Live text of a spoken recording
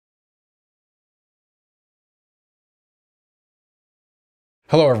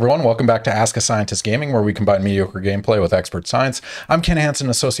Hello everyone, welcome back to Ask a Scientist Gaming, where we combine mediocre gameplay with expert science. I'm Ken Hansen,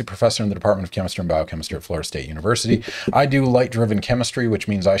 Associate Professor in the Department of Chemistry and Biochemistry at Florida State University. I do light-driven chemistry, which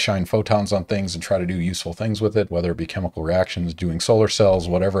means I shine photons on things and try to do useful things with it, whether it be chemical reactions, doing solar cells,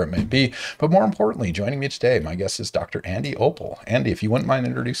 whatever it may be. But more importantly, joining me today, my guest is Dr. Andy Opel. Andy, if you wouldn't mind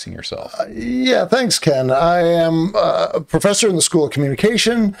introducing yourself. Yeah, thanks, Ken. I am a professor in the School of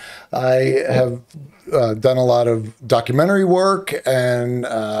Communication. I have done a lot of documentary work, and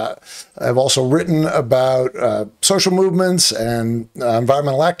I've also written about social movements and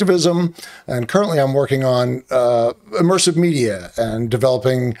environmental activism. And currently I'm working on immersive media and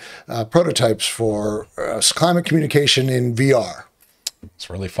developing prototypes for climate communication in VR. It's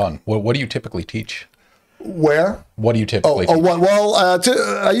really fun. What do you typically teach? Where? What do you typically teach? Well,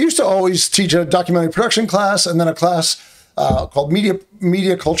 I used to always teach a documentary production class and then a class called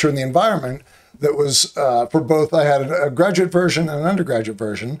Media Culture and the Environment. That was for both. I had a graduate version and an undergraduate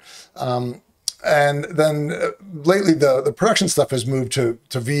version. And then lately the production stuff has moved to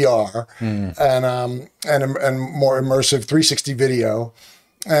VR and more immersive 360 video.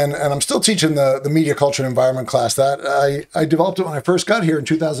 And I'm still teaching the media culture and environment class that I developed it when I first got here in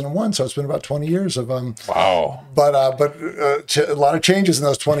 2001. So it's been about 20 years of wow. But a lot of changes in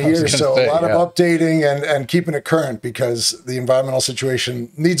those 20 years. So a lot of updating and keeping it current, because the environmental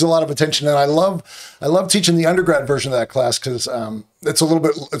situation needs a lot of attention. And I love teaching the undergrad version of that class, because it's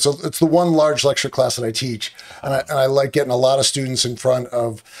the one large lecture class that I teach, and I like getting a lot of students in front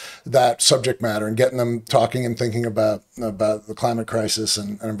of that subject matter and getting them talking and thinking about the climate crisis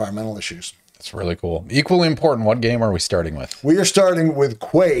and environmental issues. That's really cool. Equally important, what game are we starting with? We are starting with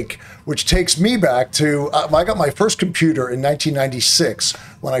Quake, which takes me back to, I got my first computer in 1996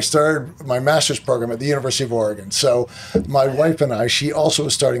 when I started my master's program at the University of Oregon. So my wife and I, she also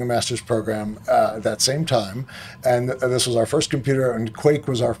was starting a master's program at that same time. And this was our first computer, and Quake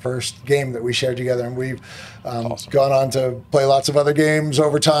was our first game that we shared together. And we've awesome. Gone on to play lots of other games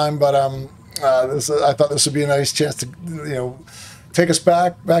over time. But I thought this would be a nice chance to, take us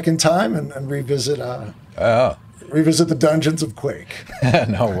back in time and revisit the dungeons of Quake.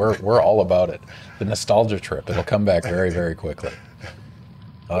 No, we're all about it. The nostalgia trip. It'll come back very, very quickly.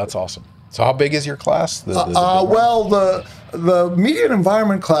 Oh, that's awesome. So how big is your class? Well, the media and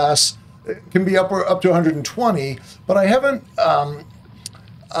environment class can be up to 120, but I haven't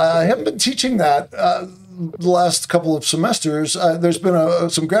been teaching that the last couple of semesters. There's been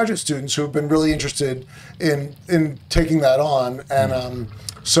some graduate students who have been really interested in taking that on, and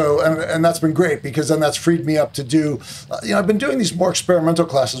and that's been great, because then that's freed me up to do. I've been doing these more experimental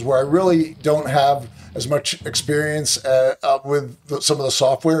classes where I really don't have as much experience with some of the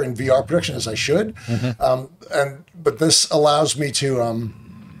software in VR production as I should, but this allows me to learn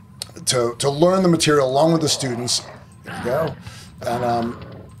the material along with the students. There we go, and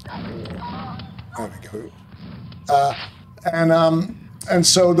there we go. And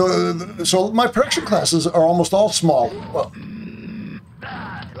so my production classes are almost all small. Well,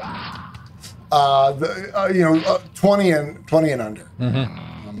 20 and under.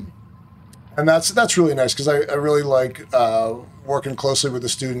 And that's really nice, because I really like working closely with the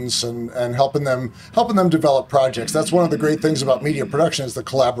students and helping them develop projects. That's one of the great things about media production, is the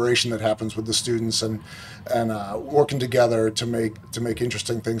collaboration that happens with the students and working together to make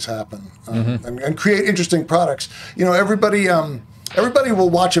interesting things happen and create interesting products. Everybody will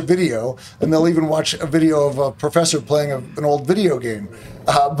watch a video, and they'll even watch a video of a professor playing an old video game.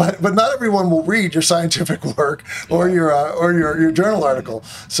 But not everyone will read your scientific work or your journal article.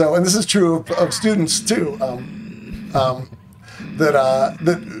 So, and this is true of students too. That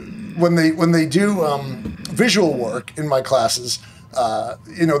when they do visual work in my classes,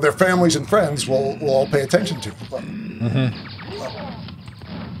 their families and friends will all pay attention to.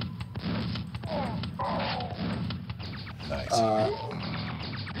 Nice.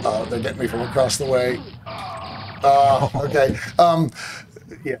 They're getting me from across the way. Okay.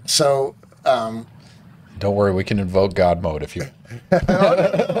 Yeah. So. Don't worry, we can invoke God mode if you.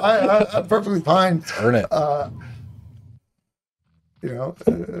 I'm perfectly fine. Earn it.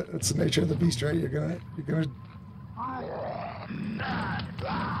 It's the nature of the beast, right? You're gonna.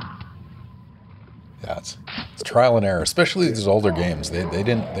 Yeah, it's trial and error, especially these older games.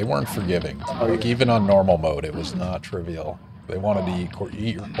 They weren't forgiving. Like, even on normal mode, it was not trivial. They wanted to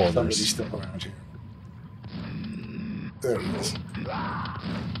eat your quarters. Somebody's still around here. There he is.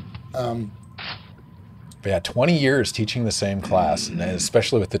 But yeah, 20 years teaching the same class, and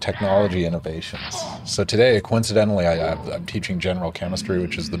especially with the technology innovations. So today, coincidentally, I'm teaching general chemistry,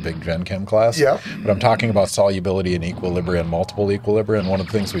 which is the big Gen Chem class. Yeah. But I'm talking about solubility and equilibria and multiple equilibria. And one of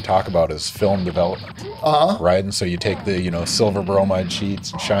the things we talk about is film development. Right? And so you take the, silver bromide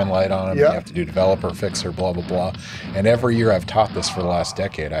sheets and shine light on them. Yeah. And you have to do developer, fixer, blah, blah, blah. And every year I've taught this for the last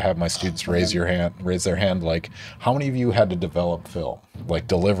decade. I have my students raise their hand, like, how many of you had to develop film? Like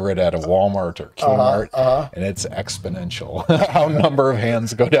deliver it at a Walmart or Kmart? And it's exponential. How number of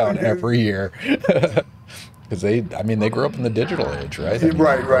hands go down every year. Because they grew up in the digital age, right?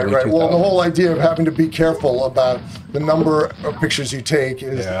 Right. Well, the whole idea of having to be careful about the number of pictures you take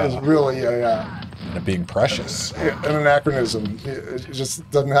is really and it being precious. An anachronism. It just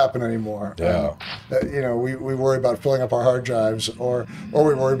doesn't happen anymore. Yeah. We worry about filling up our hard drives, or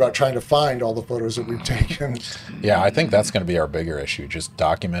we worry about trying to find all the photos that we've taken. Yeah, I think that's going to be our bigger issue, just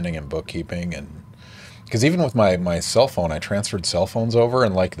documenting and bookkeeping. And because even with my cell phone, I transferred cell phones over,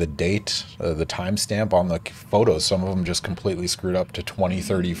 and like the date, the timestamp on the photos, some of them just completely screwed up to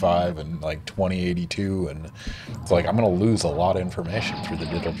 2035 and like 2082, and it's like I'm going to lose a lot of information through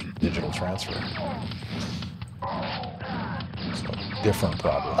the digital transfer. So different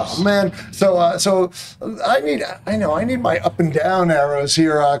problems. Oh man, so I need my up and down arrows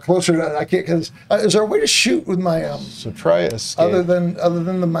here closer to. I can't, because is there a way to shoot with my So try escape. other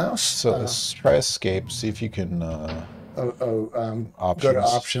than the mouse? So try escape. See if you can. Go to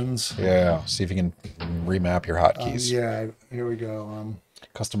options. Yeah. See if you can remap your hotkeys. Yeah. Here we go.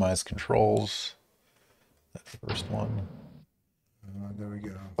 Customize controls. That first one. There we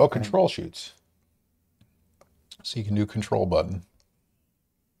go. Oh, control shoots. So you can do control button.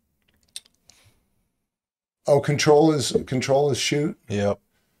 Oh, control is shoot. Yep.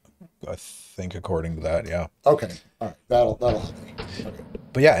 I think according to that, yeah. Okay. All right. That'll help me. Okay.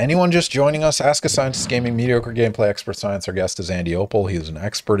 But yeah, anyone just joining us, Ask a Scientist Gaming, mediocre gameplay, expert science. Our guest is Andy Opel. He's an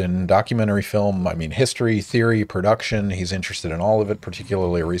expert in documentary film, history, theory, production. He's interested in all of it,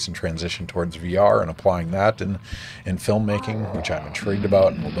 particularly a recent transition towards VR and applying that in filmmaking, which I'm intrigued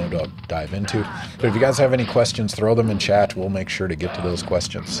about and we'll no doubt dive into. But if you guys have any questions, throw them in chat. We'll make sure to get to those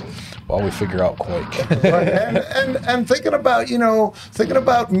questions while we figure out Quake. Right. And thinking about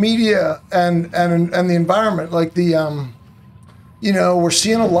media and the environment, like we're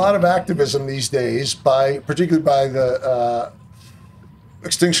seeing a lot of activism these days, particularly by the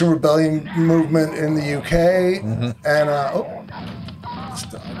Extinction Rebellion movement in the UK, and this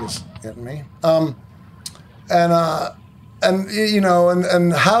dog is getting me. And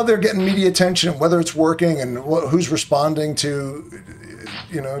how they're getting media attention, whether it's working, and who's responding to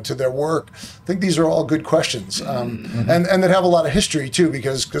their work. I think these are all good questions, and that have a lot of history too,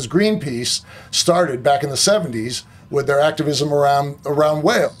 because Greenpeace started back in the 70s with their activism around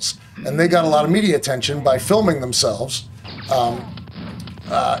whales, and they got a lot of media attention by filming themselves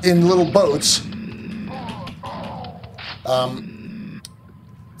in little boats,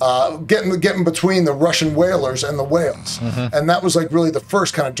 getting between the Russian whalers and the whales, and that was like really the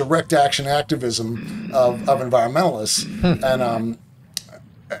first kind of direct action activism of environmentalists,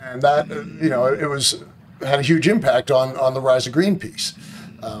 and that it had a huge impact on the rise of Greenpeace.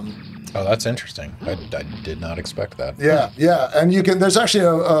 Oh, that's interesting. I did not expect that. Yeah. And there's actually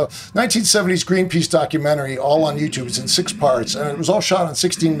a 1970s Greenpeace documentary all on YouTube. It's in 6 parts, and it was all shot on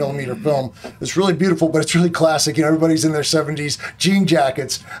 16 millimeter film. It's really beautiful, but it's really classic. Everybody's in their 70s, jean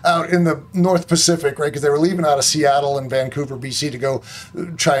jackets out in the North Pacific, right? Because they were leaving out of Seattle and Vancouver, BC to go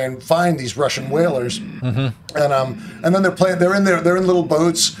try and find these Russian whalers. And then they're in little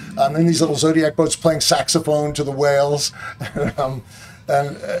boats, in these little Zodiac boats, playing saxophone to the whales.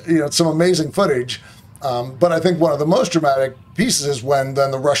 And it's some amazing footage, but I think one of the most dramatic pieces is when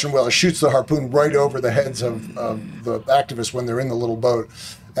then the Russian whaler shoots the harpoon right over the heads of the activists when they're in the little boat,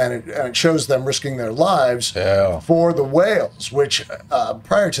 and it shows them risking their lives for the whales, which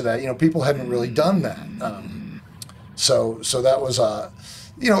prior to that, people hadn't really done that. So that was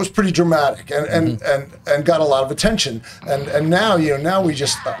it was pretty dramatic and got a lot of attention, and now now we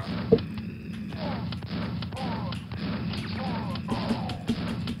just.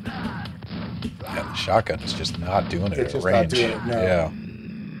 The shotgun is just not doing it It's at just range. not doing it, no. Yeah.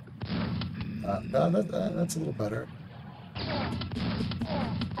 That's a little better.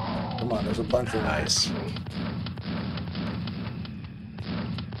 Come on, there's a bunch of Nice.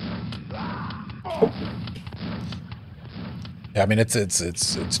 Yeah,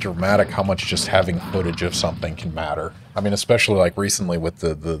 it's dramatic how much just having footage of something can matter. Especially like recently with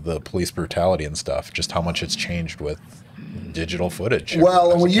the police brutality and stuff, just how much it's changed with digital footage.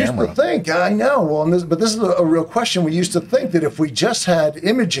 Well, and we used to think, I know, well, but this is a real question. We used to think that if we just had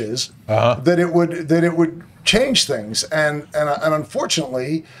images, that it would change things, and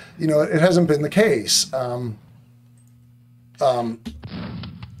unfortunately, you know, it hasn't been the case.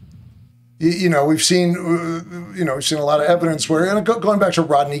 You know, we've seen a lot of evidence where, and going back to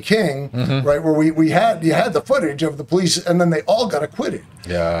Rodney King, right, where you had the footage of the police, and then they all got acquitted.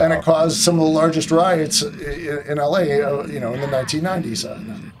 Yeah. And it caused some of the largest riots in LA, you know, in the 1990s.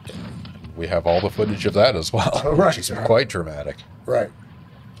 We have all the footage of that as well, right? Which is quite dramatic. Right.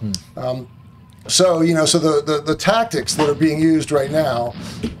 So, you know, so the tactics that are being used right now,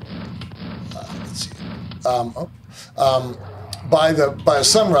 let's see, by the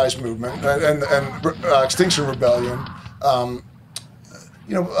Sunrise Movement and Extinction Rebellion,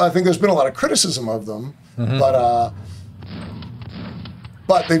 you know, I think there's been a lot of criticism of them,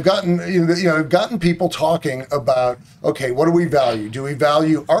 but they've gotten they've gotten people talking about, okay, what do we value? Do we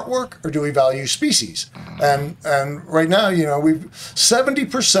value artwork or do we value species? And right now, you know, we've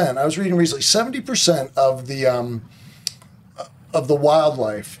 70%. I was reading recently, 70% of the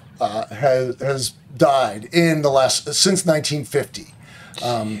wildlife has died in since 1950.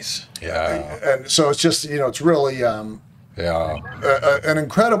 Yeah. And so it's just, you know, it's really an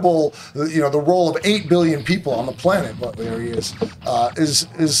incredible, you know, the role of 8 billion people on the planet, what there he is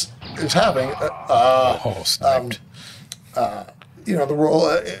having. You know, the role,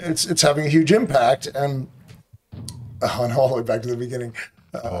 it's having a huge impact, and all the way back to the beginning.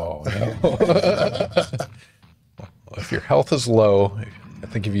 No. If your health is low, I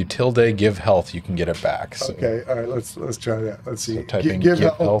think if you tilde give health, you can get it back. So. Okay, all right, let's try that. Let's see. So type in give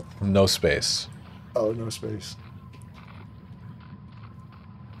health, no space. Oh, no space.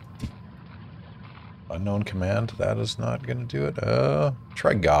 Unknown command, that is not going to do it.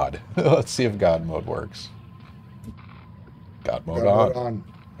 Try God. Let's see if God mode works. God mode on.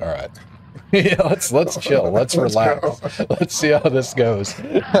 All right. Yeah, let's chill. Let's relax. Let's see how this goes.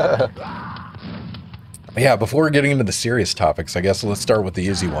 Yeah, before getting into the serious topics, I guess let's start with the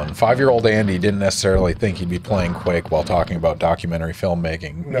easy one. 5-year-old Andy didn't necessarily think he'd be playing Quake while talking about documentary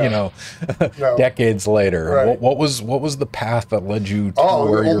filmmaking. No. You know, decades later. Right. What was the path that led you to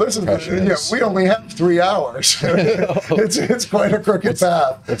where your profession is? We only have 3 hours. it's quite a crooked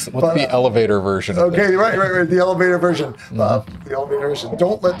path. What's the elevator version? Of okay, right. The elevator version. The elevator version.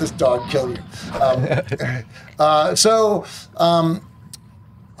 Don't let this dog kill you.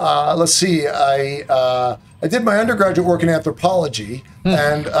 Let's see. I did my undergraduate work in anthropology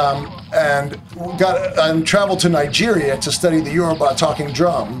and traveled to Nigeria to study the Yoruba talking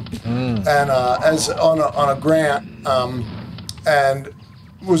drum, and as on a grant, and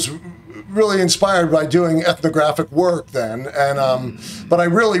was really inspired by doing ethnographic work then. And but I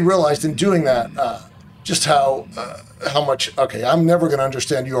really realized in doing that just how much. Okay, I'm never going to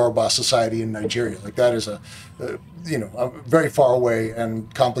understand Yoruba society in Nigeria. Like that is a very far away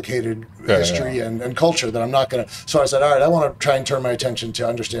and complicated history and culture that I'm not going to. So I said, all right, I want to try and turn my attention to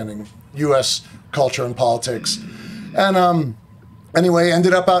understanding U.S. culture and politics. And anyway,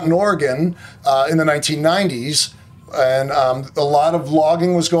 ended up out in Oregon in the 1990s. And a lot of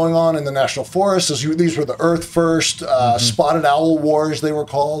logging was going on in the national forests. These were the Earth First, Spotted Owl Wars, they were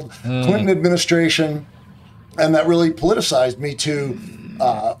called, Clinton administration. And that really politicized me to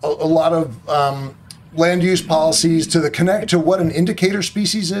a lot of land use policies, to the connect to what an indicator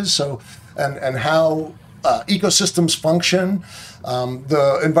species is, so and how ecosystems function.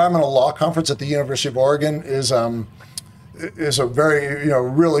 The Environmental Law Conference at the University of Oregon is a very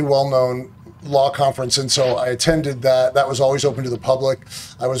really well-known law conference, and so I attended that. That was always open to the public.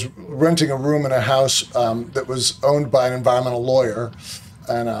 I was renting a room in a house that was owned by an environmental lawyer,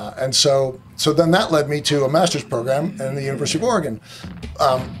 and so then that led me to a master's program in the University of Oregon.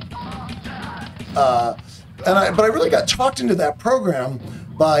 But I really got talked into that program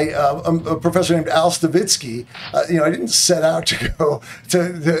by a professor named Al Stavitsky. I didn't set out to go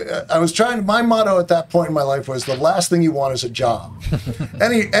to. I was trying. My motto at that point in my life was the last thing you want is a job.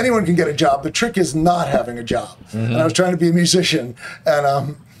 Anyone can get a job. The trick is not having a job. And I was trying to be a musician,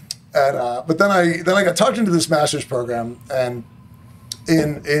 but then I got talked into this master's program, and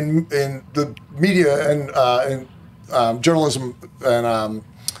in the media and journalism and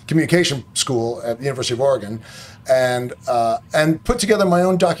communication school at the University of Oregon, and put together my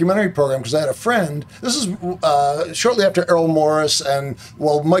own documentary program because I had a friend. This is shortly after Errol Morris and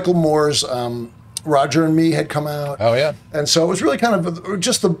Michael Moore's Roger and Me had come out. Oh yeah, and so it was really kind of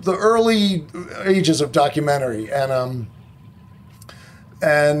just the early ages of documentary, and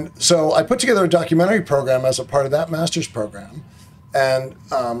so I put together a documentary program as a part of that master's program, and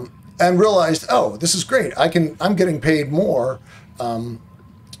and realized, oh, this is great. I'm getting paid more.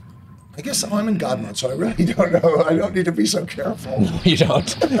 I guess I'm in God mode, so I really don't know. I don't need to be so careful. No, you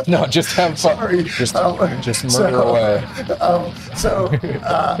don't. No, just have fun. Sorry. Just murder away.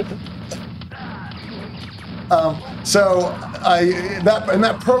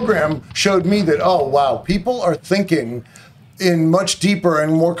 That program showed me that, oh wow, people are thinking in much deeper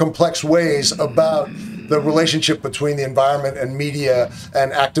and more complex ways about the relationship between the environment and media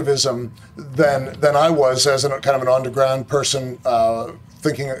and activism than I was as kind of an underground person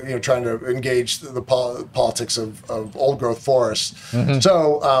thinking, trying to engage the politics of old growth forests. Mm-hmm.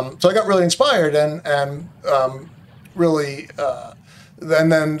 So I got really inspired and really.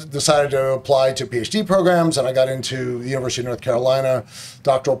 And then decided to apply to PhD programs, and I got into the University of North Carolina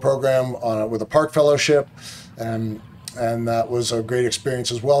doctoral program with a Park Fellowship, and that was a great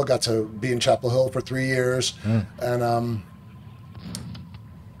experience as well. Got to be in Chapel Hill for 3 years, and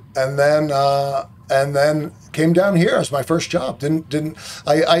then came down here as my first job.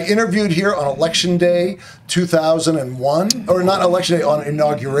 I interviewed here on election day 2001, or not election day, on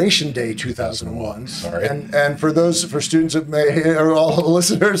inauguration day 2001. Sorry. And for students that or all the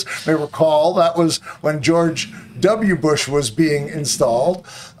listeners may recall, that was when George W. Bush was being installed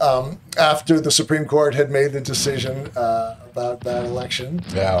after the Supreme Court had made the decision about that election.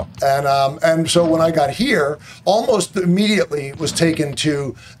 Yeah. And so when I got here, almost immediately was taken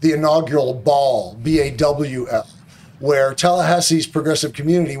to the inaugural ball, BAWL, where Tallahassee's progressive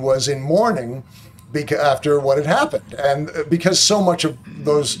community was in mourning after what had happened, and because so much of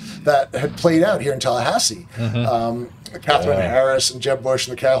those that had played out here in Tallahassee, Catherine Harris and Jeb Bush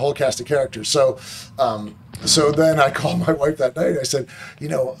and the whole cast of characters. So then I called my wife that night. I said,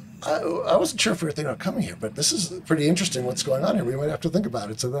 I wasn't sure if we were thinking about coming here, but this is pretty interesting what's going on here. We might have to think about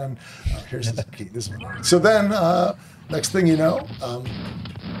it. So then, here's the key. So then, next thing you know,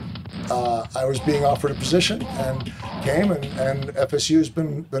 I was being offered a position and came, and FSU has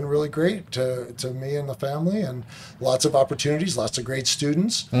been really great to me and the family, and lots of opportunities, lots of great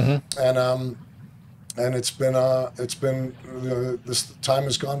students, and it's been this time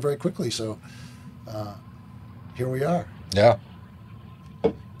has gone very quickly. So here we are. Yeah.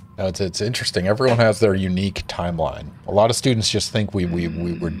 No, it's interesting. Everyone has their unique timeline. A lot of students just think we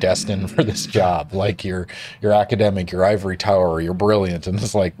were destined for this job. Like you're academic, you're ivory tower, you're brilliant, and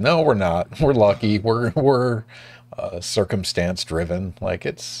it's like, no, we're not. We're lucky. We're circumstance driven. Like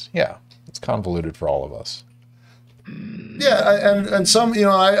it's convoluted for all of us. Yeah, and some,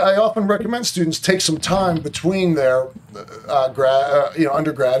 I often recommend students take some time between their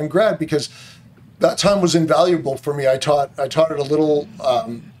undergrad and grad, because that time was invaluable for me. I taught at a little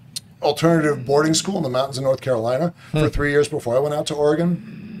alternative boarding school in the mountains of North Carolina for 3 years before I went out to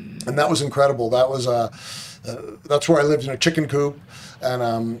Oregon, and that was incredible. That was that's where I lived in a chicken coop,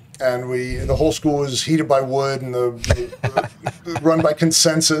 and the whole school was heated by wood and run by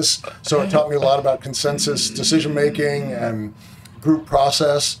consensus. So it taught me a lot about consensus decision making and group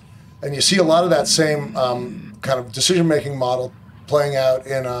process, and you see a lot of that same kind of decision making model playing out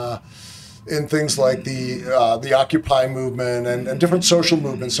in things like the Occupy movement and different social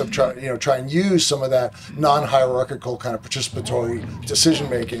movements of try and use some of that non-hierarchical kind of participatory decision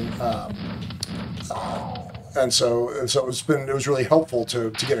making, and so it was really helpful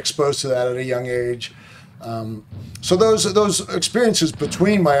to get exposed to that at a young age. So those experiences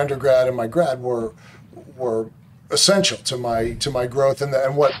between my undergrad and my grad were essential to my growth,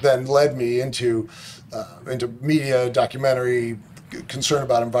 and what then led me into media, documentary, concern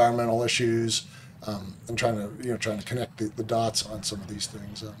about environmental issues, and trying to connect the dots on some of these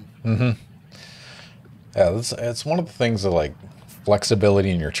things. Yeah, it's one of the things that, like,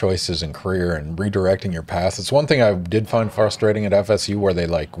 flexibility in your choices and career and redirecting your path. It's one thing I did find frustrating at FSU, where they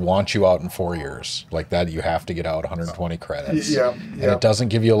like want you out in 4 years, like that you have to get out 120 credits. And it doesn't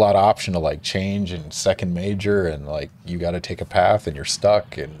give you a lot of option to like change and second major, and like you got to take a path and you're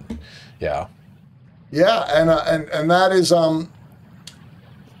stuck. And and that is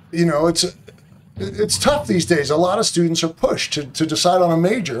it's tough these days. A lot of students are pushed to decide on a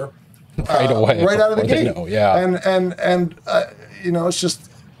major right away, right out of the gate. And it's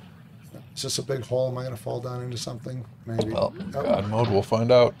just a big hole. Am I going to fall down into something? Maybe. Well, God mode, we'll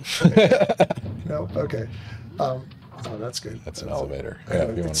find out. No, okay. Oh, that's good. That's an elevator. Yeah,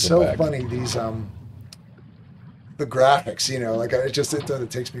 if you want it's to go so back. funny, these the graphics. Like it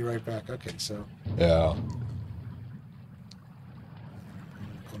takes me right back. Okay, so yeah.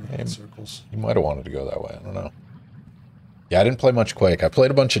 Circles. You might have wanted to go that way. I don't know. Yeah, I didn't play much Quake. I played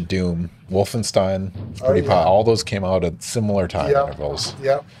a bunch of Doom. Wolfenstein. It's pretty all those came out at similar time intervals.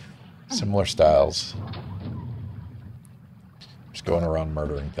 Yeah. Similar styles. Just going around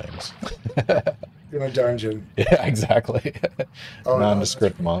murdering things. In a dungeon. Yeah, exactly. Oh,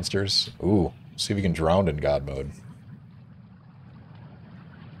 Nondescript monsters. Ooh, see if you can drown in God mode.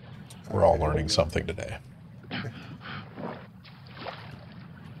 We're all learning something today.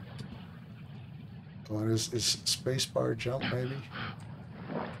 What is spacebar jump maybe?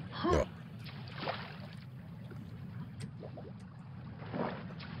 Yep.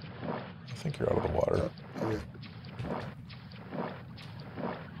 I think you're out of the water. Oh, yeah.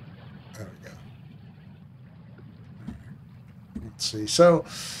 There we go. Let's see. So,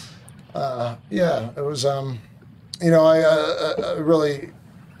 yeah, it was. You know, I really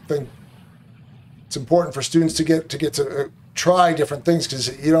think it's important for students to get to try different things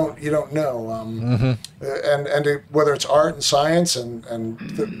because you don't know. And whether it's art and science and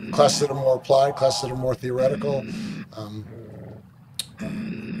the classes that are more applied, classes that are more theoretical.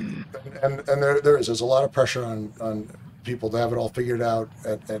 And there's a lot of pressure on people to have it all figured out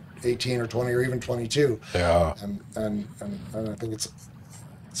at 18 or 20 or even 22. Yeah. And I think it's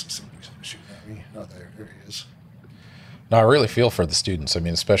somebody's shooting at me. Oh, there he is. No, I really feel for the students. I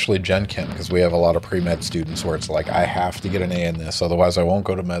mean, especially Gen Chem, because we have a lot of pre-med students where it's like, I have to get an A in this, otherwise I won't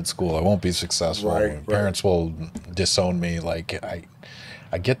go to med school. I won't be successful. Right. Parents will disown me. Like,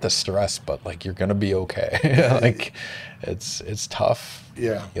 I get the stress, but like, you're gonna be okay. Like, it's tough.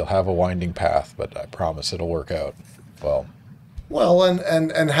 Yeah. You'll have a winding path, but I promise it'll work out. Well,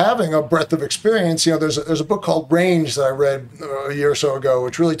 and having a breadth of experience, you know, there's a book called Range that I read a year or so ago,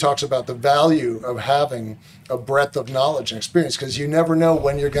 which really talks about the value of having a breadth of knowledge and experience, because you never know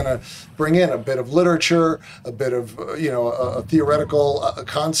when you're going to bring in a bit of literature, a bit of a theoretical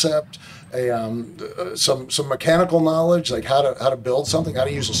concept, some mechanical knowledge, like how to build something, how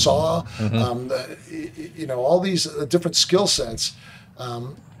to use a saw, all these different skill sets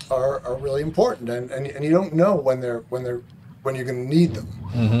are really important, and you don't know when you're going to need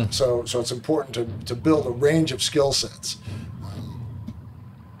them. So it's important to build a range of skill sets,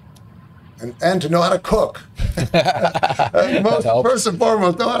 and to know how to cook. First and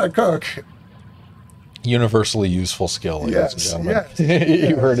foremost, know how to cook. Universally useful skill, ladies and gentlemen. Yes.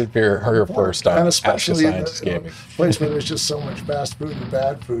 You heard it here first on and especially in Gaming. a place where there's just so much fast food and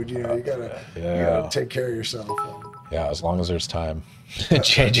bad food, you gotta take care of yourself. Yeah, as long as there's time.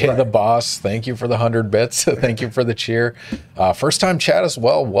 JJ the boss, thank you for the 100 bits. Thank you for the cheer. First time chat as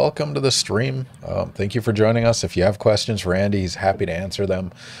well. Welcome to the stream. Thank you for joining us. If you have questions for Andy, he's happy to answer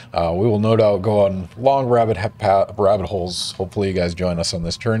them. We will no doubt go on long rabbit holes. Hopefully you guys join us on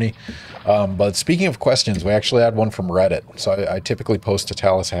this journey. But speaking of questions, we actually had one from Reddit. So I typically post to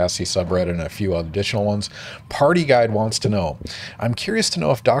Tallahassee subreddit and a few additional ones. Party Guide wants to know, I'm curious to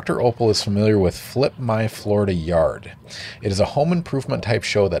know if Dr. Opel is familiar with Flip My Florida Yard. It is a home improvement type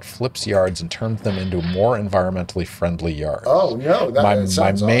show that flips yards and turns them into more environmentally friendly yards. Oh, no.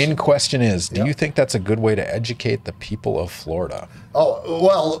 My main question is, do you think that's a good way to educate the people of Florida? Oh,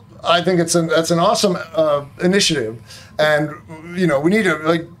 well, I think that's an awesome initiative. And, we need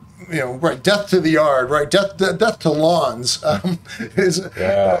to, death to the yard, right? Death to lawns is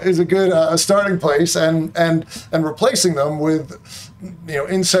a good starting place, and replacing them with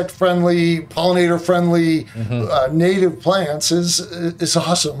insect-friendly, pollinator-friendly, native plants is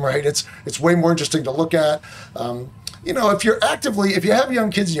awesome, right? It's way more interesting to look at. If you have young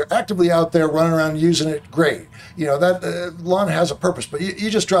kids and you're actively out there running around using it, great. That lawn has a purpose, but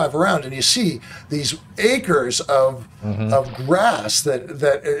you just drive around and you see these acres of grass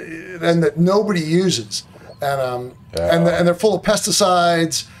that nobody uses, and they're full of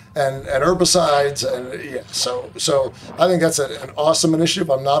pesticides and herbicides, and so I think that's an awesome initiative.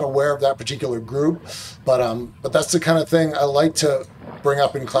 I'm not aware of that particular group, but that's the kind of thing I like to bring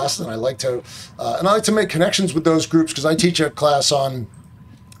up in class, and I like to make connections with those groups, because I teach a class on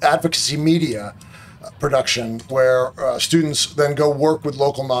advocacy media production, where students then go work with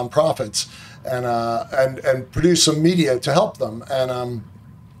local nonprofits and produce some media to help them,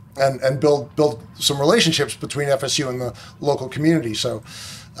 and build some relationships between FSU and the local community. So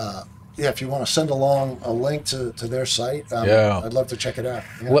if you want to send along a link to their site, I'd love to check it out.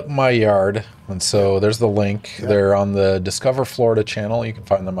 Flip My Yard. And so there's the link. They're on the Discover Florida channel. You can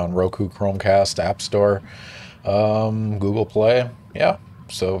find them on Roku, Chromecast, App Store, Google Play. Yeah.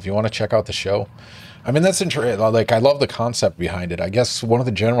 So if you want to check out the show, I mean, that's interesting. Like, I love the concept behind it. I guess one of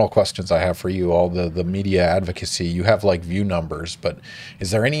the general questions I have for you, all the media advocacy, you have like view numbers, but is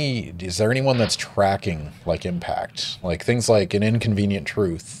there anyone that's tracking like impact, like things like An Inconvenient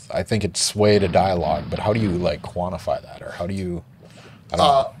Truth? I think it's swayed a dialogue, but how do you like quantify that, or how do you? I don't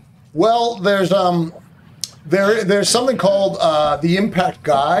know. Well, there's There's something called the Impact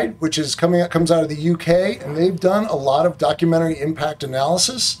Guide, which comes out of the UK, and they've done a lot of documentary impact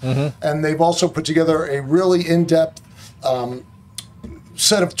analysis, and they've also put together a really in-depth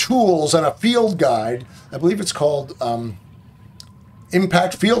set of tools and a field guide. I believe it's called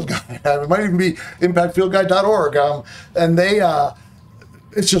Impact Field Guide. It might even be impactfieldguide.org, and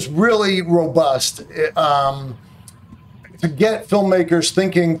it's just really robust to get filmmakers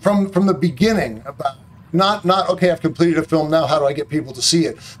thinking from the beginning about not okay, I've completed a film, now how do I get people to see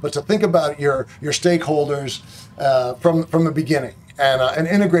it, but to think about your stakeholders from the beginning and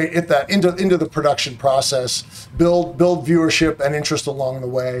integrate that into the production process, build viewership and interest along the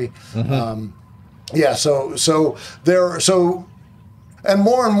way. And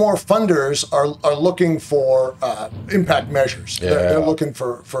more funders are looking for impact measures. They're looking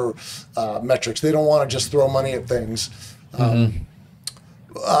for metrics. They don't want to just throw money at things.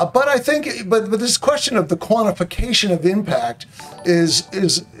 But I think, but this question of the quantification of impact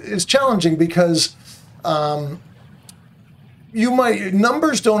is challenging because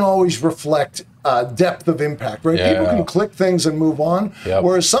numbers don't always reflect depth of impact, right? People can click things and move on,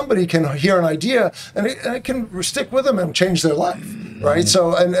 whereas somebody can hear an idea and it can stick with them and change their life, right?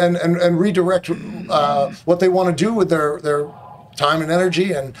 So and redirect what they want to do with their time and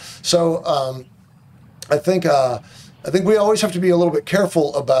energy, and so I think we always have to be a little bit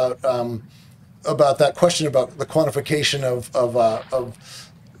careful about that question about the quantification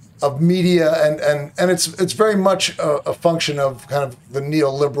of media, and it's very much a function of kind of the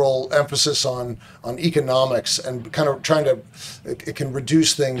neoliberal emphasis on economics and kind of trying to it can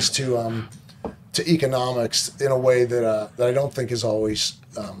reduce things to economics in a way that I don't think is always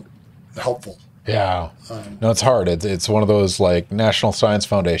helpful. Yeah, no, it's hard. It's one of those, like National Science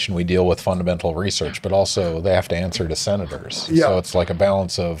Foundation, we deal with fundamental research, but also they have to answer to senators. So it's like a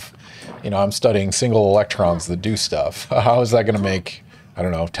balance of, I'm studying single electrons that do stuff. How is that going to make, I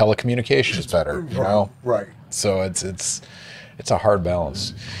don't know, telecommunications better, Right. So it's a hard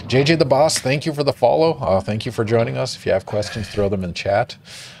balance. JJ the Boss, thank you for the follow. Thank you for joining us. If you have questions, throw them in chat.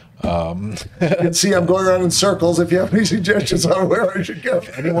 You can see I'm going around in circles. If you have any suggestions on where I should go.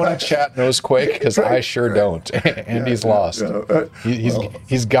 If anyone in chat knows Quake, because I sure don't. Andy's lost.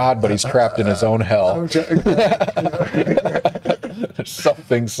 He's God, but he's trapped in his own hell. There's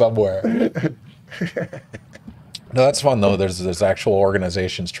something somewhere. No, that's fun though. There's actual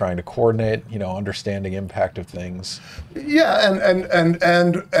organizations trying to coordinate, understanding impact of things. Yeah,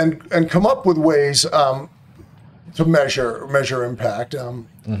 and come up with ways to measure impact.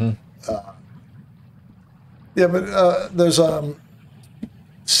 There's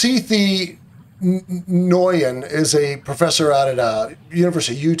Sethi Nguyen is a professor out at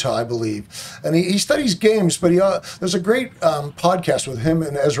University of Utah, I believe, and he studies games. But there's a great podcast with him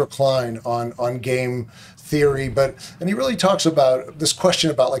and Ezra Klein on game theory. And he really talks about this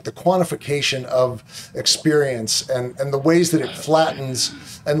question about like the quantification of experience and the ways that it flattens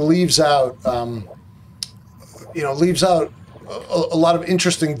and leaves out a lot of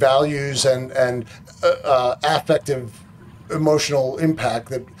interesting values and affective, emotional impact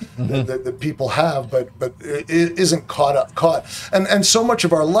that people have, but it isn't caught. And so much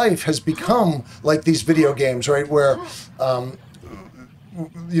of our life has become like these video games, right? Where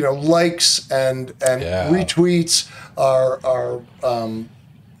likes and retweets are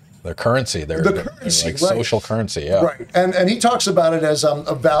their currency. They're currency, like right. Social currency, yeah. Right, and he talks about it as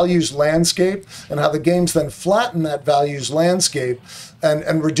a values landscape, and how the games then flatten that values landscape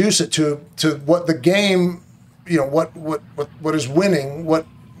and reduce it to what the game, what is winning, what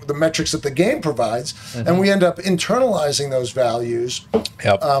the metrics that the game provides, and we end up internalizing those values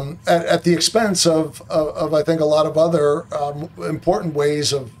at the expense of I think a lot of other important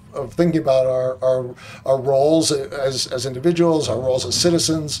ways of thinking about our roles as individuals, our roles as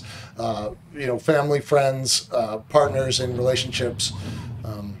citizens, family, friends, partners in relationships.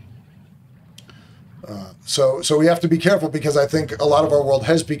 So we have to be careful, because I think a lot of our world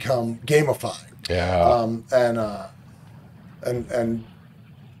has become gamified. And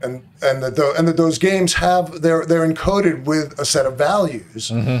that those games they're encoded with a set of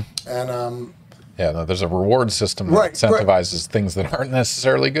values, there's a reward system that incentivizes things that aren't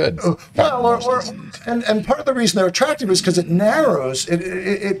necessarily good. And part of the reason they're attractive is because it narrows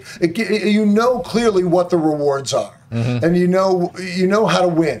it. Clearly what the rewards are, and you know how to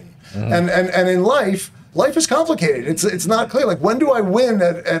win. And in life is complicated. It's not clear. Like, when do I win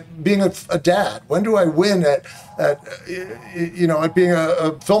at being a dad? When do I win at being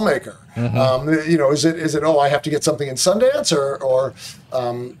a filmmaker? Is it I have to get something in Sundance, or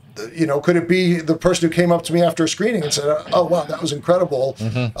could it be the person who came up to me after a screening and said, "Oh wow, that was incredible.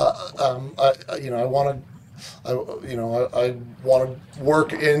 I want to." I want to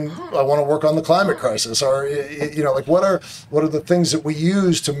work on the climate crisis, or like what are the things that we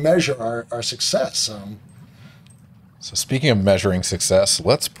use to measure our success. So speaking of measuring success,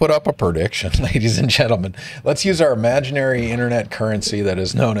 let's put up a prediction, ladies and gentlemen. Let's use our imaginary internet currency that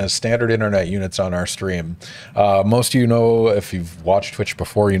is known as standard internet units on our stream. Most of you know, if you've watched Twitch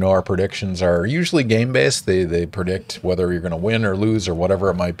before, you know our predictions are usually game-based. They predict whether you're going to win or lose or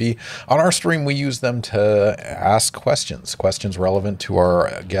whatever it might be. On our stream, we use them to ask questions relevant to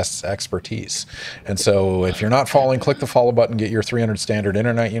our guests' expertise. And so if you're not following, click the follow button, get your 300 standard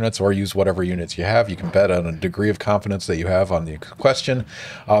internet units, or use whatever units you have. You can bet on a degree of confidence that you have on the question.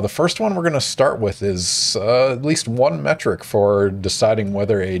 The first one we're going to start with is at least one metric for deciding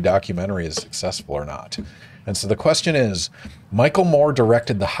whether a documentary is successful or not. And so the question is, Michael Moore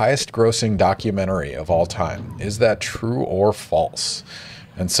directed the highest grossing documentary of all time. Is that true or false?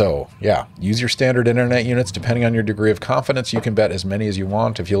 And so, yeah, use your standard internet units. Depending on your degree of confidence, you can bet as many as you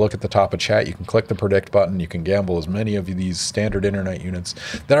want. If you look at the top of chat, you can click the predict button. You can gamble as many of these standard internet units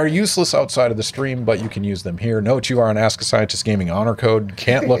that are useless outside of the stream, but you can use them here. Note you are on Ask a Scientist Gaming honor code.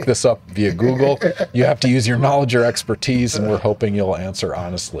 Can't look this up via Google. You have to use your knowledge or expertise, and we're hoping you'll answer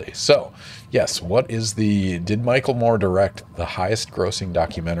honestly. So, yes, did Michael Moore direct the highest grossing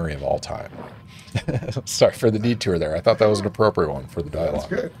documentary of all time? Sorry for the detour there. I thought that was an appropriate one for the dialogue.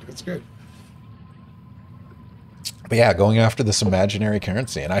 That's good. That's good. But yeah, going after this imaginary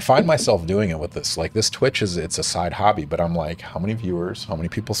currency. And I find myself doing it with this. Like, this Twitch it's a side hobby, but I'm like, how many viewers, how many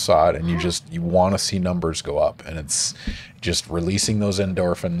people saw it? And you want to see numbers go up. And it's just releasing those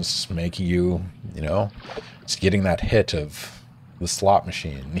endorphins, making you, it's getting that hit of the slot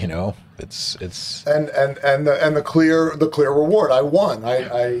machine, it's the clear reward. I won.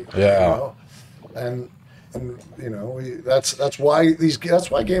 Yeah. That's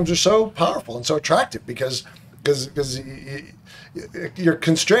why games are so powerful and so attractive, because you're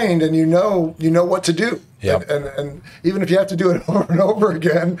constrained and you know what to do. Yep. And even if you have to do it over and over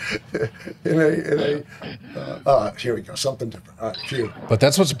again here we go, something different. All right, phew. But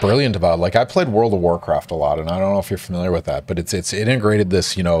that's what's brilliant about it. Like, I played World of Warcraft a lot, and I don't know if you're familiar with that, but it's integrated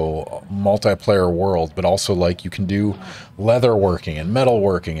this, multiplayer world, but also, like, you can do leather working and metal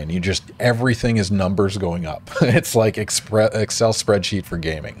working, and everything is numbers going up. It's like Excel spreadsheet for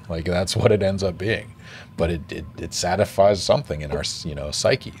gaming. Like, that's what it ends up being. But it satisfies something in our,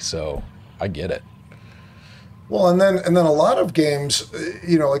 psyche. So I get it. Well, and then a lot of games,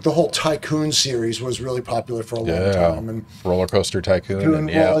 like the whole Tycoon series was really popular for a long time, and Roller Coaster Tycoon,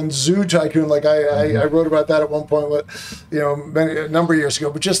 and Zoo Tycoon. Like I wrote about that at one point, a number of years ago.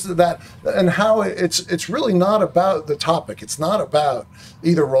 But just that, and how it's really not about the topic. It's not about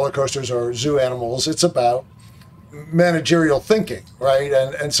either roller coasters or zoo animals. It's about managerial thinking, right?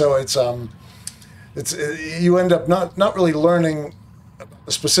 And so it's you end up not really learning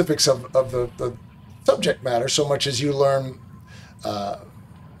the specifics of the subject matter so much as you learn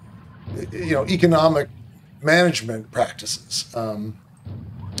economic management practices.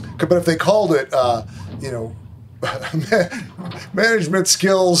 But if they called it management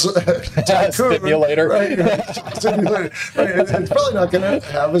skills tycoon, simulator, right? Simulator, right? It's probably not going to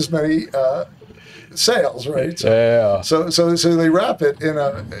have as many sales, right? So they wrap it in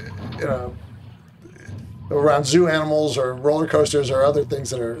a around zoo animals or roller coasters or other things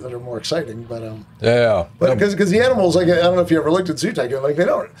that are more exciting, but because the animals, like, I don't know if you ever looked at Zoo Tycoon, like they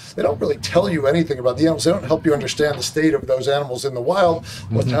don't really tell you anything about the animals. They don't help you understand the state of those animals in the wild,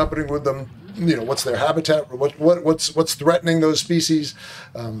 what's happening with them, what's their habitat, what's threatening those species.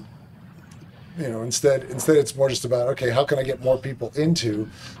 Instead it's more just about, okay, how can I get more people into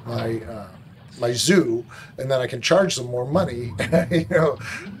my zoo, and then I can charge them more money,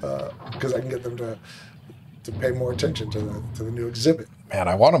 because I can get them to pay more attention to the new exhibit. Man,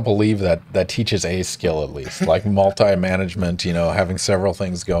 I want to believe that teaches a skill at least, like multi-management, having several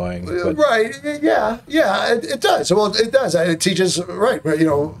things going. But... Right, yeah, it does. Well, it does. It teaches, right,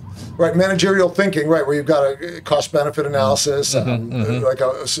 managerial thinking, right, where you've got a cost-benefit analysis, like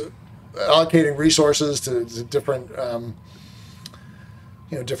allocating resources to different,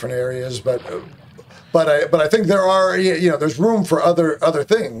 different areas, But I think there are, there's room for other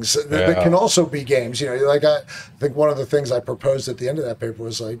things that can also be games. Like I think one of the things I proposed at the end of that paper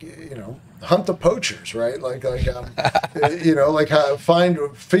was like, hunt the poachers, right? Like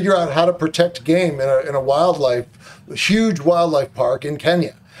figure out how to protect game in a huge wildlife park in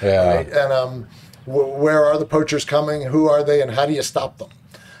Kenya. Yeah. Right? And where are the poachers coming? Who are they? And how do you stop them?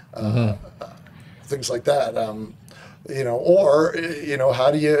 Things like that. Or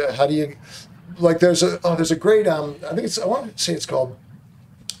how do you like there's a great I want to say it's called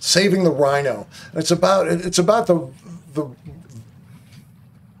saving the rhino. And it's about the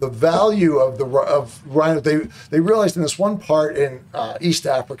value of rhino. They realized in this one part in East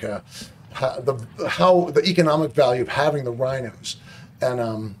Africa how the economic value of having the rhinos,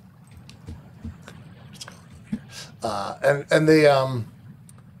 and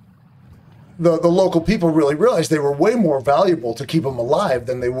the local people really realized they were way more valuable to keep them alive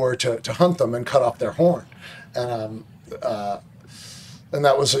than they were to hunt them and cut off their horn, and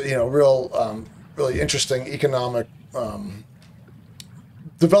that was really interesting economic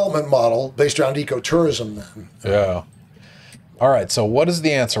development model based around ecotourism then. Yeah. All right, so what is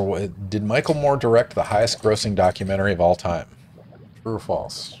the answer? Did Michael Moore direct the highest grossing documentary of all time? True or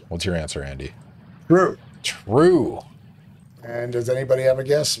false? What's your answer, Andy? True. True. And does anybody have a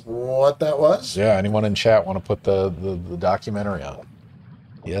guess what that was? Yeah, anyone in chat want to put the documentary on?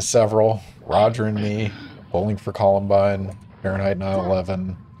 He has several. Roger and Me, Bowling for Columbine, Fahrenheit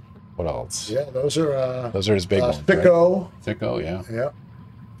 9/11. What else? Yeah, those are his big ones. Thicko. Right? Thicko, yeah. Yeah.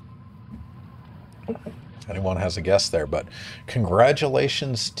 Anyone has a guess there, but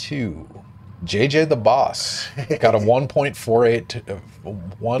congratulations to JJ the Boss. Got a 1.48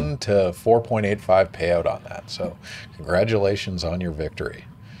 to 4.85 payout on that. So congratulations on your victory.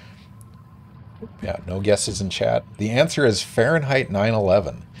 Yeah, no guesses in chat. The answer is Fahrenheit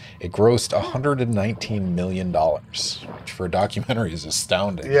 9/11. It grossed $119 million, which for a documentary is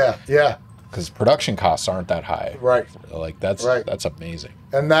astounding. Yeah, yeah. Because production costs aren't that high. Right. Like that's amazing.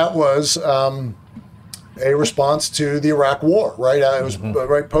 And that was a response to the Iraq War, right? It was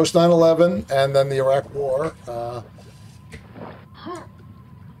right post 9/11, and then the Iraq War. Yeah,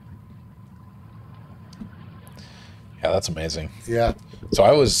 that's amazing. Yeah. So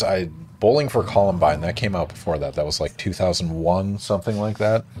I Bowling for Columbine, that came out before that. That was like 2001, something like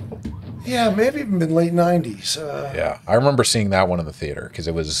that. Yeah, maybe even been late 90s. Yeah, I remember seeing that one in the theater because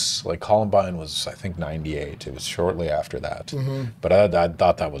it was like Columbine was, I think, 98. It was shortly after that. But I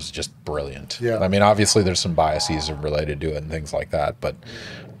thought that was just brilliant. Yeah. I mean, obviously there's some biases related to it and things like that. But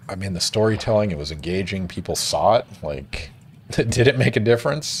I mean, the storytelling, it was engaging. People saw it. Like, did it make a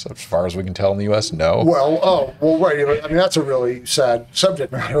difference? As far as we can tell in the U.S., no. Well, right. I mean, that's a really sad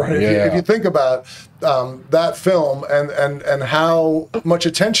subject matter, right? Yeah. If you think about that film and how much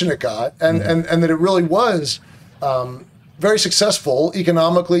attention it got, and that it really was very successful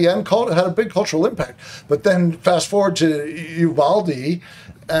economically and had a big cultural impact. But then fast forward to Uvalde,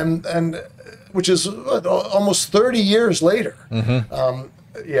 and which is almost 30 years later.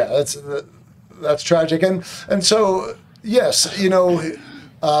 Yeah, that's tragic, and so. Yes,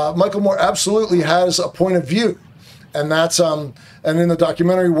 Michael Moore absolutely has a point of view, and that's and in the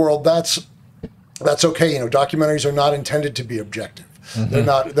documentary world, that's okay. Documentaries are not intended to be objective.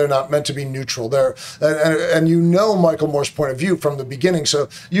 They're not meant to be neutral. And Michael Moore's point of view from the beginning, so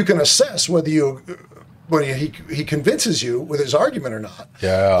you can assess whether he convinces you with his argument or not.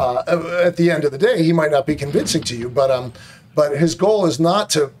 Yeah. At the end of the day, he might not be convincing to you, but his goal is not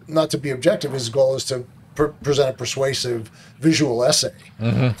to be objective. His goal is to present a persuasive visual essay,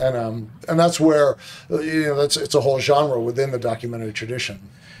 and that's where it's a whole genre within the documentary tradition.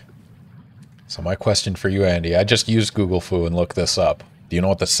 So my question for you, Andy, I just used Google Fu and looked this up. Do you know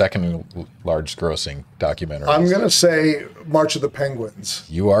what the second largest grossing documentary is? I'm going to say March of the Penguins.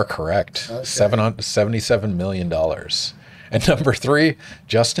 You are correct. Okay. $77 million. And number 3,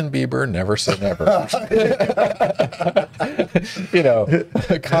 Justin Bieber, Never Say Never.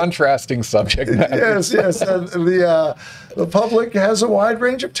 Contrasting subject matter. Yes. The public has a wide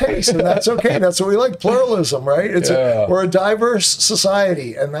range of tastes, and that's okay. That's what we like, pluralism, right? We're a diverse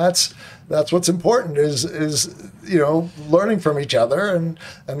society, and that's what's important is learning from each other and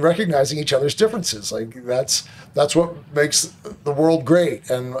recognizing each other's differences. Like that's what makes the world great.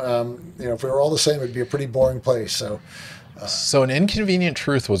 And if we were all the same, it'd be a pretty boring place. So An Inconvenient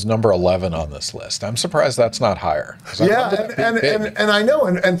Truth was number 11 on this list. I'm surprised that's not higher. Yeah, and I know,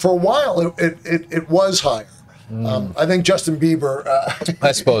 and for a while it was higher. I think Justin Bieber.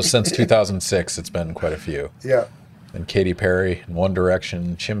 I suppose since 2006, it's been quite a few. Yeah. And Katy Perry, One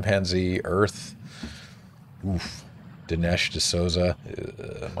Direction, Chimpanzee, Earth, Dinesh D'Souza,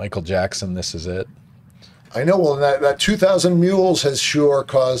 Michael Jackson, This Is It. I know. Well, that 2,000 Mules has sure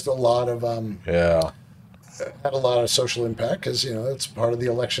caused a lot of had a lot of social impact because it's part of the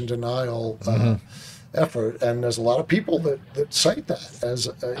election denial effort, and there's a lot of people that cite that as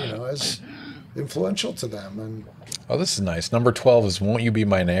as influential to them. And this is nice. Number 12 is Won't You Be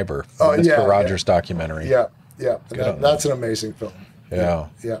My Neighbor? Mr. Rogers documentary. Yeah. That's an amazing film. Yeah.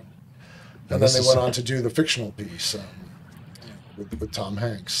 And then they went on to do the fictional piece. with Tom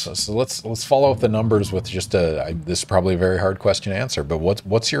Hanks. So let's follow up the numbers with just this is probably a very hard question to answer, but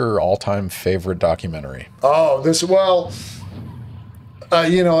what's your all-time favorite documentary? Oh,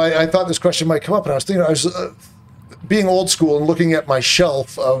 I thought this question might come up, and I was being old school and looking at my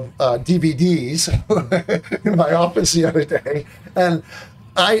shelf of DVDs in my office the other day, and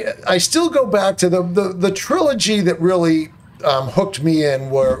I still go back to the trilogy that really hooked me in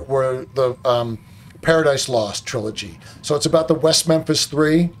were the Paradise Lost trilogy. So it's about the West Memphis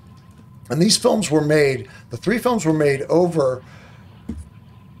Three, and these films were made. The three films were made over,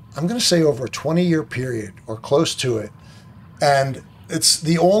 I'm going to say, over a 20-year period or close to it, and it's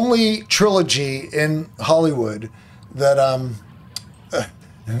the only trilogy in Hollywood that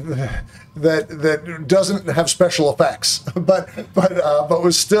that doesn't have special effects, but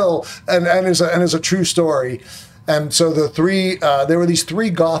was still and is a true story. And so there were these three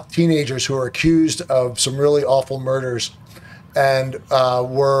goth teenagers who were accused of some really awful murders, and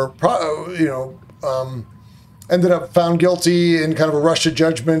ended up found guilty in kind of a rush to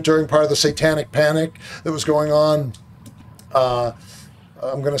judgment during part of the Satanic Panic that was going on.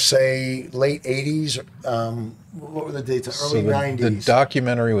 I'm going to say late 80s. What were the dates? Early 90s. The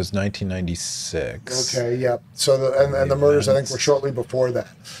documentary was 1996. Okay, yeah. So the murders, I think, were shortly before that.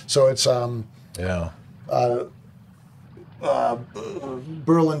 So it's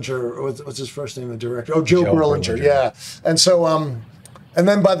Berlinger. What's his first name? The director. Oh, Joe Berlinger. Yeah. And so and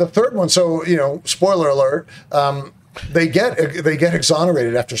then by the third one, so spoiler alert. They get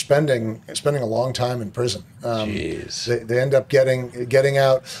exonerated after spending a long time in prison. Jeez. They end up getting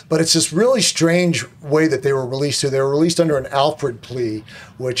out, but it's this really strange way that they were released. They were released under an Alfred plea,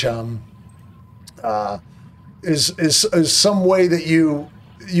 which is some way that you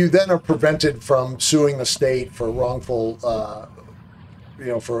then are prevented from suing the state for wrongful,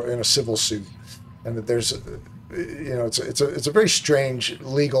 for in a civil suit, and that there's, it's a very strange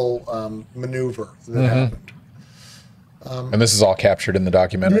legal maneuver that happened. And this is all captured in the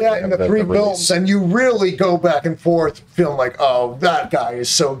documentary. Yeah, in the three films, and you really go back and forth, feeling like, oh, that guy is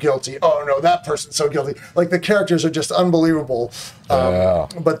so guilty. Oh no, that person's so guilty. Like the characters are just unbelievable.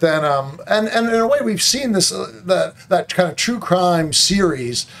 But then, and in a way, we've seen this that kind of true crime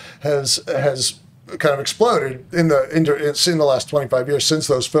series has kind of exploded in the last 25 years since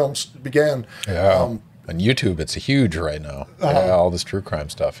those films began. Yeah, on YouTube, it's huge right now. Yeah, all this true crime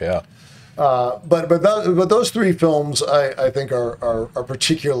stuff. Yeah. But those three films I think are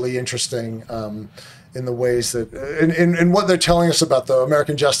particularly interesting in the ways that in what they're telling us about the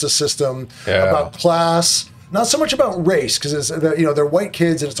American justice system, about class, not so much about race, because they're white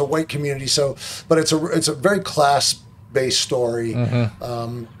kids and it's a white community. So, but it's a very class-based story,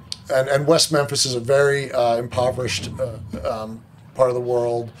 and West Memphis is a very impoverished part of the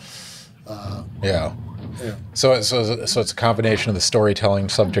world. Yeah. So it's a combination of the storytelling,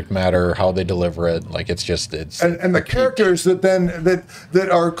 subject matter, how they deliver it. Like it's and the characters that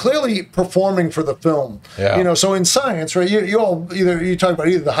are clearly performing for the film. Yeah. So in science, right? You talk about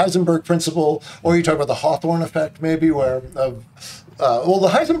either the Heisenberg principle or you talk about the Hawthorne effect, maybe where the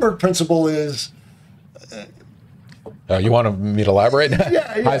Heisenberg principle is. You want me to elaborate?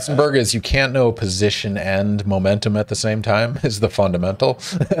 Yeah. Heisenberg is you can't know position and momentum at the same time is the fundamental.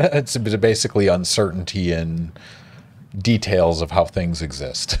 It's basically uncertainty in details of how things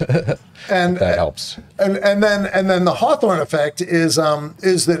exist. And that helps. And then the Hawthorne effect is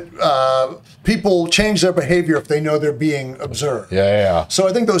that people change their behavior if they know they're being observed. Yeah. So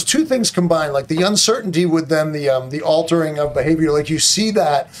I think those two things combined, like the uncertainty with then the altering of behavior, like you see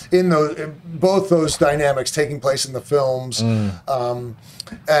that in both those dynamics taking place in the films.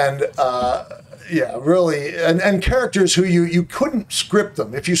 Really, and characters who you couldn't script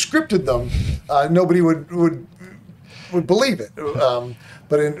them. If you scripted them, nobody would believe it. But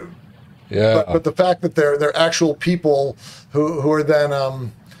the fact that they're actual people who are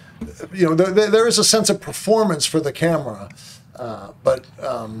then there is a sense of performance for the camera,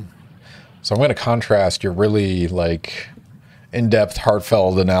 So I'm going to contrast your really in-depth,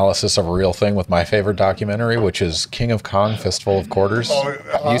 heartfelt analysis of a real thing with my favorite documentary, which is King of Kong: Fistful of Quarters.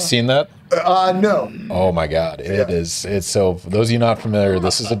 Have you seen that? No. Oh my God. It's so, for those of you not familiar,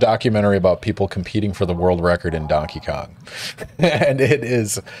 this is a documentary about people competing for the world record in Donkey Kong. And it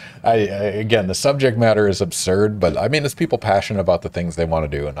is, again, the subject matter is absurd, but I mean, it's people passionate about the things they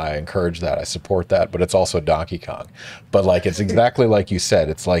want to do. And I encourage that. I support that, but it's also Donkey Kong. But it's exactly like you said,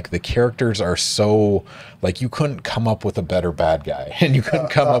 it's like the characters are so, you couldn't come up with a better bad guy and you couldn't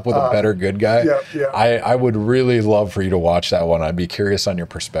come up with a better good guy. Yeah. I would really love for you to watch that one. I'd be curious on your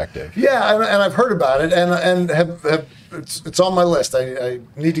perspective. Yeah. Yeah, and I've heard about it, and have it's on my list. I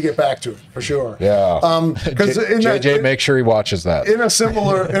need to get back to it for sure. Yeah. Because JJ, make sure he watches that. In a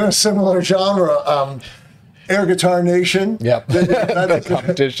similar genre, Air Guitar Nation. Yep. That's the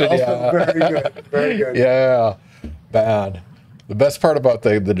competition. Yeah. Very good. Very good. Yeah. Bad. The best part about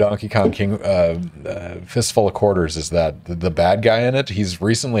the Donkey Kong King Fistful of Quarters is that the bad guy in it, he's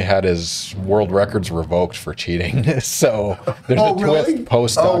recently had his world records revoked for cheating. So there's a twist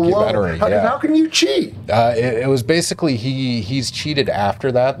post-documentary. How can you cheat? It was basically he's cheated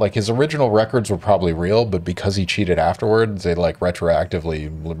after that. Like his original records were probably real, but because he cheated afterwards, they like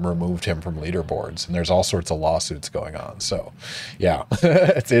retroactively removed him from leaderboards. And there's all sorts of lawsuits going on. So yeah,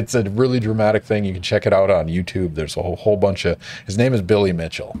 it's a really dramatic thing. You can check it out on YouTube. There's a whole bunch of... His name is Billy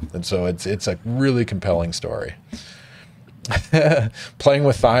Mitchell, and so it's a really compelling story. Playing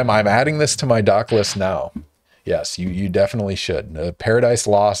with Thyme, I'm adding this to my doc list now. Yes, you definitely should. Paradise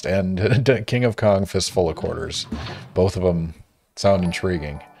Lost and King of Kong Fistful of Quarters. Both of them sound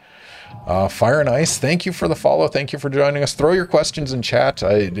intriguing. Fire and Ice, thank you for the follow. Thank you for joining us. Throw your questions in chat.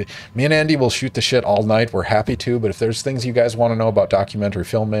 Me and Andy will shoot the shit all night. We're happy to, but if there's things you guys want to know about documentary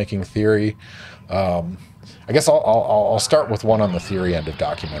filmmaking theory, I guess I'll start with one on the theory end of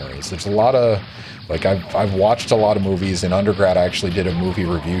documentaries. There's a lot of, like, I've watched a lot of movies. In undergrad, I actually did a movie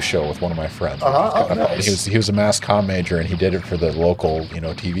review show with one of my friends. Nice. He was a mass comm major, and he did it for the local,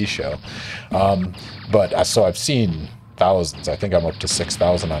 TV show. So I've seen thousands. I think I'm up to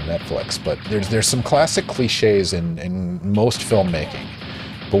 6,000 on Netflix. But there's some classic cliches in most filmmaking.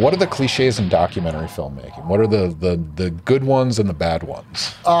 But what are the cliches in documentary filmmaking? What are the good ones and the bad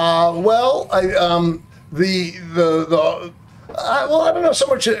ones? I don't know so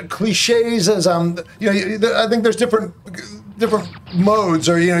much cliches as I think there's different modes,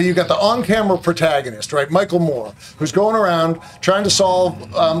 or you got the on-camera protagonist, right? Michael Moore, who's going around trying to solve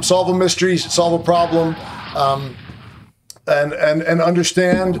a mystery, solve a problem, and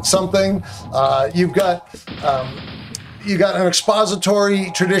understand something. You got an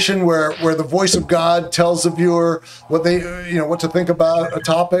expository tradition where the voice of God tells the viewer what to think about a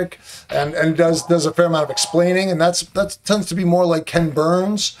topic, and does a fair amount of explaining, and that tends to be more like Ken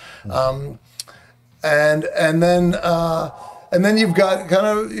Burns, and then you've got kind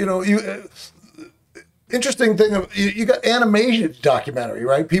of interesting thing you got animated documentary,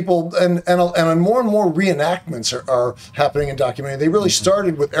 right? People and more and more reenactments are happening in documentary. They really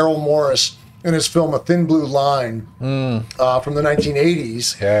started with Errol Morris in his film A Thin Blue Line from the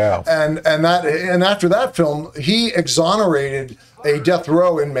 1980s. Yeah. And after that film, he exonerated a death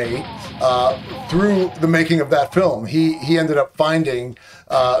row inmate through the making of that film. He ended up finding,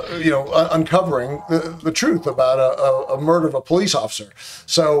 uncovering the truth about a murder of a police officer.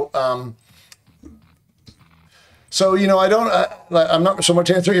 So I'm not so much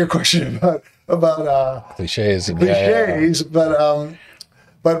answering your question about cliches,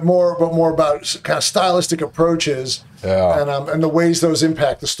 but more about kind of stylistic approaches, and the ways those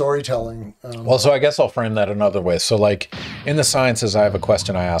impact the storytelling. So I guess I'll frame that another way. So, like, in the sciences, I have a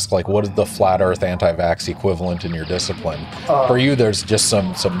question I ask, like, what is the flat Earth anti-vax equivalent in your discipline? For you, there's just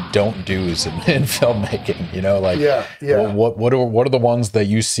some don't do's in filmmaking. What are the ones that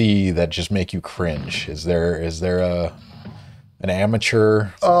you see that just make you cringe? Is there an amateur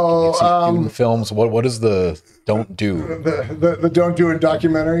student films? What is the don't do? The don't do in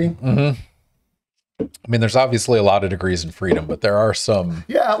documentary. Mm-hmm. I mean, there's obviously a lot of degrees in freedom, but there are some.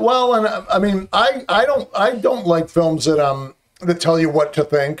 Yeah, well, and I mean, I don't like films that tell you what to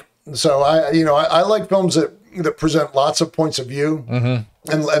think. So I like films that present lots of points of view, and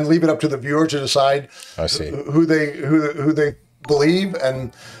leave it up to the viewer to decide. I see who they believe,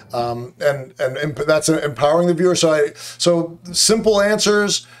 and that's empowering the viewer. So simple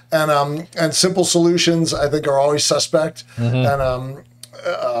answers and simple solutions, I think, are always suspect. And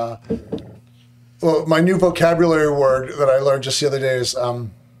my new vocabulary word that I learned just the other day is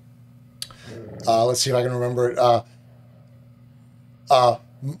let's see if I can remember it.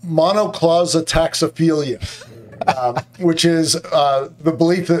 Monoclausataxophilia, which is the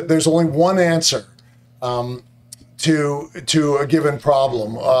belief that there's only one answer to a given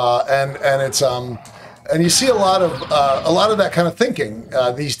problem, and it's and you see a lot of that kind of thinking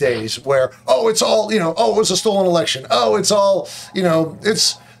these days, where it's all it was a stolen election, it's all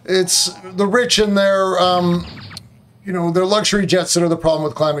it's the rich and their their luxury jets that are the problem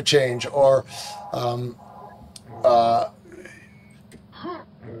with climate change, or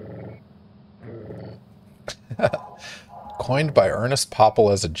coined by Ernest Popple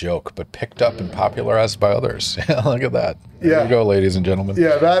as a joke, but picked up and popularized by others. Look at that. There you go, ladies and gentlemen.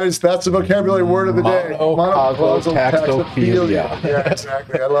 Yeah, that's the vocabulary word of the day. Monocausal taxophilia. Yeah,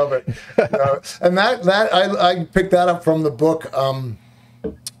 exactly. I love it. And I picked that up from the book.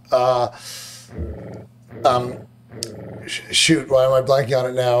 Shoot, why am I blanking on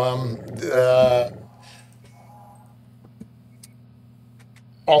it now?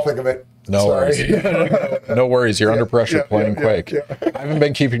 I'll think of it. No worries. No worries. You're under pressure playing Quake. I haven't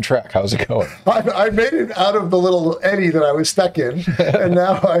been keeping track. How's it going? I made it out of the little eddy that I was stuck in, and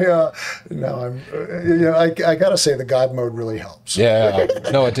now I gotta say the God mode really helps. Yeah.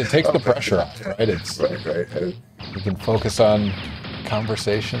 No, it takes the pressure off, right? It's right. You can focus on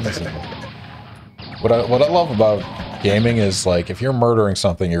conversations. And what I love about gaming is, like, if you're murdering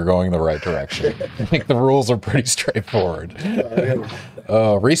something, you're going the right direction. Like, the rules are pretty straightforward.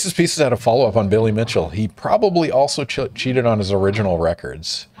 Reese's Pieces had a follow-up on Billy Mitchell. He probably also cheated on his original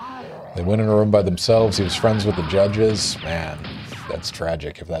records. They went in a room by themselves. He was friends with the judges. Man, that's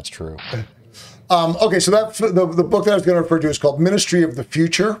tragic if that's true. Okay, so that's the book that I was going to refer to is called Ministry of the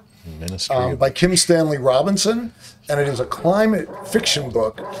Future. By Kim Stanley Robinson, and it is a climate fiction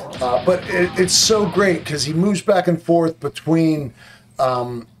book, but it's so great because he moves back and forth between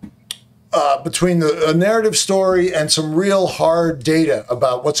a narrative story and some real hard data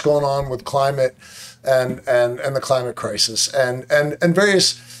about what's going on with climate and the climate crisis, and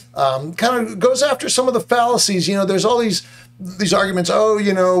various kind of goes after some of the fallacies. You know, there's all these arguments. Oh,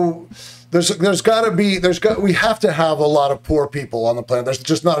 you know, we have to have a lot of poor people on the planet. There's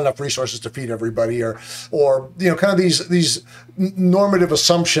just not enough resources to feed everybody, or you know, kind of these normative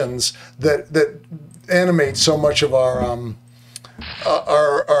assumptions that animate so much of our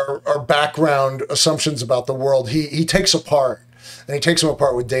background assumptions about the world. He takes apart, and he takes them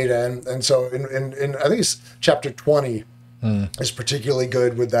apart with data, and so in I think it's chapter 20 is particularly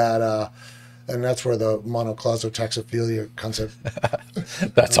good with that. And that's where the monocausal taxophilia concept.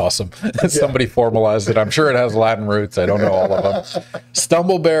 That's awesome. Somebody formalized it. I'm sure it has Latin roots. I don't know all of them.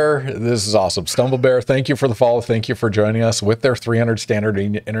 Stumble Bear, this is awesome. Stumble Bear, thank you for the follow. Thank you for joining us. With their 300 standard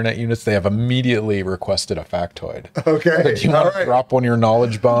internet units, they have immediately requested a factoid. Okay. So do you want to drop one of your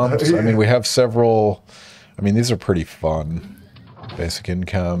knowledge bombs? I mean, we have several. I mean, these are pretty fun. Basic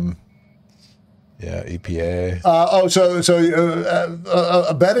income. Yeah, EPA.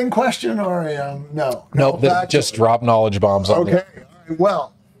 A betting question or a no? No, just drop knowledge bombs on Okay.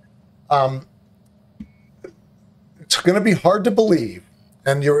 Well, it's going to be hard to believe,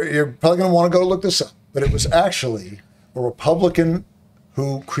 and you're probably going to want to go look this up, but it was actually a Republican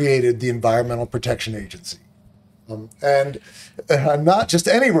who created the Environmental Protection Agency, and not just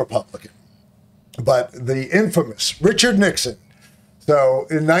any Republican, but the infamous Richard Nixon. So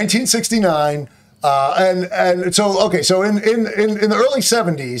in 1969. So in the early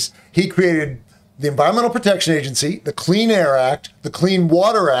 70s, he created the Environmental Protection Agency, the Clean Air Act, the Clean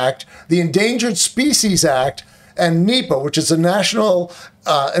Water Act, the Endangered Species Act, and NEPA, which is the National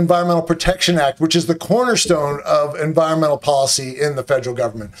Environmental Protection Act, which is the cornerstone of environmental policy in the federal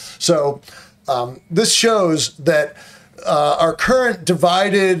government. So this shows that our current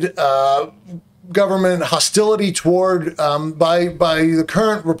divided government hostility toward, by the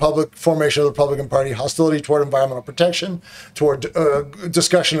current formation of the Republican Party, hostility toward environmental protection, toward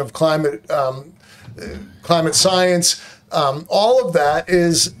discussion of climate science, all of that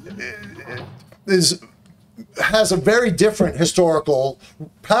has a very different historical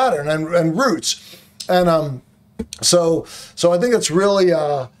pattern and roots, and so I think it's really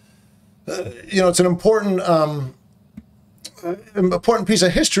it's an important piece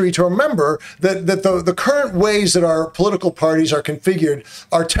of history to remember that the current ways that our political parties are configured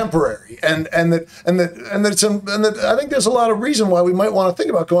are temporary, and that I think there's a lot of reason why we might want to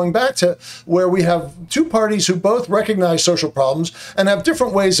think about going back to where we have two parties who both recognize social problems and have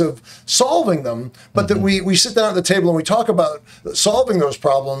different ways of solving them, but that we sit down at the table and we talk about solving those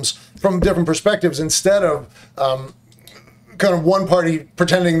problems from different perspectives instead of kind of one party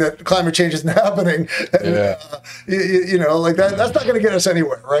pretending that climate change isn't happening. And, like that's not going to get us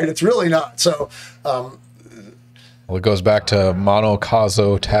anywhere, right? It's really not. So, well, it goes back to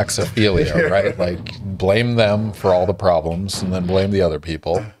monocausal taxophilia, right? Like, blame them for all the problems and then blame the other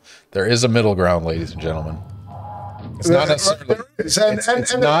people. There is a middle ground, ladies and gentlemen. It's not necessarily, it's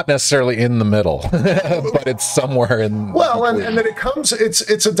not necessarily in the middle, but it's somewhere in. Well, and then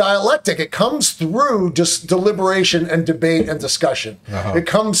it's a dialectic. It comes through just deliberation and debate and discussion. It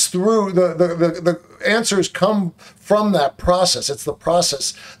comes through, the answers come from that process. It's the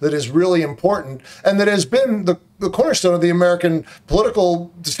process that is really important, and that has been the cornerstone of the American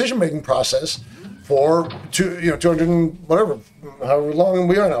political decision-making process for 200 and whatever, however long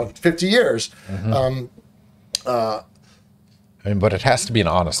we are now, 50 years. I mean, but it has to be an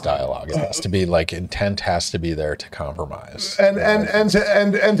honest dialogue. It has to be like intent has to be there to compromise and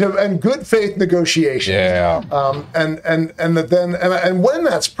good faith negotiation. Yeah. And when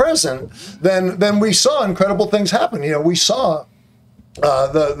that's present, then we saw incredible things happen. We saw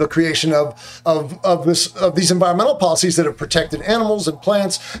the creation of these environmental policies that have protected animals and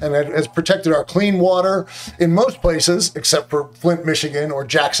plants and has protected our clean water in most places, except for Flint, Michigan, or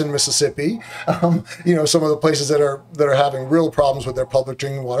Jackson, Mississippi. Some of the places that are having real problems with their public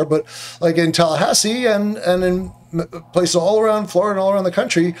drinking water. But like in Tallahassee and in places all around Florida and all around the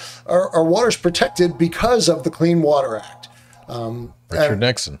country, our water's protected because of the Clean Water Act. Richard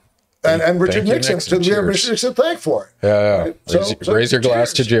Nixon. And Richard Nixon. So we have Richard Nixon to thank for it. Yeah. Right? Raise your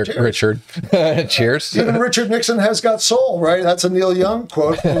glass to Richard. Cheers. Even Richard Nixon has got soul, right? That's a Neil Young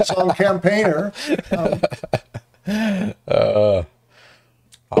quote from the song Campaigner. I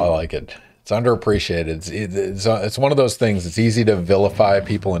like it. It's underappreciated. It's one of those things. It's easy to vilify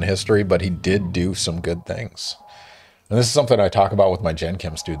people in history, but he did do some good things. And this is something I talk about with my Gen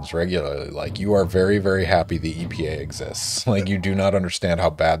Chem students regularly. Like, you are very, very happy the EPA exists. Like, you do not understand how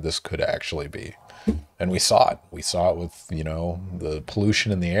bad this could actually be. And we saw it. We saw it with, the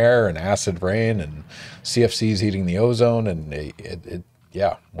pollution in the air and acid rain and CFCs eating the ozone. And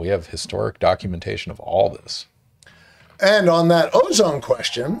we have historic documentation of all this. And on that ozone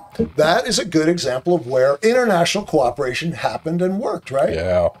question, that is a good example of where international cooperation happened and worked, right?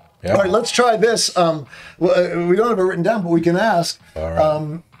 Yeah. All right, let's try this. We don't have it written down, but we can ask. All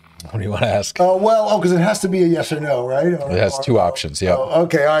right. What do you want to ask? Because it has to be a yes or no, right? It has two options, yeah.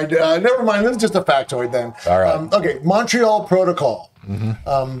 Okay, all right. Never mind. This is just a factoid then. All right. Okay, Montreal Protocol.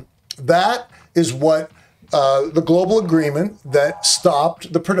 That is what the global agreement that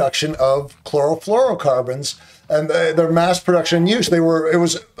stopped the production of chlorofluorocarbons and their mass production and use. It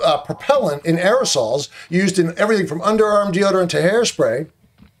was propellant in aerosols used in everything from underarm deodorant to hairspray.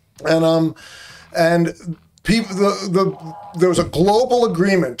 And people, there was a global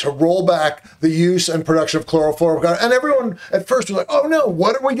agreement to roll back the use and production of chlorofluorocarbons. And everyone at first was like, oh no,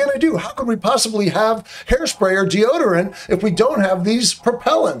 what are we going to do? How could we possibly have hairspray or deodorant if we don't have these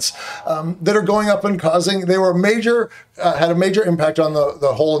propellants that are going up and causing, they were had a major impact on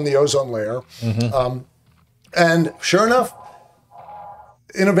the hole in the ozone layer. And sure enough,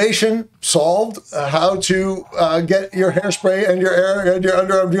 innovation solved how to get your hairspray and your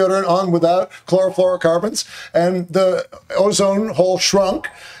underarm deodorant on without chlorofluorocarbons, and the ozone hole shrunk,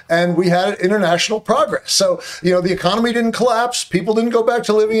 and we had international progress. So the economy didn't collapse, people didn't go back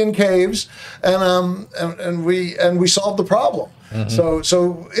to living in caves, and we solved the problem. So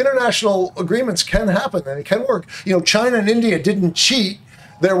international agreements can happen and it can work. China and India didn't cheat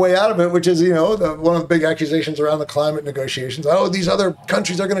their way out of it, which is, one of the big accusations around the climate negotiations. Oh, these other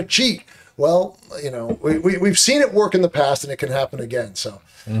countries are going to cheat. Well, we've seen it work in the past and it can happen again. So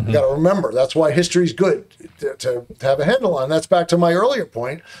we got to remember, that's why history is good to have a handle on. That's back to my earlier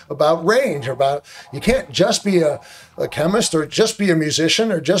point about range, about you can't just be a chemist or just be a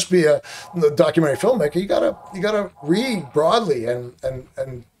musician or just be a documentary filmmaker. You gotta read broadly and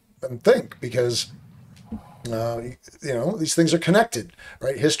think, because these things are connected,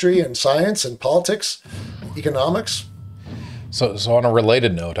 right? History and science and politics, economics. So on a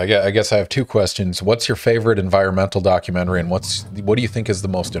related note, I guess I have two questions. What's your favorite environmental documentary, and what do you think is the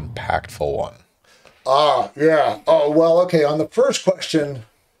most impactful one? Yeah. Oh, well, okay. On the first question,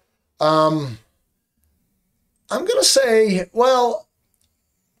 I'm gonna say,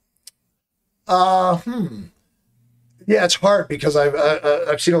 yeah, it's hard because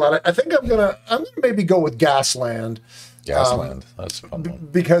I've seen a lot. I think I'm gonna maybe go with Gasland. Gasland, that's a fun one.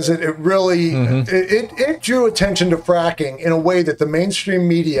 Because it really it drew attention to fracking in a way that the mainstream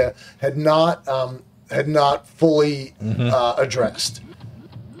media had not fully addressed.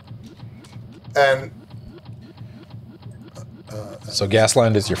 And so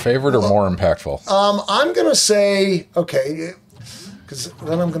Gasland is your favorite or more impactful? I'm gonna say okay. Because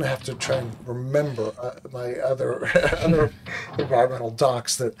then I'm going to have to try and remember my other environmental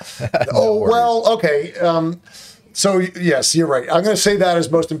docs that. Okay. So yes, you're right. I'm going to say that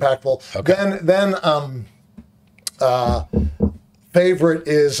is most impactful. Okay. Then favorite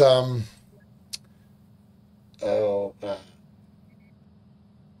is I'll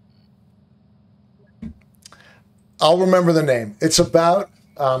remember the name. It's about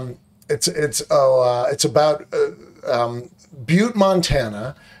Butte,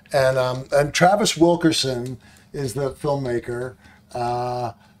 Montana, and Travis Wilkerson is the filmmaker,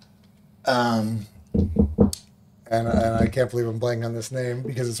 and and I can't believe I'm blanking on this name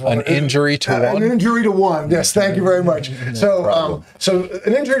because it's An injury to one. An injury to one. Yes, thank you very much. So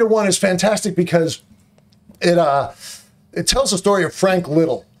an injury to one is fantastic because it tells the story of Frank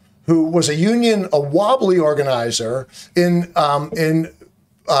Little, who was a wobbly organizer in the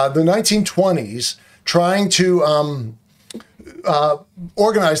 1920s, trying to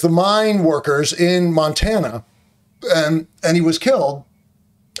organize the mine workers in Montana, and he was killed.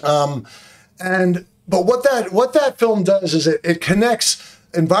 But what that film does is it connects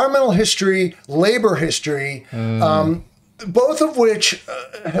environmental history, labor history, both of which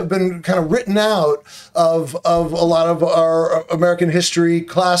have been kind of written out of a lot of our American history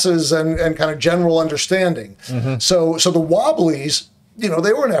classes and kind of general understanding. So the Wobblies, they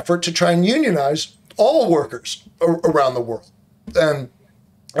were an effort to try and unionize all workers around the world and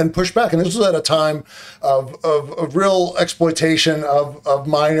push back. And this was at a time of real exploitation of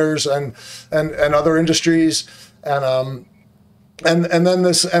miners and other industries. And then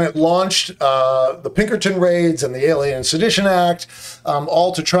it launched the Pinkerton raids and the Alien and Sedition Act,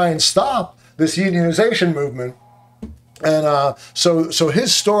 all to try and stop this unionization movement. And so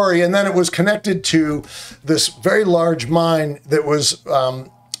his story, and then it was connected to this very large mine that was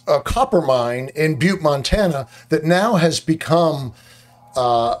a copper mine in Butte, Montana, that now has become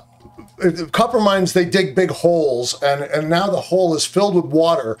copper mines. They dig big holes, and now the hole is filled with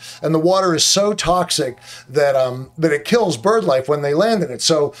water, and the water is so toxic that it kills bird life when they land in it.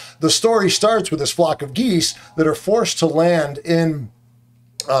 So the story starts with this flock of geese that are forced to land during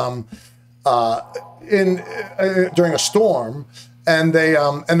a storm, and they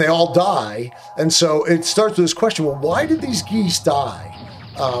all die. And so it starts with this question: well, why did these geese die?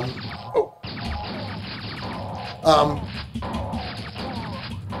 And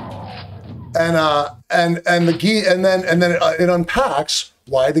then it unpacks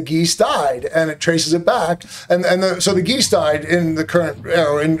why the geese died, and it traces it back, so the geese died in the current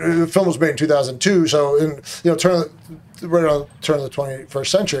era. The film was made in 2002, so right around the turn of the 21st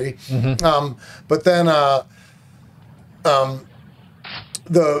century. But then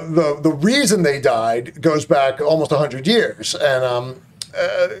the reason they died goes back almost 100 years, and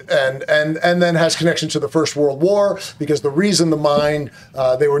then has connection to the First World War, because the reason the mine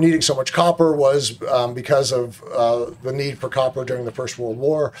they were needing so much copper was because of the need for copper during the First World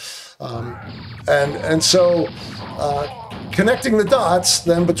War, and so connecting the dots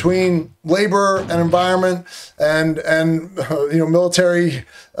then between labor and environment and military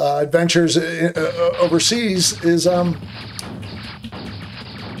adventures overseas is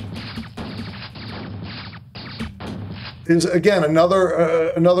again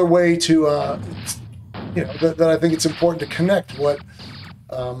another way to that I think it's important to connect what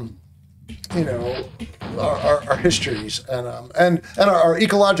our histories and our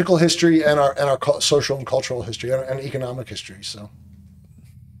ecological history and our social and cultural history and economic history. So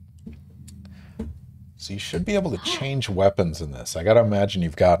you should be able to change weapons in this. I got to imagine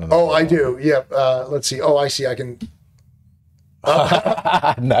you've gotten. I do. Yeah. Let's see. I see. I can.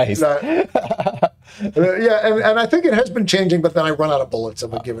 Nice. Yeah, and I think it has been changing, but then I run out of bullets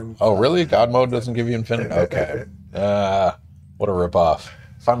of a given. Oh, really? God mode doesn't give you infinite? Okay. What a ripoff.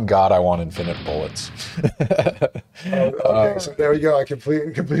 If I'm God, I want infinite bullets. Okay, so there we go. I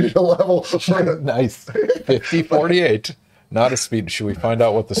completed a level. Nice. 50:48. Not a speed. Should we find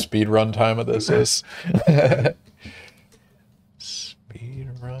out what the speed run time of this is? Speed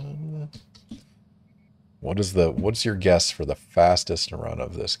run. What's your guess for the fastest run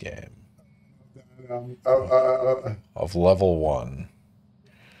of this game? Of level 1.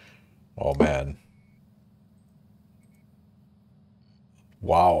 Oh man.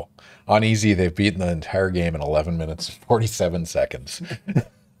 Wow. On easy, they've beaten the entire game in 11 minutes, 47 seconds.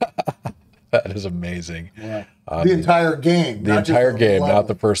 That is amazing. Yeah. The entire game. The entire game, not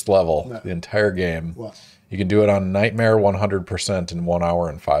the first level. No. The entire game. Wow. You can do it on Nightmare 100% in 1 hour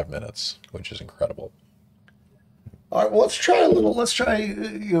and 5 minutes, which is incredible. All right, well, let's try either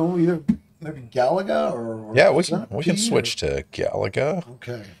maybe Galaga or yeah, we can switch to Galaga.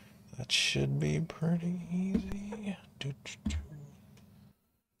 Okay. That should be pretty easy.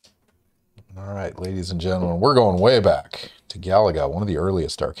 All right, ladies and gentlemen, we're going way back to Galaga, one of the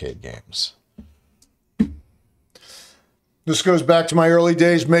earliest arcade games. This goes back to my early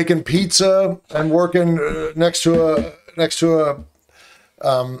days making pizza and working next to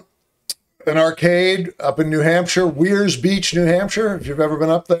an arcade up in New Hampshire, Weirs Beach, New Hampshire, if you've ever been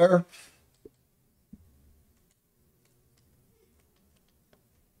up there.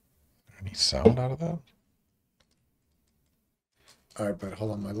 Any sound out of that? All right, but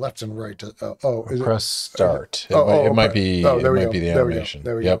hold on, my left and right. Press start. It might be the animation.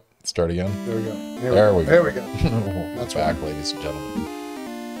 There we Yep. go. Start again. There we go. There we go. There we go. That's back, ladies and gentlemen.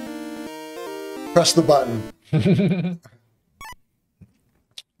 Press the button.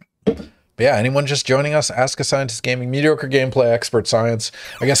 But yeah, anyone just joining us, Ask a Scientist Gaming, mediocre gameplay, expert science.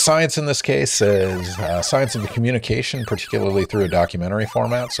 I guess science in this case is science of the communication, particularly through a documentary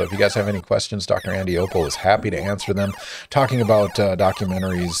format. So if you guys have any questions, Dr. Andy Opel is happy to answer them. Talking about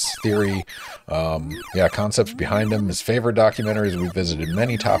documentaries, theory, concepts behind them, his favorite documentaries. We've visited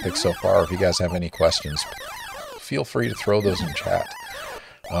many topics so far. If you guys have any questions, feel free to throw those in chat.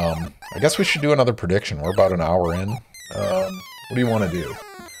 I guess we should do another prediction. We're about an hour in. What do you want to do?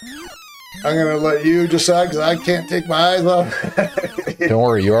 I'm going to let you decide because I can't take my eyes off. Don't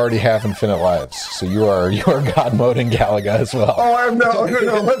worry, you already have infinite lives. So you are God mode in Galaga as well. Oh, no.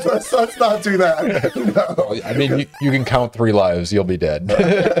 Let's not do that. No. I mean, you can count 3 lives. You'll be dead.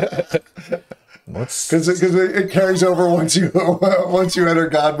 Because it carries over once you enter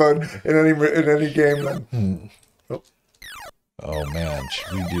God mode in any game. Then. Oh man,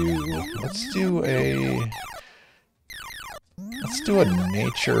 should we do? Let's do a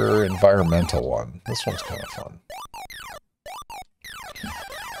nature environmental one. This one's kind of fun.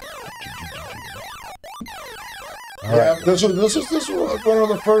 All right. This was one of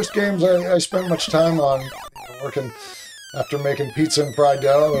the first games I spent much time on, working after making pizza and fried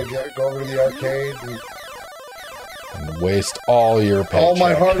dough. I'd go over to the arcade and waste all your paycheck. All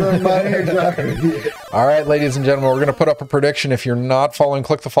my hard-earned money, exactly. All right, ladies and gentlemen, we're going to put up a prediction. If you're not following,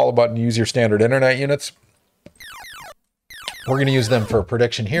 click the follow button. Use your standard internet units. We're going to use them for a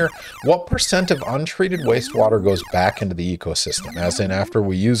prediction here. What % of untreated wastewater goes back into the ecosystem? As in, after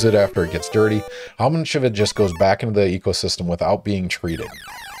we use it, after it gets dirty, how much of it just goes back into the ecosystem without being treated?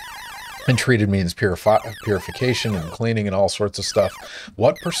 And treated means purification and cleaning and all sorts of stuff.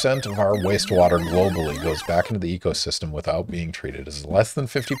 What % of our wastewater globally goes back into the ecosystem without being treated? Is it less than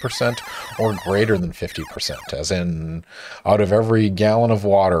 50% or greater than 50%? As in, out of every gallon of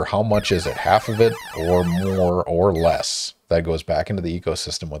water, how much is it? Half of it or more or less that goes back into the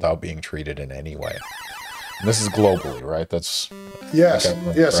ecosystem without being treated in any way? And this is globally, right? That's... Yes.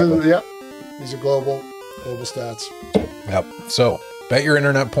 Yes. Yep. These are global stats. Yep. So... bet your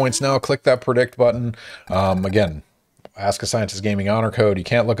internet points now. Click that predict button. Again, Ask a Scientist Gaming honor code. You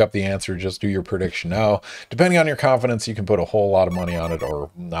can't look up the answer. Just do your prediction now. Depending on your confidence, you can put a whole lot of money on it, or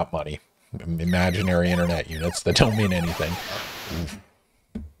not money. Imaginary internet units that don't mean anything.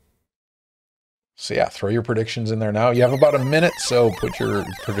 So yeah, throw your predictions in there now. You have about a minute, so put your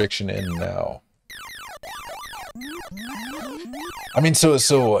prediction in now. I mean,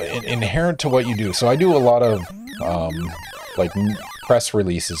 so inherent to what you do. So I do a lot of like press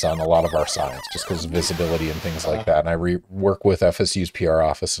releases on a lot of our science, just because of visibility and things like that. And I work with FSU's PR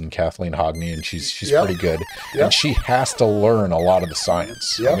office and Kathleen Hogney, and she's pretty good. And she has to learn a lot of the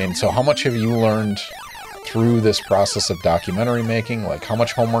science. I mean, so how much have you learned through this process of documentary making? Like, how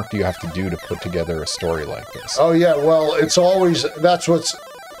much homework do you have to do to put together a story like this? Oh yeah, well, it's always, that's what's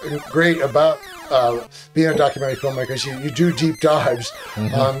great about being a documentary filmmaker, is you do deep dives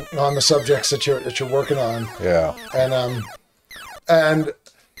on the subjects that you're working on. Yeah. And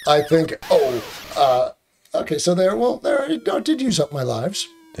I think, okay, so there it did use up my lives.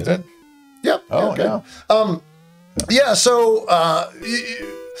 Did it? Yep. Oh, okay. Yeah. So,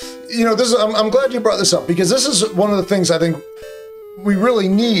 this is, I'm glad you brought this up, because this is one of the things I think we really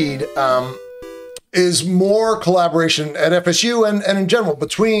need, is more collaboration at FSU and in general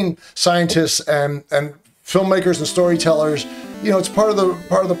between scientists and filmmakers and storytellers. It's part of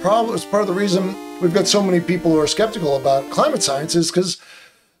the problem. It's part of the reason we've got so many people who are skeptical about climate science, is because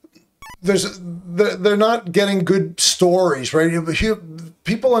they're not getting good stories, right?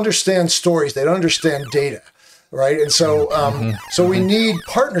 People understand stories; they don't understand data, right? And so, so we need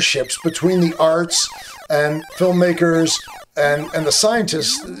partnerships between the arts and filmmakers and the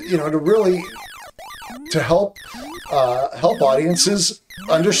scientists, to really help audiences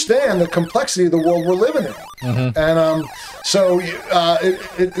understand the complexity of the world we're living in. And so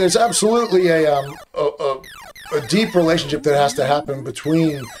there's absolutely a deep relationship that has to happen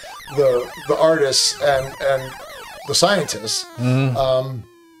between the artists and the scientists. I've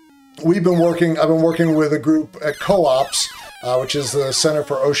been working with a group at Co-ops, which is the Center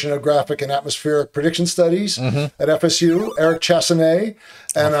for Oceanographic and Atmospheric Prediction Studies at FSU, Eric Chassanet,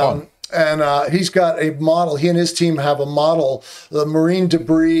 and he's got a model. He and his team have a model, the marine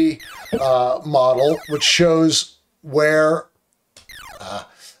debris model, which shows where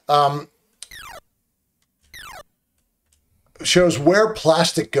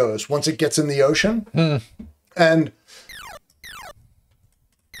plastic goes once it gets in the ocean. And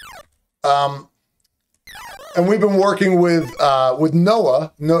And we've been working with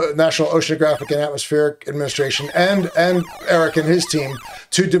NOAA, National Oceanographic and Atmospheric Administration, and Eric and his team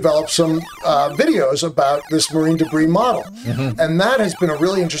to develop some videos about this marine debris model. And that has been a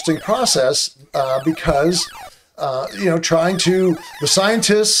really interesting process because the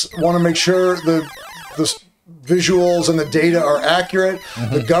scientists want to make sure the visuals and the data are accurate.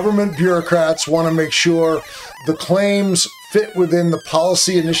 The government bureaucrats want to make sure the claims fit within the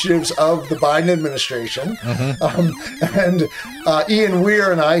policy initiatives of the Biden administration. And Ian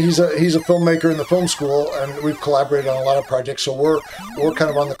Weir and I, he's a filmmaker in the film school, and we've collaborated on a lot of projects. So we're kind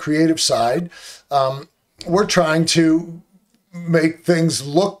of on the creative side. We're trying to make things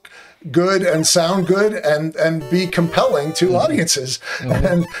look good and sound good and be compelling to audiences.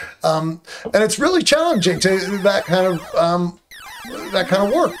 And it's really challenging to that kind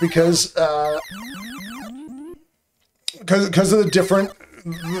of work because of the different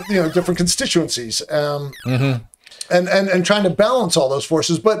constituencies. And trying to balance all those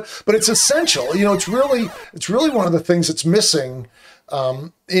forces, but it's essential. It's really one of the things that's missing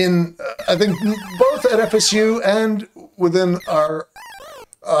in I think both at FSU and within our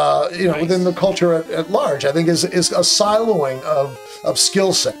within the culture at large. I think is a siloing of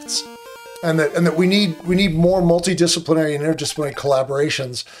skill sets, and that we need more multidisciplinary and interdisciplinary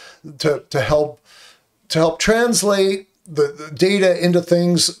collaborations to help translate the data into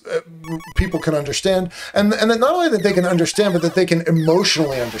things people can understand, and that not only that they can understand, but that they can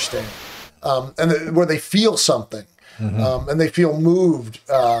emotionally understand, and where they feel something, and they feel moved,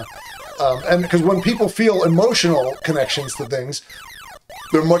 and because when people feel emotional connections to things,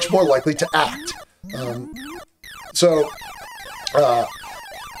 they're much more likely to act. So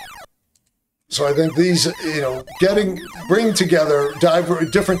I think these, bringing together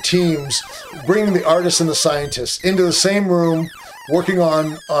different teams, bringing the artists and the scientists into the same room, working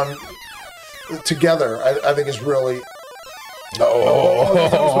on together, I think is really.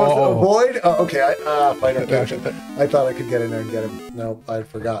 Avoid? Oh, okay. Fighter captain. I thought I could get in there and get him. No, I'd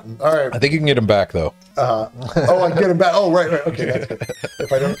forgotten. All right. I think you can get him back though. I can get him back. Oh, right. Okay, that's good.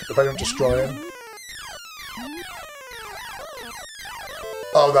 If I don't destroy him.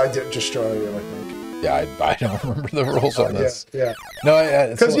 Oh, I did destroy him, I think. Yeah, I don't remember the rules on this. Yeah. No,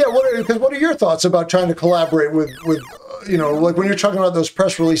 because what are your thoughts about trying to collaborate with like when you're talking about those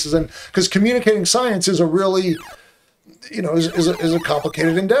press releases, and because communicating science is a really is a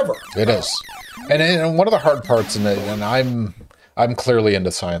complicated endeavor. It is, and one of the hard parts, and I'm clearly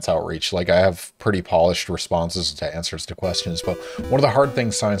into science outreach. Like I have pretty polished responses to answers to questions, but one of the hard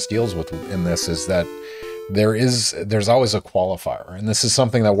things science deals with in this is that there's always a qualifier, and this is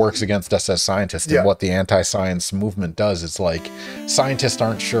something that works against us as scientists. And what the anti-science movement does is like scientists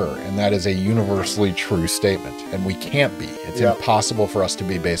aren't sure, and that is a universally true statement, and we can't be. It's impossible for us to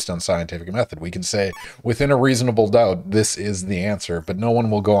be based on scientific method. We can say within a reasonable doubt this is the answer, but no one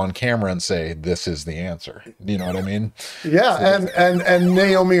will go on camera and say this is the answer. Do you know what I mean? Yeah, so and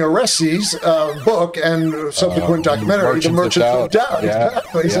Naomi Oreskes' book and subsequent documentary, The Merchants of Doubt.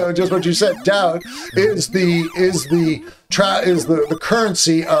 Exactly. So just what you said, doubt is the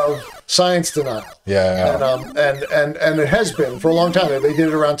currency of science denial. And it has been for a long time. They did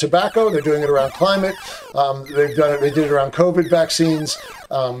it around tobacco. They're doing it around climate. They did it around COVID vaccines.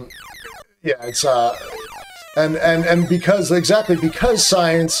 It's and because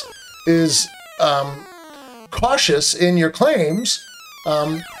science is cautious in your claims,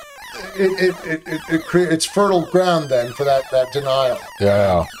 it creates fertile ground then for that denial.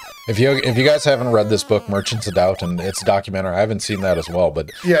 Yeah. If you guys haven't read this book, Merchants of Doubt, and it's a documentary, I haven't seen that as well, but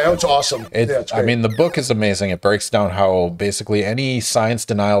it's awesome. It's I mean, the book is amazing. It breaks down how basically any science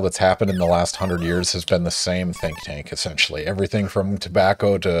denial that's happened in the last 100 years has been the same think tank, essentially. Everything from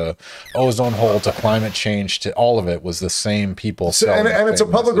tobacco to ozone hole to climate change to all of it was the same people. And it's a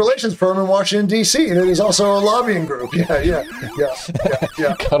public relations firm in Washington, D.C., and it is also a lobbying group. Yeah.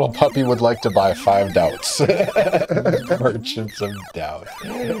 Cuddle Puppy would like to buy 5 doubts. Merchants of Doubt.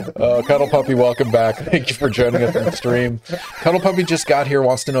 Cuddle Puppy, welcome back. Thank you for joining us on the stream. Cuddle Puppy just got here,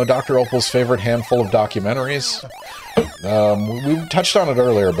 wants to know Dr. Opel's favorite handful of documentaries. We touched on it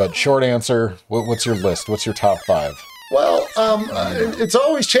earlier, but short answer, what's your list? What's your top 5? Well, it's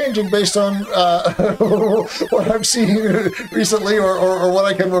always changing based on what I've seen recently or what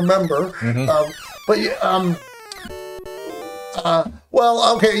I can remember.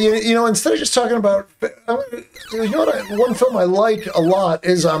 Well, okay, instead of just talking about, one film I like a lot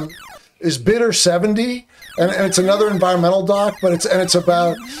is Bitter 70, and it's another environmental doc, but it's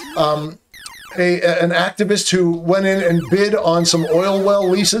about an activist who went in and bid on some oil well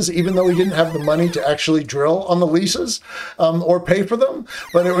leases, even though he didn't have the money to actually drill on the leases or pay for them.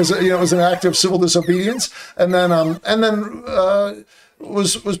 But it was, it was an act of civil disobedience, and then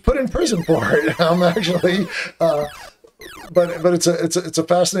was put in prison for it. Actually. But it's a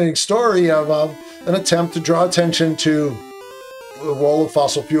fascinating story of an attempt to draw attention to the role of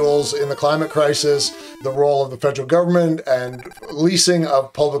fossil fuels in the climate crisis, the role of the federal government and leasing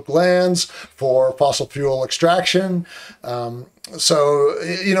of public lands for fossil fuel extraction. So,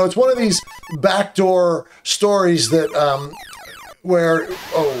 it's one of these backdoor stories that where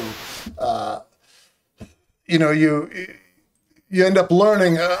you end up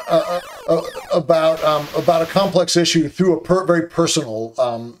learning about a complex issue through a very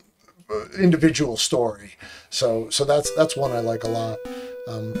personal individual story. So that's one I like a lot.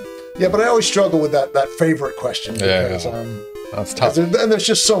 But I always struggle with that favorite question because that's tough. And there's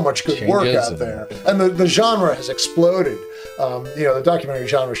just so much good work out there, and the genre has exploded. The documentary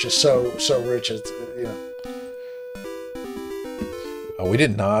genre is just so rich. We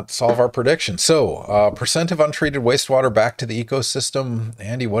did not solve our prediction. So, percent of untreated wastewater back to the ecosystem.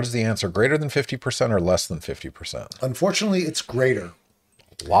 Andy, what is the answer? Greater than 50% or less than 50%? Unfortunately, it's greater.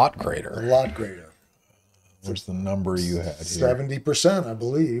 A lot greater. A lot greater. Where's the number you had here? 70%, I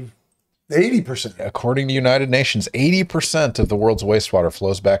believe. 80%. According to United Nations, 80% of the world's wastewater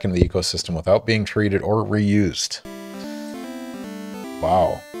flows back into the ecosystem without being treated or reused.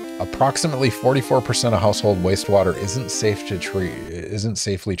 Wow. Approximately 44% of household wastewater isn't safely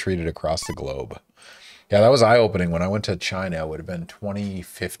treated across the globe. Yeah, that was eye-opening. When I went to China, it would have been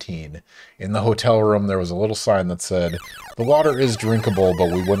 2015. In the hotel room, there was a little sign that said, "The water is drinkable,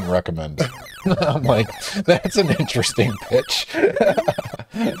 but we wouldn't recommend it." I'm like, that's an interesting pitch.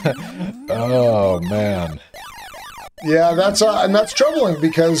 Oh, man. Yeah, that's troubling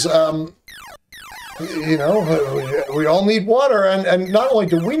because we all need water, and not only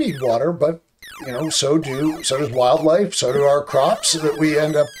do we need water, but so does wildlife, so do our crops that we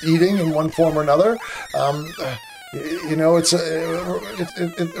end up eating in one form or another. We're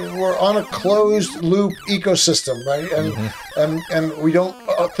on a closed loop ecosystem, right? And we don't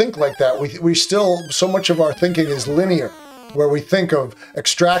think like that. We still, so much of our thinking is linear, where we think of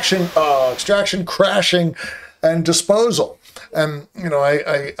extraction, crashing, and disposal. And,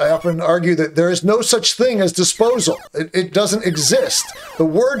 I often argue that there is no such thing as disposal. It doesn't exist. The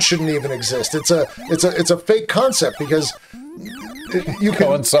word shouldn't even exist. It's a fake concept because you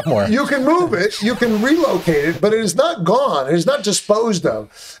can going somewhere. You can move it, you can relocate it, but it is not gone. It is not disposed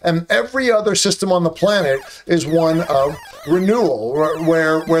of. And every other system on the planet is one of renewal,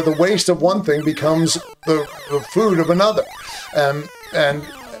 where the waste of one thing becomes the food of another. And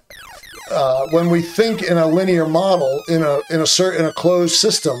when we think in a linear model, in a closed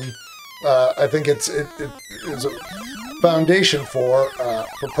system, I think it is a foundation for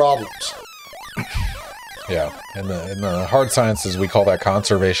problems. Yeah, in the hard sciences, we call that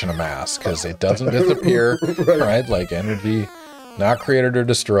conservation of mass because it doesn't disappear, right? Like energy, not created or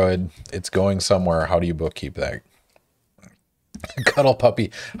destroyed. It's going somewhere. How do you bookkeep that? Cuddle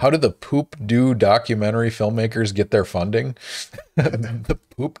Puppy. How did the Poop Do documentary filmmakers get their funding? The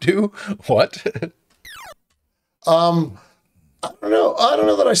Poop Do? What? I don't know. I don't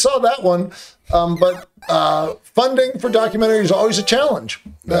know that I saw that one. But funding for documentaries is always a challenge.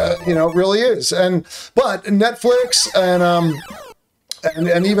 It really is. But Netflix and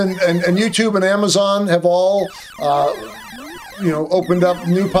even YouTube and Amazon have all opened up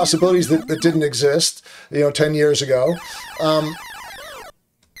new possibilities that didn't exist 10 years ago.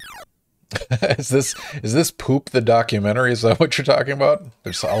 Is this Poop the documentary? Is that what you're talking about?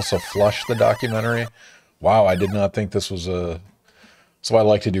 There's also Flush the documentary. Wow, I did not think this was so I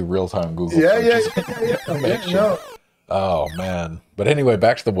like to do real-time Google. Yeah. No. Oh man. But anyway,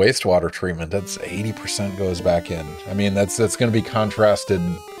 back to the wastewater treatment. That's 80% goes back in. I mean, that's going to be contrasted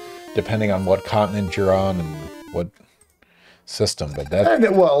depending on what continent you're on and what system, but that and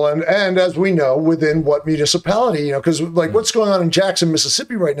as we know, within what municipality, because like what's going on in Jackson,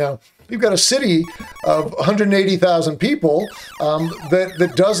 Mississippi right now, you've got a city of 180,000 people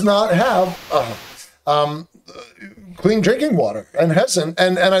that does not have clean drinking water and hasn't,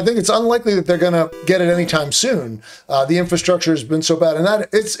 and I think it's unlikely that they're going to get it anytime soon. The infrastructure has been so bad, and that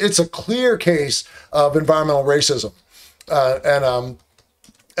it's a clear case of environmental racism,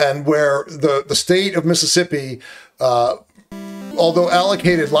 and where the state of Mississippi although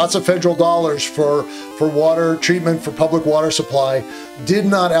allocated lots of federal dollars for water treatment, for public water supply, did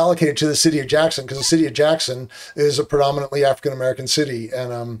not allocate it to the city of Jackson, because the city of Jackson is a predominantly African-American city.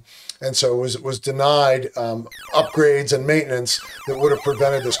 And so it was denied upgrades and maintenance that would have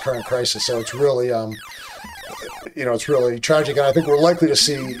prevented this current crisis. So it's really, it's really tragic. And I think we're likely to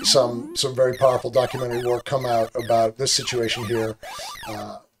see some very powerful documentary work come out about this situation here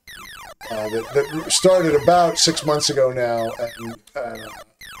that started about 6 months ago now and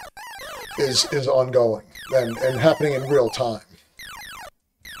is ongoing and happening in real time.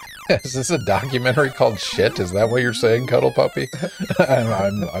 Is this a documentary called Shit? Is that what you're saying, Cuddle Puppy?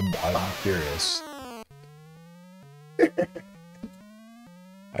 I'm curious.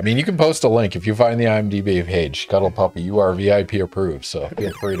 I mean, you can post a link if you find the IMDb page. Cuddle Puppy, you are VIP approved, so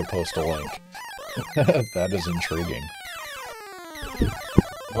feel free to post a link. That is intriguing.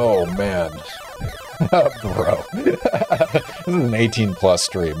 Oh, man. Bro. This is an 18+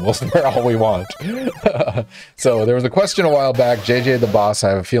 stream. We'll swear all we want. So there was a question a while back. JJ the Boss, I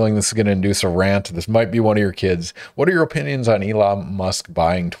have a feeling this is going to induce a rant. This might be one of your kids. What are your opinions on Elon Musk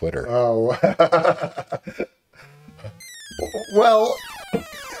buying Twitter? Oh. Well,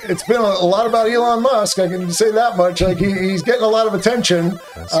 it's been a lot about Elon Musk. I can say that much. Like he's getting a lot of attention.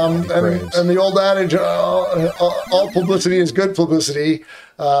 And the old adage, all publicity is good publicity.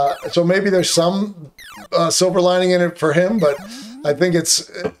 So maybe there's some silver lining in it for him, but I think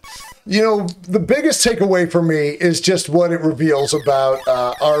it's, the biggest takeaway for me is just what it reveals about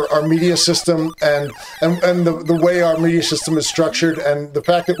our media system and the way our media system is structured, and the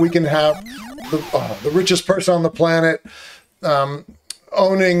fact that we can have the richest person on the planet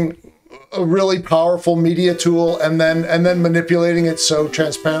owning a really powerful media tool and then manipulating it so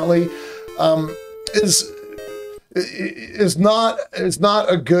transparently is not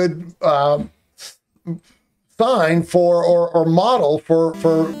a good sign for or model for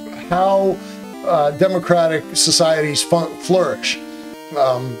how democratic societies flourish.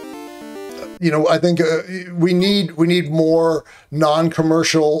 I think we need more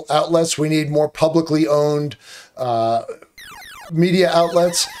non-commercial outlets. We need more publicly owned media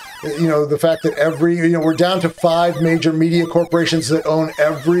outlets. The fact that we're down to 5 major media corporations that own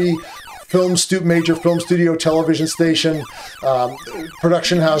every major film studio, television station,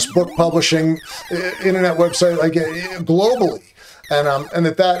 production house, book publishing, internet website, like globally.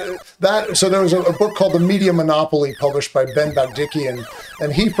 So there was a book called The Media Monopoly published by Ben Bagdickian,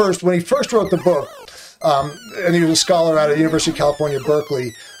 and when he first wrote the book, and he was a scholar out at the University of California,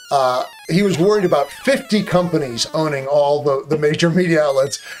 Berkeley, he was worried about 50 companies owning all the major media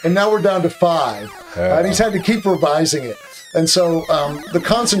outlets, and now we're down to 5, and he's had to keep revising it. And so the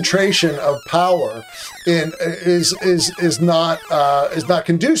concentration of power is not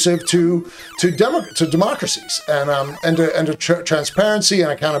conducive to democracies and to transparency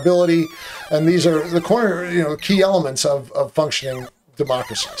and accountability, and these are the key elements of functioning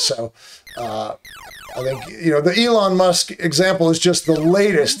democracy. So I think the Elon Musk example is just the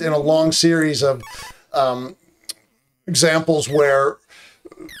latest in a long series of examples where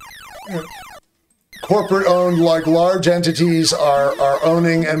corporate-owned, like large entities, are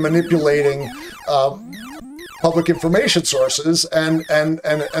owning and manipulating public information sources, and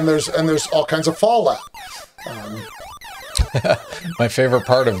there's all kinds of fallout. My favorite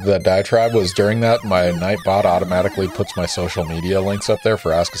part of the diatribe was during that, my Nightbot automatically puts my social media links up there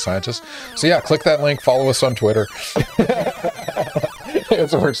for Ask a Scientist. So yeah, click that link, follow us on Twitter.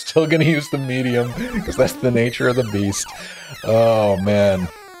 So we're still going to use the medium because that's the nature of the beast. Oh man.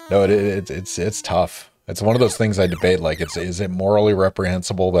 No, it's tough. It's one of those things I debate, like, is it morally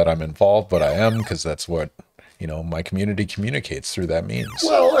reprehensible that I'm involved? But I am, because that's what, my community communicates through that means.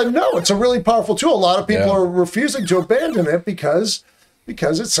 Well, no, it's a really powerful tool. A lot of people are refusing to abandon it because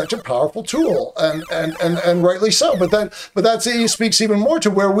it's such a powerful tool, and rightly so. But that speaks even more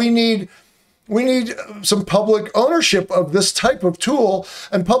to where we need some public ownership of this type of tool,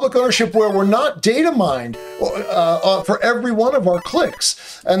 and public ownership where we're not data mined for every one of our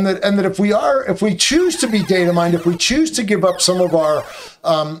clicks, and that if we choose to be data mined, if we choose to give up some of our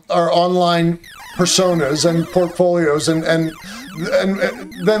online personas and portfolios,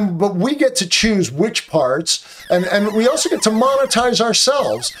 but we get to choose which parts, and we also get to monetize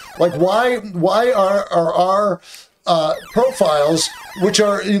ourselves. Like why are our profiles, which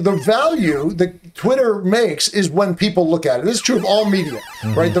are the value that Twitter makes, is when people look at it. This is true of all media,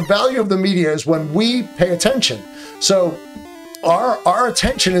 right? The value of the media is when we pay attention. So our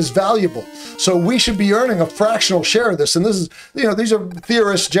attention is valuable. So we should be earning a fractional share of this. And this is, these are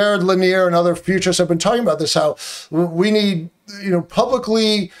theorists, Jared Lanier and other futurists have been talking about this, how we need,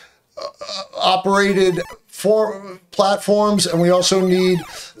 publicly operated platforms, and we also need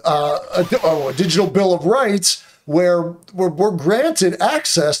a digital bill of rights where we're granted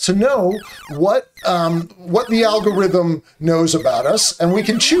access to know what the algorithm knows about us, and we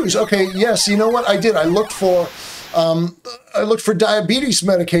can choose. Okay, yes, you know what I did? I looked for diabetes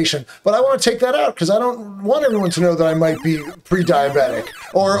medication, but I want to take that out because I don't want everyone to know that I might be pre-diabetic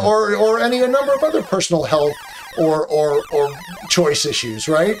or a number of other personal health or choice issues,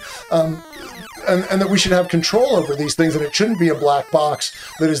 right? And that we should have control over these things, and it shouldn't be a black box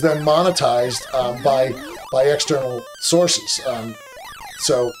that is then monetized by external sources.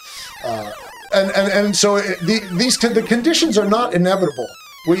 So the conditions are not inevitable.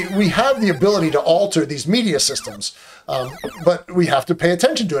 We have the ability to alter these media systems, but we have to pay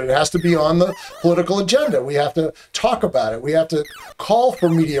attention to it. It has to be on the political agenda. We have to talk about it. We have to call for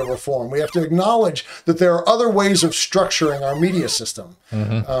media reform. We have to acknowledge that there are other ways of structuring our media system.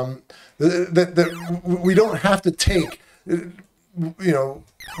 That we don't have to take,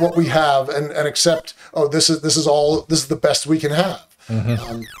 what we have and accept. Oh, this is the best we can have.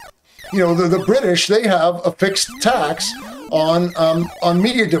 The British, they have a fixed tax on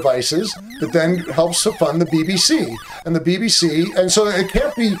media devices that then helps to fund the BBC and so it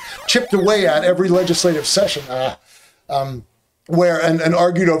can't be chipped away at every legislative session. Where and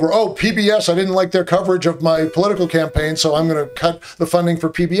argued over, PBS, I didn't like their coverage of my political campaign, so I'm going to cut the funding for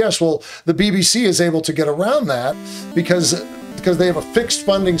PBS. Well, the BBC is able to get around that because they have a fixed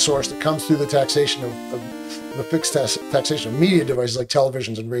funding source that comes through the taxation of the fixed taxation of media devices like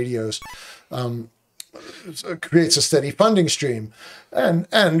televisions and radios. Creates a steady funding stream, and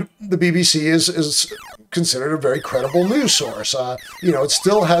the BBC is considered a very credible news source. It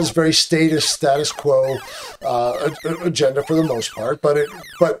still has very status quo agenda for the most part, but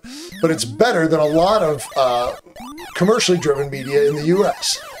it's better than a lot of commercially driven media in the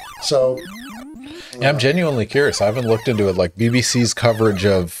U.S. So. Yeah, I'm genuinely curious. I haven't looked into it. Like BBC's coverage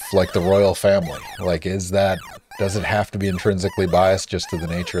of like the royal family, like does it have to be intrinsically biased just to the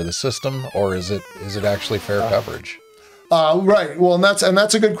nature of the system, or is it actually fair coverage? Right. Well, and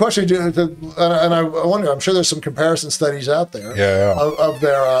that's a good question. And I wonder. I'm sure there's some comparison studies out there of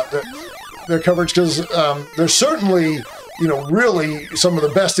their coverage, because there's certainly really some of the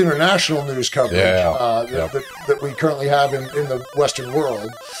best international news coverage that we currently have in the Western world.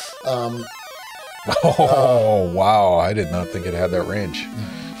 Wow! I did not think it had that range.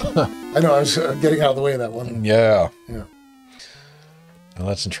 I know, I was getting out of the way of that one. Yeah. Well,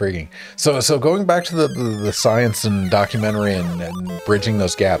 that's intriguing. So going back to the science and documentary and bridging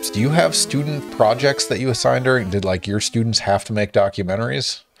those gaps, do you have student projects that you assigned during? Did your students have to make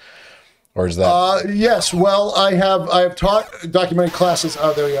documentaries? Or is that? Yes. Well, I have taught documentary classes.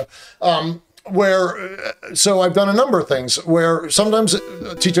 Oh, there you go. So I've done a number of things where sometimes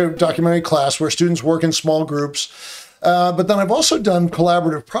I teach a documentary class where students work in small groups. But then I've also done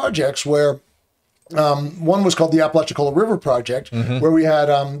collaborative projects where one was called the Apalachicola River Project, where we had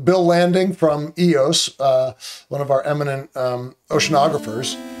Bill Landing from EOS, one of our eminent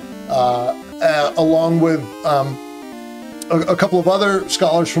oceanographers, along with a couple of other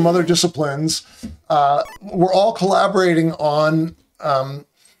scholars from other disciplines. We're all collaborating on a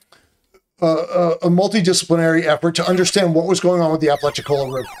multidisciplinary effort to understand what was going on with the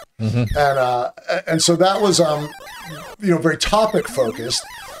Apalachicola River. And so that was, very topic focused.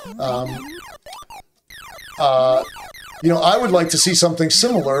 I would like to see something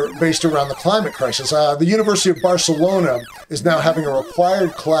similar based around the climate crisis. The University of Barcelona is now having a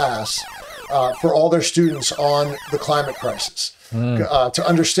required class for all their students on the climate crisis to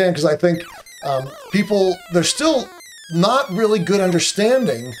understand, because I think there's still not really good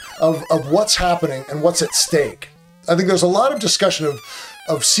understanding of what's happening and what's at stake. I think there's a lot of discussion of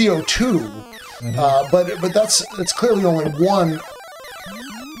CO2, but that's clearly only one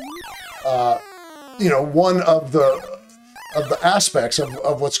one of the aspects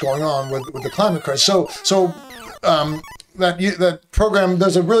of what's going on with the climate crisis. So that program,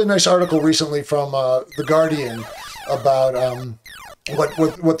 there's a really nice article recently from The Guardian about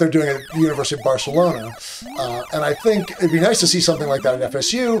what they're doing at the University of Barcelona. And I think it'd be nice to see something like that at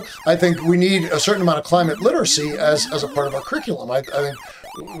FSU. I think we need a certain amount of climate literacy as a part of our curriculum. I think,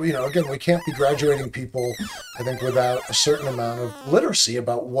 again, we can't be graduating people, I think, without a certain amount of literacy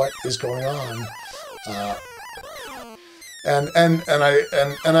about what is going on. And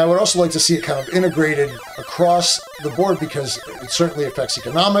I would also like to see it kind of integrated across the board, because it certainly affects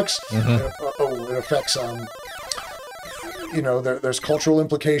economics. It affects there's cultural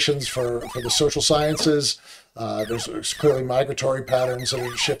implications for the social sciences. There's clearly migratory patterns that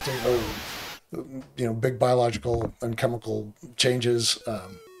are shifting, big biological and chemical changes.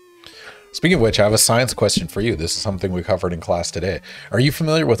 Speaking of which, I have a science question for you. This is something we covered in class today. Are you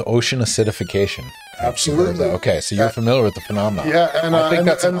familiar with ocean acidification? Absolutely. Okay, so you're familiar with the phenomenon. Yeah, and I think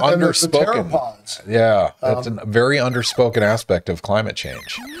that's an underspoken. The pteropods. Yeah, that's a very underspoken aspect of climate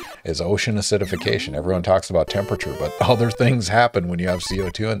change, is ocean acidification. Everyone talks about temperature, but other things happen when you have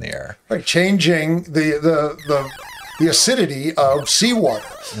CO2 in the air. Right, changing the acidity of seawater,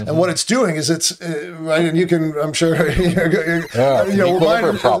 and what it's doing is it's right. And you can, I'm sure,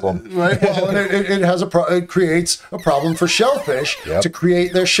 equilibrium problem, right? Well, and it creates a problem for shellfish to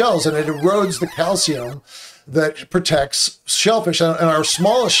create their shells, and it erodes the calcium that protects shellfish. And our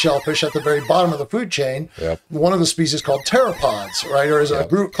smallest shellfish at the very bottom of the food chain, one of the species called pteropods, right, or is a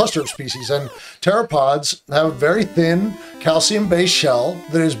group cluster of species, and pteropods have a very thin calcium-based shell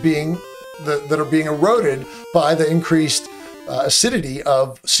that is being that are being eroded by the increased acidity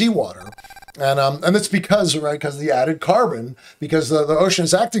of seawater. And it's because of the added carbon, because the ocean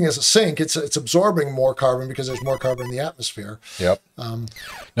is acting as a sink. It's absorbing more carbon because there's more carbon in the atmosphere. Yep.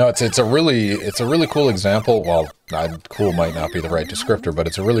 No, it's a really cool example. Well, cool might not be the right descriptor, but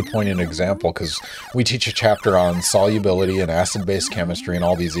it's a really poignant example because we teach a chapter on solubility and acid-base chemistry and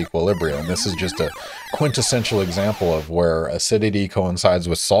all these equilibria. And this is just a quintessential example of where acidity coincides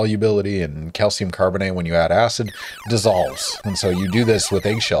with solubility, and calcium carbonate, when you add acid, dissolves. And so you do this with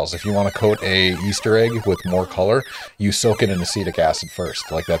eggshells. If you want to coat a Easter egg with more color, you soak it in acetic acid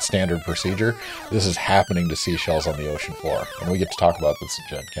first, like that standard procedure. This is happening to seashells on the ocean floor. And we get to talk about this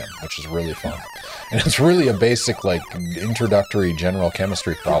in Gen Chem, which is really fun. And it's really a basic, like, introductory general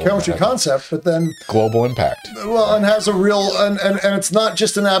chemistry problem. Chemistry concept, but then global impact. Well, and has a real, and it's not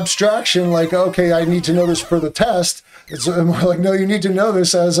just an abstraction, like, okay, I need to know this for the test. It's more like, no, you need to know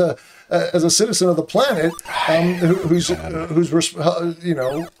this as a citizen of the planet, who's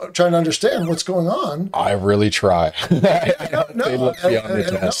trying to understand what's going on. I really try. They look beyond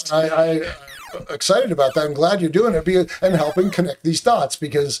the test. I'm excited about that. I'm glad you're doing it and helping connect these dots,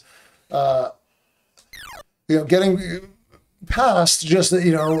 because getting past just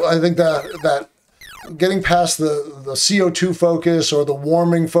I think that getting past the CO2 focus or the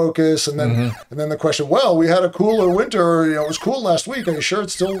warming focus, and then the question, well, we had a cooler winter, or it was cool last week, are you sure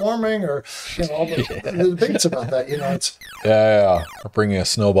it's still warming, or all the debates about that, it's we're bringing a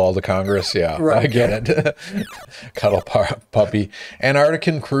snowball to Congress. Right. I get it. Cuddle puppy.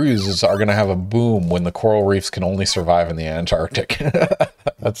 Antarctic cruises are going to have a boom when the coral reefs can only survive in the Antarctic.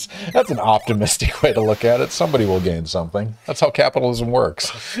 That's an optimistic way to look at it. Somebody will gain something. That's how capitalism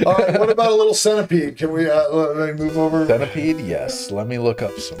works. All right, what about a little centipede? Can we move over? Centipede? Yes. Let me look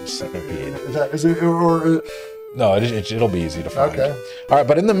up some centipede. Is it or no, it'll be easy to find. Okay. All right,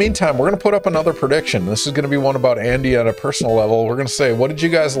 but in the meantime, we're going to put up another prediction. This is going to be one about Andy on a personal level. We're going to say, what did you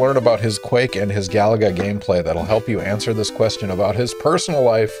guys learn about his Quake and his Galaga gameplay that'll help you answer this question about his personal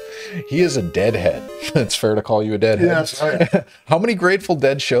life? He is a deadhead. It's fair to call you a deadhead. Yes. Right. How many Grateful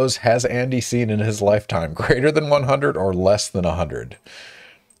Dead shows has Andy seen in his lifetime? Greater than 100 or less than 100?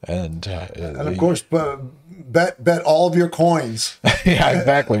 And of course, bet all of your coins. Yeah,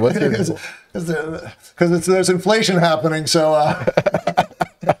 exactly. What's your because there's inflation happening, so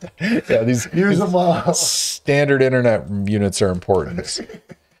yeah, these use them all. Standard internet units are important.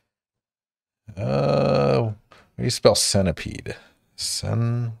 How do you spell centipede?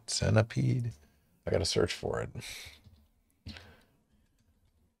 Centipede. I gotta search for it.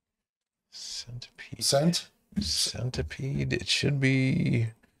 Centipede. Centipede. It should be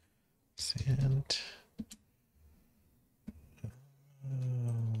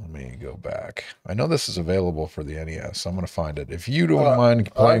let me go back. I know this is available for the NES. I'm going to find it. If you don't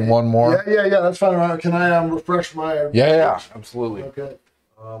mind playing one more. Yeah, that's fine. Can I refresh my... Yeah, absolutely. Okay.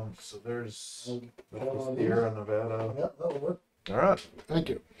 So there's Sierra Nevada. Yeah, that'll work. All right. Thank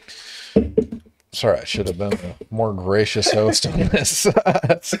you. Sorry, I should have been a more gracious host on this.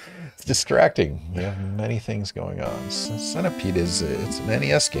 It's distracting. We have many things going on. Centipede it's an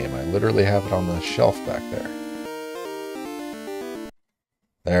NES game. I literally have it on the shelf back there.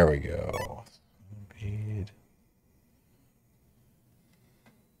 There we go. Centipede.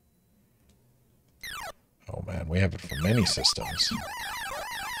 Oh man, we have it for many systems.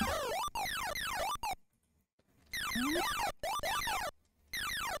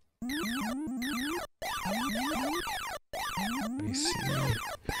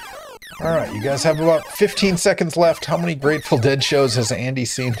 All right, you guys have about 15 seconds left. How many Grateful Dead shows has Andy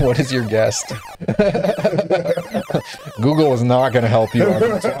seen? What is your guess? Google is not going to help you on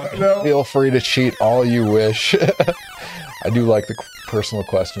this one. No. Feel free to cheat all you wish. I do like the personal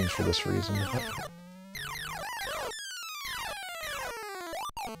questions for this reason.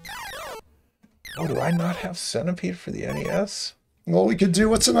 Oh, do I not have Centipede for the NES? Well, we could do,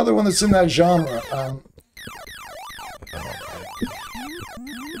 what's another one that's in that genre?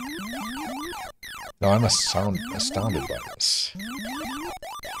 No, I'm astounded by this.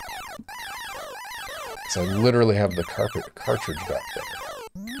 So I literally have the cartridge back there.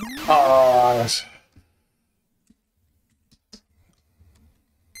 Oh,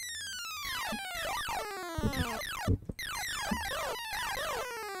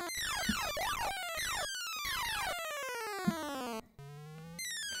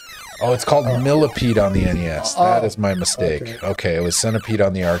 oh, it's called Millipede on the NES. That is my mistake. Okay. Okay, it was Centipede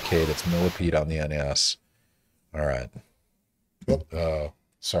on the arcade. It's Millipede on the NES. All right.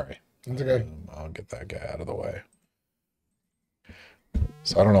 Sorry. It's okay. I'll get that guy out of the way.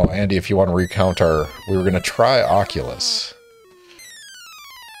 So I don't know, Andy, if you want to recount we were going to try Oculus.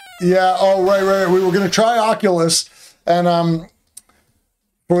 Yeah. Oh, right. We were going to try Oculus, and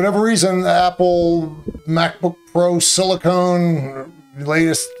for whatever reason, Apple MacBook Pro Silicone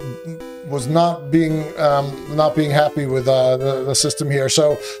latest was not being happy with the system here,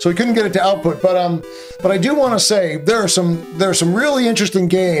 so we couldn't get it to output. But I do want to say there are some really interesting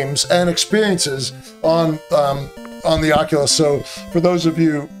games and experiences on the Oculus. So for those of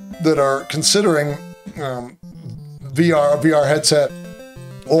you that are considering a VR headset,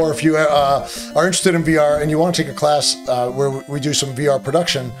 or if you are interested in VR and you want to take a class where we do some VR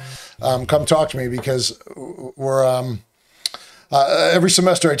production, come talk to me, because we're every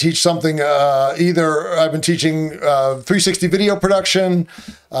semester I teach something. Either I've been teaching 360 video production,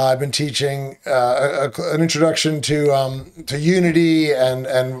 I've been teaching an introduction to Unity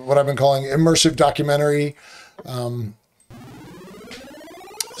and what I've been calling immersive documentary.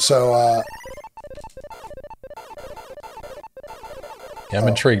 Yeah, I'm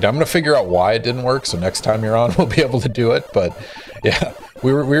intrigued. I'm going to figure out why it didn't work, so next time you're on, we'll be able to do it. But yeah,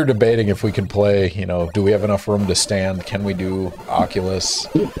 we were debating if we could play, do we have enough room to stand? Can we do Oculus?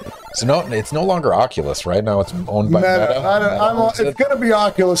 So no, it's no longer Oculus, right? Now it's owned by Meta. It's going to be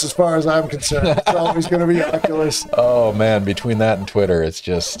Oculus as far as I'm concerned. It's always going to be Oculus. Oh man, between that and Twitter, it's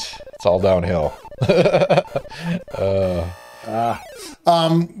all downhill. The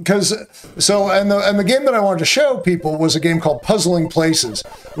game that I wanted to show people was a game called Puzzling Places,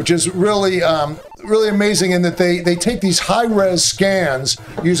 which is really really amazing in that they take these high-res scans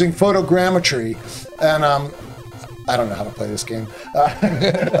using photogrammetry, and I don't know how to play this game,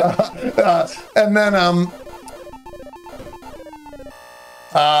 and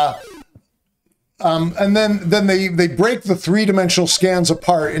then they break the three-dimensional scans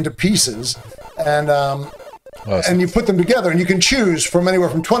apart into pieces, and you put them together, and you can choose from anywhere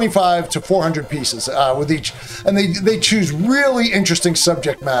from 25 to 400 pieces with each, and they choose really interesting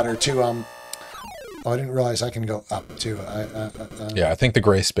subject matter to. Oh, I didn't realize I can go up too. Yeah, I think the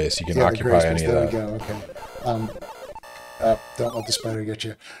gray space, you can occupy any of that. There we go. Okay. Don't let the spider get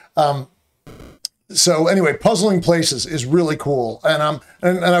you. So anyway, Puzzling Places is really cool, and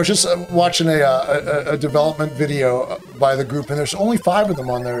I was just watching a development video by the group, and there's only 5 of them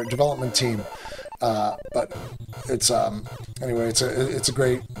on their development team. But it's anyway, it's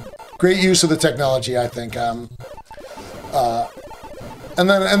a great use of the technology, I think. And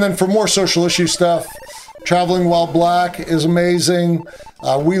then for more social issue stuff, Traveling While Black is amazing.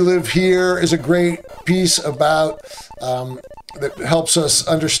 We Live Here is a great piece about that helps us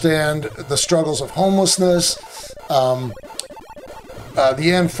understand the struggles of homelessness. The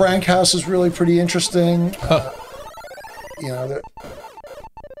Anne Frank House is really pretty interesting.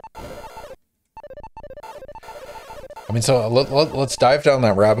 I mean, so let's dive down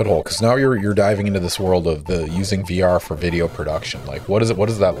that rabbit hole, because now you're diving into this world of using VR for video production. Like, what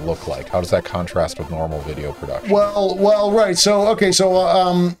does that look like? How does that contrast with normal video production? Well, right. So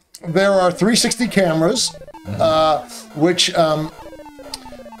there are 360 cameras, which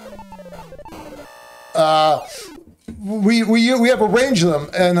we have arranged them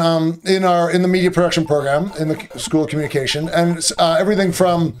and in the media production program in the School of Communication, and everything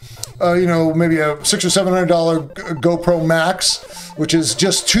from maybe a $600 or $700 GoPro Max, which is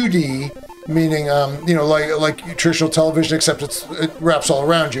just 2D, meaning like traditional television, except it wraps all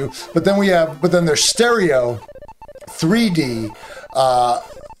around you. But then there's stereo 3D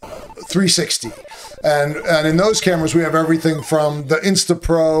 360. And in those cameras, we have everything from the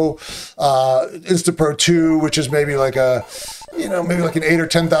Instapro 2, which is maybe like an $8,000 or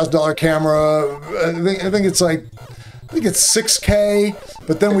 $10,000 camera. I think it's 6K.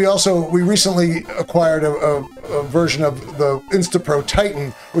 But then we recently acquired a version of the Instapro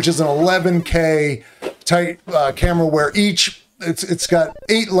Titan, which is an 11K camera where it's got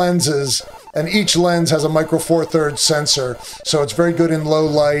 8 lenses, and each lens has a micro four thirds sensor, so it's very good in low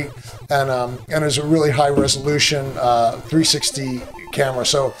light. and is a really high resolution 360 camera.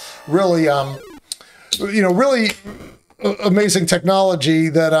 So really, really amazing technology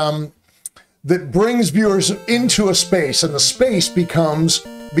that that brings viewers into a space, and the space becomes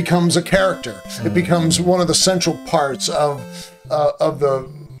a character. It becomes one of the central parts of the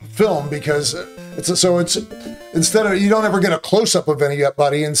film, because it's instead of, you don't ever get a close-up of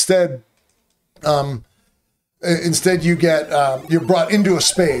anybody. Instead you get you're brought into a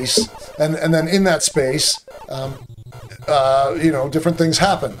space, and then in that space different things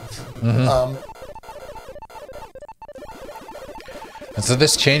happen. And so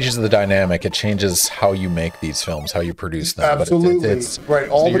this changes the dynamic. It changes how you make these films, how you produce them. Absolutely. But it's right.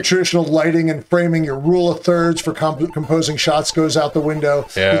 All the traditional lighting and framing, your rule of thirds for composing shots goes out the window.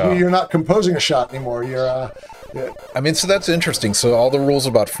 Yeah. You're not composing a shot anymore. You're I mean, so that's interesting. So all the rules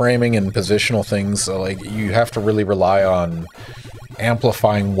about framing and positional things, like, you have to really rely on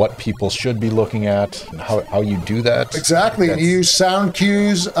amplifying what people should be looking at and how you do that. Exactly. And you use sound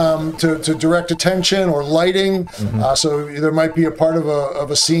cues to direct attention, or lighting. So there might be a part of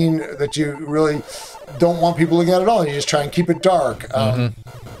a scene that you really don't want people looking at all. You just try and keep it dark. I mean,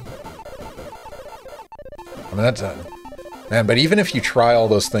 that's man, but even if you try all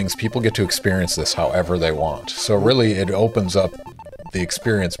those things, people get to experience this however they want. So really, it opens up the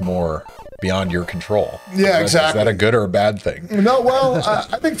experience more beyond your control. Yeah, exactly. Is that a good or a bad thing? No, well,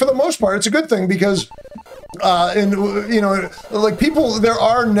 I think for the most part, it's a good thing, because like, people, there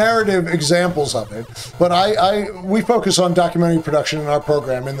are narrative examples of it, but we focus on documentary production in our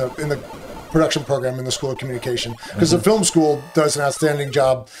program, in the production program in the School of Communication, because the film school does an outstanding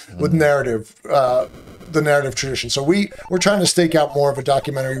job with narrative, the narrative tradition. So we're trying to stake out more of a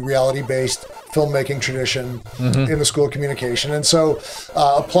documentary, reality-based filmmaking tradition in the School of Communication. And so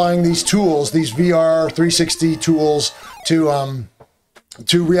applying these tools, these VR 360 tools to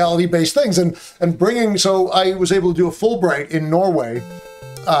reality-based things, and bringing, so I was able to do a Fulbright in Norway,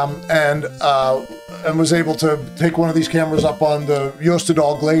 and was able to take one of these cameras up on the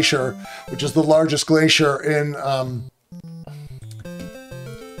Jostedal Glacier, which is the largest glacier in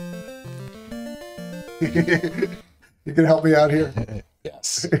you can help me out here?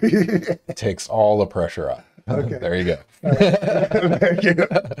 Yes. It takes all the pressure off. Okay. There you go. Thank you.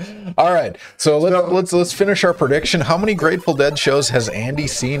 All right. So let's finish our prediction. How many Grateful Dead shows has Andy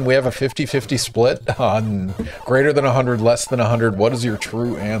seen? We have a 50-50 split on greater than 100, less than 100. What is your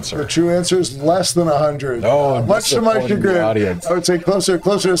true answer? The true answer is less than 100. Oh, much to my chagrin. Audience. I would say closer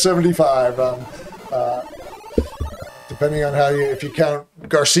to 75. Depending on if you count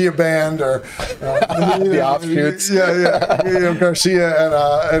Garcia Band or the offshoots. Yeah.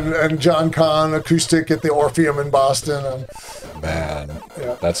 Garcia and John Kahn acoustic at the Orpheum in Boston. Man,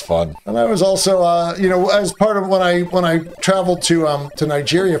 that's fun. And I was also, as part of when I traveled to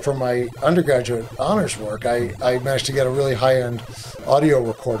Nigeria for my undergraduate honors work, I managed to get a really high-end audio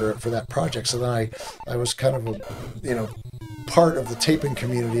recorder for that project. So then I was kind of part of the taping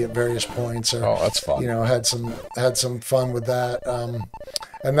community at various points. Or, that's fun. Had some fun with that.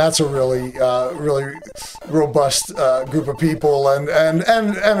 And that's a really robust group of people, and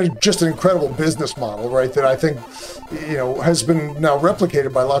just an incredible business model, right? That I think has been now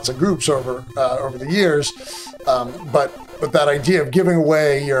replicated by lots of groups over the years. But that idea of giving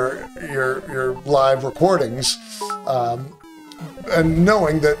away your live recordings, and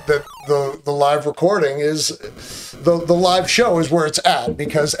knowing that the live recording is the live show is where it's at,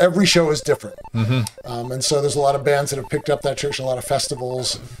 because every show is different. And so there's a lot of bands that have picked up that tradition, a lot of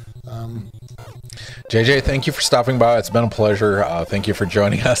festivals. JJ, thank you for stopping by. It's been a pleasure. Thank you for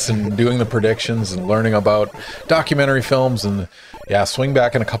joining us and doing the predictions and learning about documentary films. And swing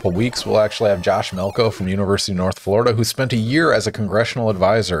back in a couple weeks. We'll actually have Josh Melko from University of North Florida, who spent a year as a congressional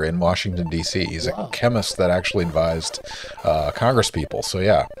advisor in Washington, D.C. He's a chemist that actually advised Congress people. So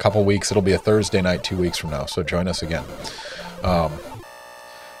a couple weeks. It'll be a Thursday night 2 weeks from now. So join us again.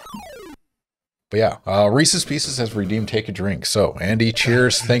 Reese's Pieces has redeemed Take a Drink. So, Andy,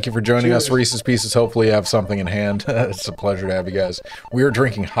 cheers. Thank you for joining us, Reese's Pieces. Hopefully you have something in hand. It's a pleasure to have you guys. We are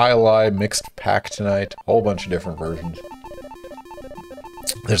drinking High Life mixed pack tonight. A whole bunch of different versions.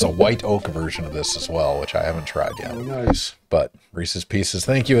 There's a white oak version of this as well, which I haven't tried yet. Oh, nice. But Reese's Pieces,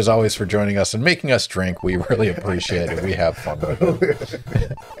 thank you as always for joining us and making us drink. We really appreciate it. We have fun with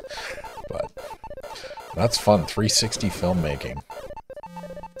it. But that's fun. 360 filmmaking.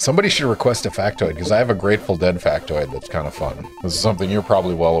 Somebody should request a factoid, because I have a Grateful Dead factoid that's kind of fun. This is something you're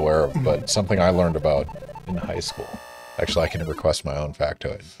probably well aware of, but something I learned about in high school. Actually, I can request my own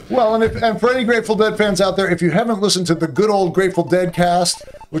factoid. Well, and for any Grateful Dead fans out there, if you haven't listened to the good old Grateful Dead cast,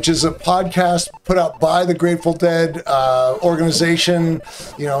 which is a podcast put out by the Grateful Dead organization,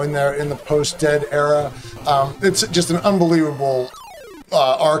 in the post-Dead era, it's just an unbelievable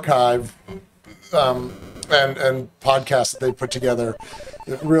archive and podcast that they put together.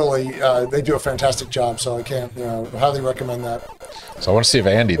 It really, they do a fantastic job. So I can't, highly recommend that. So I want to see if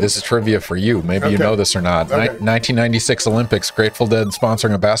Andy, this is trivia for you. Maybe you know this or not. Okay. 1996 Olympics, Grateful Dead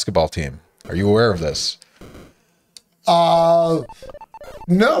sponsoring a basketball team. Are you aware of this? No,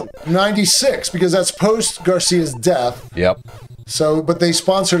 96, because that's post Garcia's death. Yep. So, but they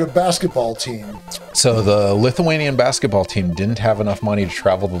sponsored a basketball team. So the Lithuanian basketball team didn't have enough money to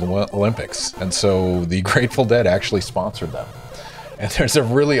travel to the Olympics. And so the Grateful Dead actually sponsored them. And there's a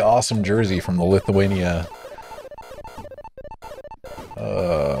really awesome jersey from the Lithuania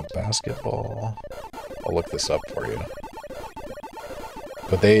basketball. I'll look this up for you.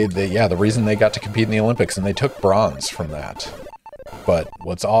 But the reason they got to compete in the Olympics, and they took bronze from that. But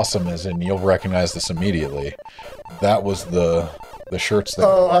what's awesome is, and you'll recognize this immediately, that was the shirts there.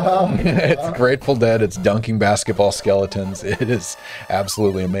 It's Grateful Dead. It's dunking basketball skeletons. It is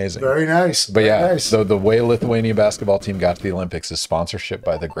absolutely amazing. Very nice. But nice. So the way Lithuania basketball team got to the Olympics is sponsorship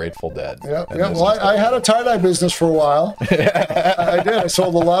by the Grateful Dead. Yeah. Well, I had a tie-dye business for a while. I did. I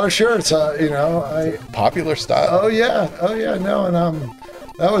sold a lot of shirts. Popular style. Oh yeah. No, and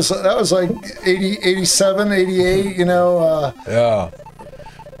that was like 87, 88. Yeah.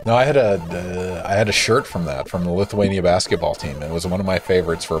 No, I had a shirt from the Lithuania basketball team. It was one of my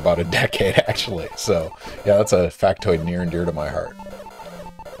favorites for about a decade, actually. So, yeah, that's a factoid near and dear to my heart.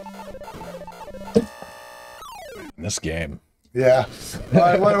 This game. Yeah.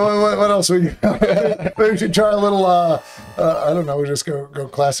 What else we maybe we should try a little. I don't know. We just go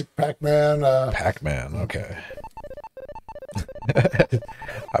classic Pac-Man. Pac-Man. Okay.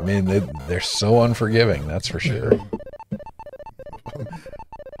 I mean, they're so unforgiving. That's for sure.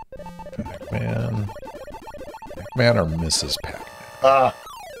 Pac-Man or Mrs. Pac-Man?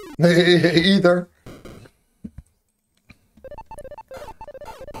 Either.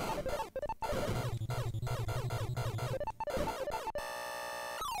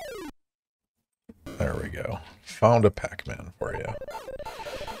 There we go. Found a Pac-Man for you.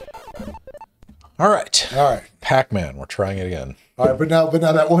 All right. Pac-Man. We're trying it again. All right, but now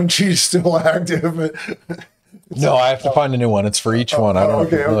that one cheat is still active. No, I have to find a new one. It's for each one. I don't know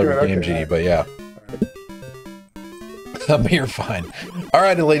if you're familiar with Game Genie, but yeah. But you're fine. All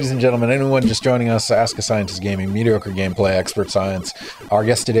right, ladies and gentlemen, anyone just joining us, Ask a Scientist Gaming, mediocre gameplay, expert science. Our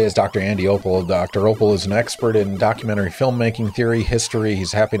guest today is Dr. Andy Opel. Dr. Opel is an expert in documentary filmmaking, theory, history.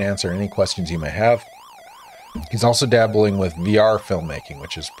 He's happy to answer any questions you may have. He's also dabbling with VR filmmaking,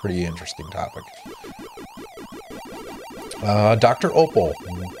 which is a pretty interesting topic. Dr. Opel,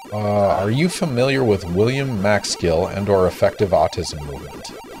 are you familiar with William Maxgill and/or effective autism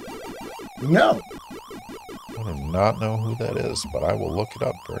movement? No. I do not know who that is, but I will look it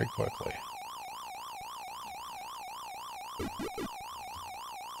up very quickly.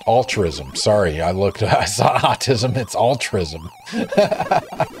 Altruism. Sorry, I saw autism. It's altruism.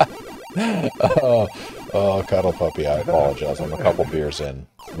 Oh, cuddle puppy. I apologize. I'm a couple beers in.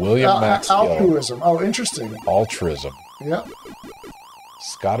 William Maxgill. Altruism. Oh, interesting. Altruism. Yeah.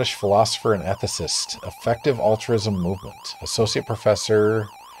 Scottish philosopher and ethicist. Effective altruism movement. Associate professor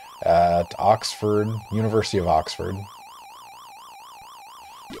at Oxford, University of Oxford.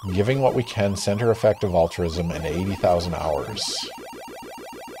 Giving what we can, center effective altruism in 80,000 hours.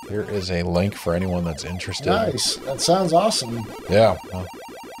 Here is a link for anyone that's interested. Nice. That sounds awesome. Yeah.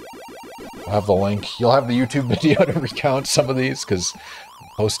 I'll have the link. You'll have the YouTube video to recount some of these, because I'm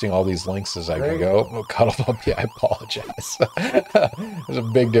posting all these links as I go. Oh, cuddle puppy, I apologize. There's a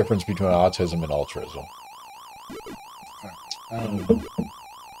big difference between autism and altruism.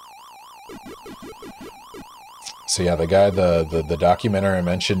 So yeah, the guy, the documentary I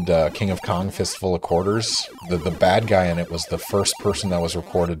mentioned, King of Kong, Fistful of Quarters, the bad guy in it was the first person that was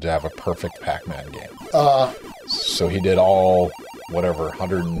recorded to have a perfect Pac-Man game. So he did all,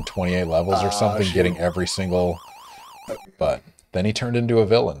 128 levels or something, getting every single, but then he turned into a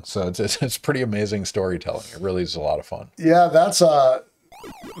villain. So it's pretty amazing storytelling. It really is a lot of fun. Yeah, that's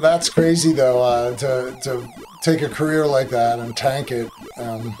crazy though, to take a career like that and tank it.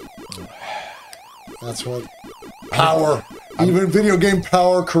 That's what power, even video game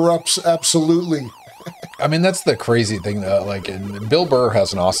power, corrupts absolutely. I mean, that's the crazy thing. And Bill Burr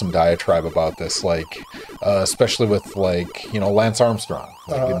has an awesome diatribe about this, especially with Lance Armstrong,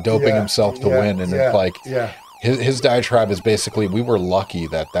 doping himself to win, and it's His diatribe is basically, we were lucky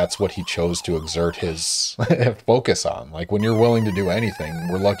that that's what he chose to exert his focus on. Like, when you're willing to do anything,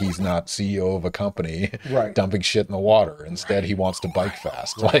 we're lucky he's not CEO of a company dumping shit in the water. Instead, he wants to bike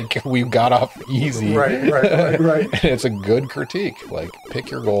fast. Like, we got off easy. Right. It's a good critique. Like, pick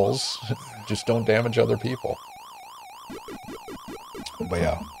your goals. Just don't damage other people. But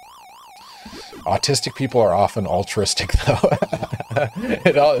yeah. Autistic people are often altruistic, though.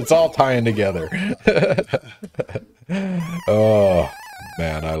 It's all tying together. Oh,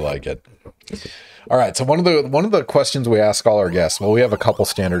 man, I like it. All right, so one of the questions we ask all our guests, well, we have a couple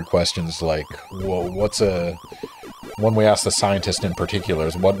standard questions, like, well, one we ask the scientist in particular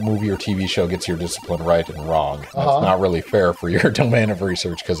is, what movie or TV show gets your discipline right and wrong? That's not really fair for your domain of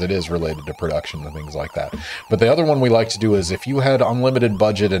research, because it is related to production and things like that. But the other one we like to do is, if you had unlimited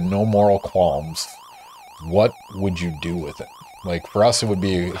budget and no moral qualms, what would you do with it? Like, for us, it would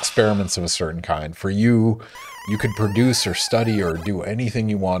be experiments of a certain kind. For you, you could produce or study or do anything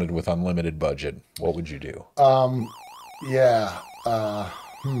you wanted with unlimited budget. What would you do?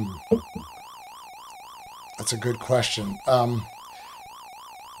 That's a good question.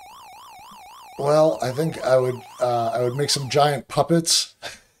 Well, I think I would make some giant puppets,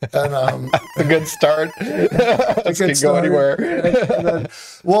 and a good start. This can go anywhere. and then,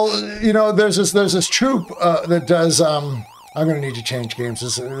 well, you know, there's this troupe that does. I'm going to need to change games.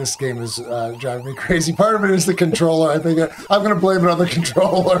 This game is driving me crazy. Part of it is the controller. I think I'm going to blame it on the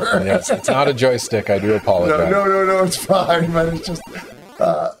controller. Yes, it's not a joystick. I do apologize. No, it's fine. But it's just.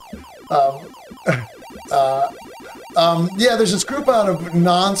 Yeah, there's this group out of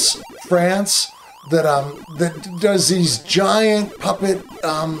Nantes, France, that does these giant puppet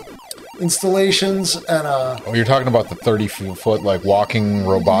installations, and oh, you're talking about the 30-foot like walking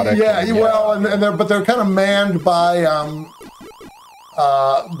robotic. Well, and they're kind of manned by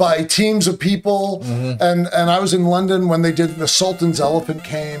teams of people, and I was in London when they did the Sultan's Elephant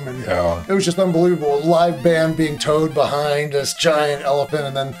came, and it was just unbelievable. A live band being towed behind this giant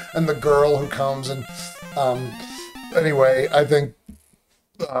elephant, and the girl who comes, and anyway, I think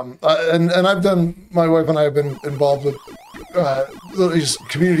and I've done, my wife and I have been involved with these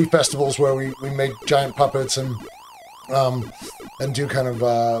community festivals where we make giant puppets and do kind of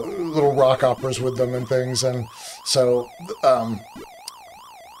little rock operas with them and things, and so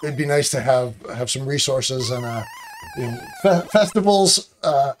it'd be nice to have some resources and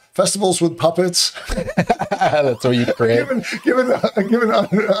festivals with puppets. That's what you create. Given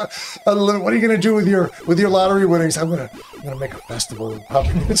a little, what are you going to do with your lottery winnings? I'm gonna make a festival with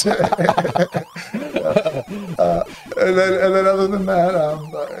puppets. And then other than that,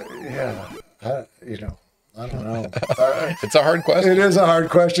 I don't know. It's a hard question. It is a hard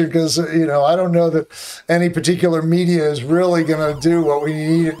question because, I don't know that any particular media is really going to do what we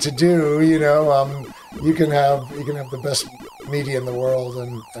need it to do. You can have the best media in the world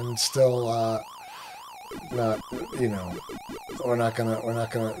and still not, it's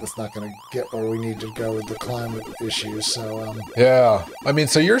not gonna get where we need to go with the climate issues. So yeah, I mean,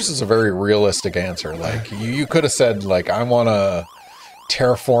 so yours is a very realistic answer. Like you could have said, like, I want to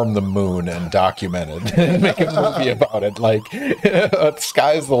terraform the moon and document it and make a movie about it. Like,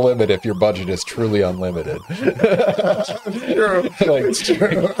 sky's the limit if your budget is truly unlimited. True. Like, it's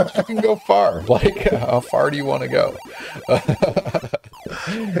true. You can go far. Like, how far do you want to go?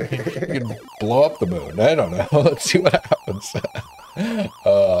 You can blow up the moon. I don't know. Let's see what happens.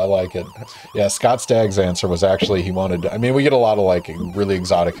 I like it. Yeah, Scott Stagg's answer was actually, he wanted, I mean, we get a lot of like really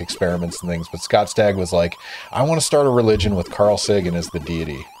exotic experiments and things, but Scott Stagg was like, I want to start a religion with Carl Sagan as the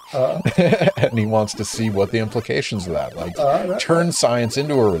deity. And he wants to see what the implications of that, like, turn science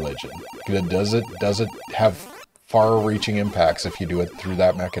into a religion. Does it have far-reaching impacts if you do it through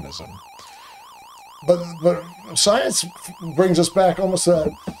that mechanism? But science brings us back almost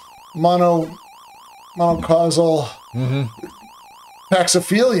a monocausal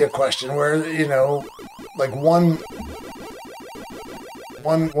taxophilia question, where like one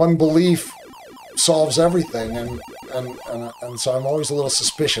belief solves everything, and so I'm always a little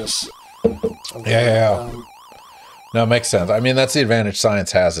suspicious. No, it makes sense. I mean, that's the advantage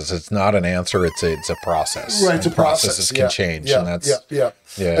science has, is it's not an answer, it's a process. Right, it's a process. Processes can change, and that's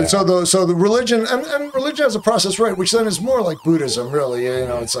And so the religion and religion has a process, right, which then is more like Buddhism, really.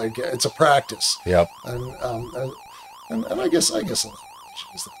 It's like it's a practice. Yep. And I guess a lot of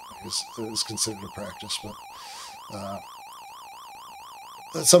religion is considered a practice,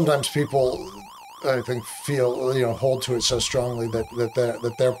 but sometimes people, I think, feel hold to it so strongly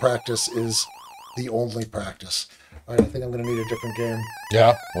that their practice is the only practice. All right, I think I'm going to need a different game.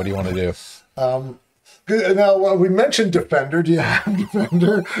 Yeah. What do you want to do? Now, we mentioned Defender. Do you have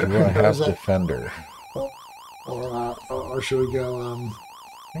Defender? Do I have Defender? or should we go? I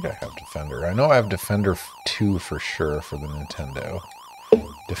think I have Defender. I know I have Defender 2 for sure for the Nintendo.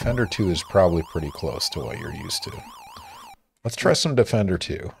 Defender 2 is probably pretty close to what you're used to. Let's try some Defender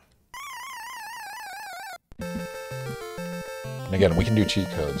 2. And again, we can do cheat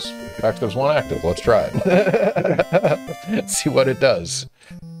codes. In fact, there's one active. Let's try it. See what it does.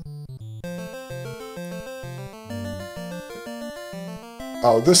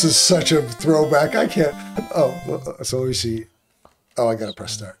 Oh, this is such a throwback. I can't. Oh, so let me see. Oh, I gotta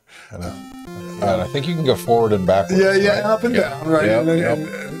press start. And I think you can go forward and backwards. Yeah, yeah, right? up and down, right? Yep,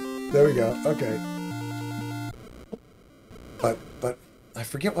 And there we go. Okay. But I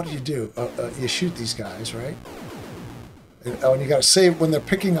forget what you do. You shoot these guys, right? And you gotta save when they're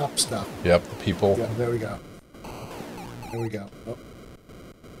picking up stuff. Yep, the people. Yeah, there we go. There we go. Oh.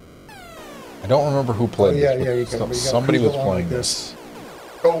 I don't remember who played this. You somebody was playing this.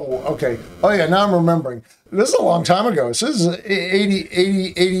 Oh, okay. Oh, yeah, now I'm remembering. This is a long time ago. This is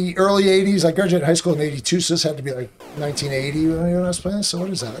 80, early 80s. I graduated high school in 82, so this had to be like 1980 when I was playing this. So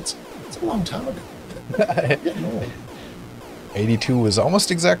what is that? It's a long time ago. Getting old. 82 was almost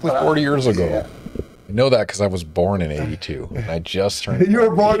exactly 40 years ago. Yeah. I know that because I was born in 82. And I just turned... You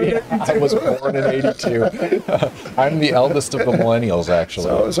were born in 82? I was born in 82. I'm the eldest of the millennials,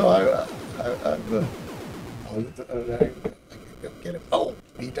 actually. So I get it. Oh,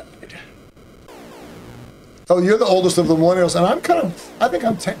 he died. Oh, you're the oldest of the millennials, and I think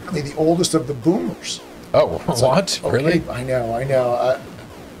I'm technically the oldest of the boomers. Oh, what? Okay, Really? I know.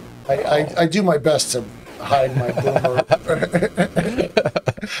 I do my best to hide my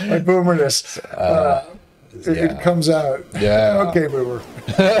boomerness. It comes out. Yeah. Okay, boomer.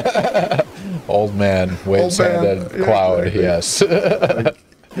 Old man, waves on a cloud. Exactly. Yes.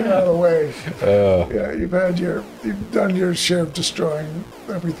 Get out of the way. Yeah, you've done your share of destroying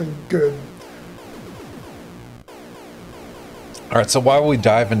everything good. All right. So while we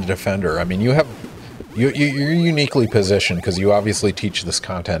dive into Defender, I mean, you're uniquely positioned because you obviously teach this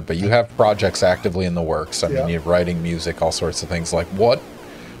content, but you have projects actively in the works. I mean, you're writing music, all sorts of things. Like what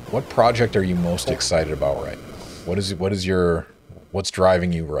project are you most excited about right now? What's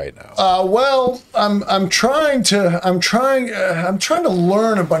driving you right now? Well, I'm trying to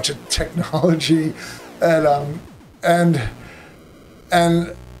learn a bunch of technology, and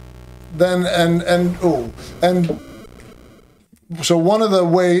so one of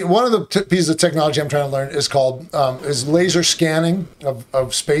the pieces of technology I'm trying to learn is called is laser scanning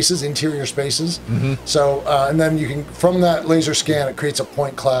of spaces, interior spaces. Mm-hmm. So and then you can, from that laser scan, it creates a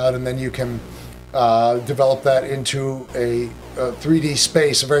point cloud, and then you can develop that into a 3D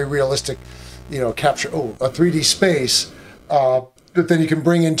space, a very realistic, capture a 3D space that then you can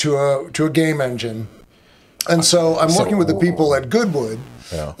bring into a game engine. And so I'm working with the people at Goodwood,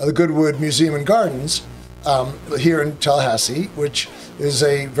 the Goodwood Museum and Gardens here in Tallahassee, which is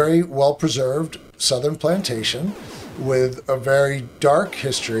a very well-preserved southern plantation with a very dark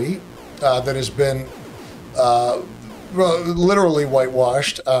history that has been literally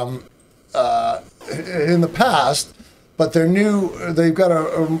whitewashed in the past. But they've got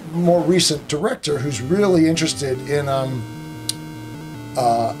a more recent director who's really interested in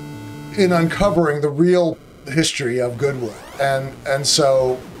uncovering the real history of Goodwood, and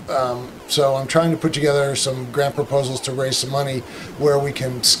so I'm trying to put together some grant proposals to raise some money where we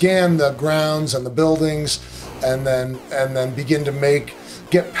can scan the grounds and the buildings, and then begin to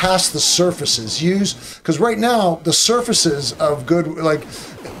get past the surfaces. Because right now the surfaces of like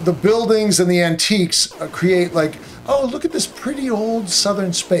the buildings and the antiques create like, oh, look at this pretty old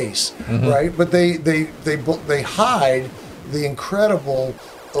southern space, mm-hmm. right? But they hide the incredible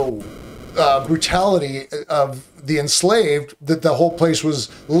brutality of the enslaved that the whole place was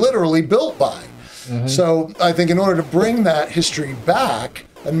literally built by. Mm-hmm. So I think in order to bring that history back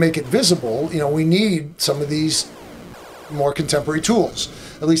and make it visible, we need some of these more contemporary tools.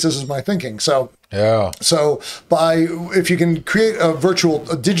 At least this is my thinking. So if you can create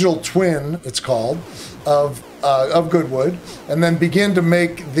a digital twin, it's called, of Goodwood, and then begin to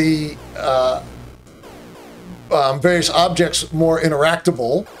make the various objects more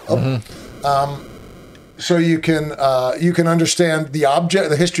interactable, mm-hmm. So you can understand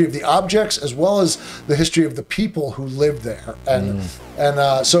the history of the objects as well as the history of the people who lived there, and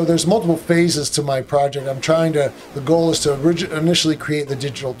so there's multiple phases to my project. The goal is to initially create the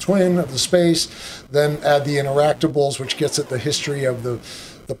digital twin of the space, then add the interactables, which gets at the history of the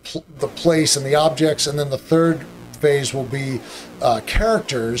place and the objects, and then the third phase will be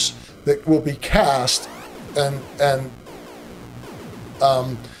characters that will be cast,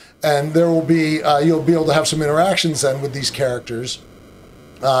 and there will be you'll be able to have some interactions then with these characters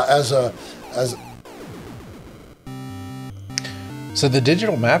as So the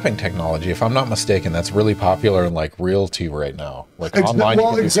digital mapping technology, if I'm not mistaken, that's really popular in like realty right now. Like online,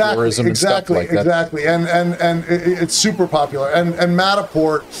 well, you can do tourism and stuff like that. Exactly. And it's super popular. And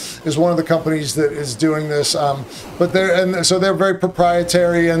Matterport is one of the companies that is doing this. But they're very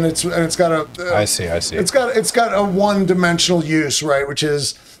proprietary, and it's got a I see. It's got a one-dimensional use, right, which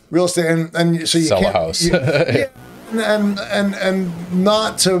is real estate, and so you sell can't a house. yeah, and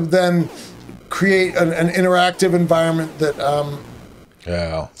not to then create an interactive environment that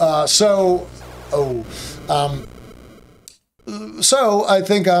Yeah. So I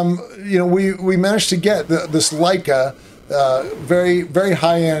think we managed to get this Leica very very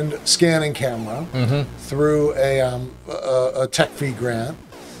high end scanning camera through a tech fee grant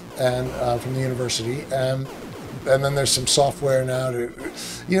and from the university, and then there's some software now to,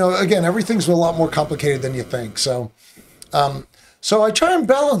 again, everything's a lot more complicated than you think. So I try and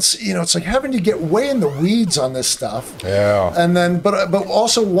balance, it's like having to get way in the weeds on this stuff. Yeah. And then, but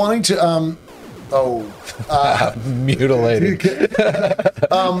also wanting to, mutilated.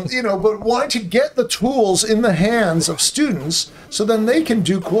 But wanting to get the tools in the hands of students so then they can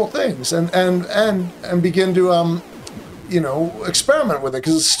do cool things and begin to, experiment with it.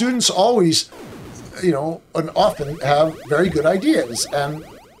 Because students always, and often have very good ideas. And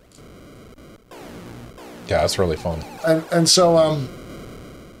yeah, it's really fun. And so,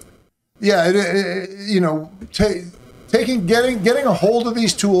 getting a hold of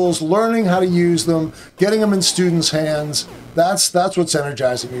these tools, learning how to use them, getting them in students' hands. That's what's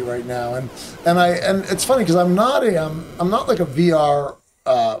energizing me right now. And it's funny because I'm not like a VR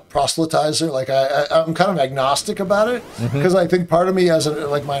proselytizer. Like I'm kind of agnostic about it because I think part of me, as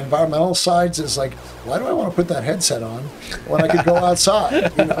my environmental sides, is like, why do I want to put that headset on when I could go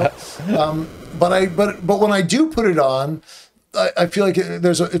outside? But when I do put it on, I feel like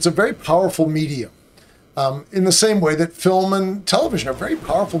it's a very powerful medium. In the same way that film and television are very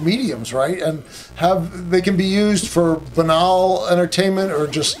powerful mediums, right? And they can be used for banal entertainment or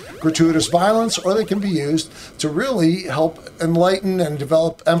just gratuitous violence, or they can be used to really help enlighten and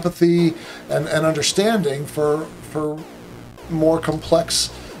develop empathy and understanding for more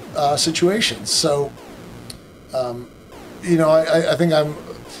complex situations. So, I think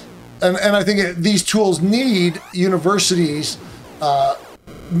I think these tools need universities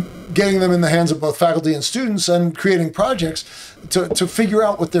getting them in the hands of both faculty and students and creating projects to figure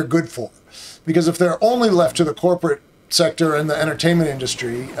out what they're good for. Because if they're only left to the corporate sector and the entertainment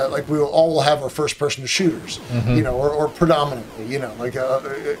industry, like we will all have our first-person shooters, or predominantly,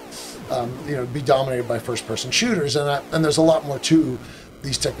 be dominated by first-person shooters, and there's a lot more to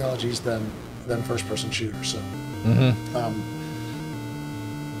these technologies than first-person shooters. So.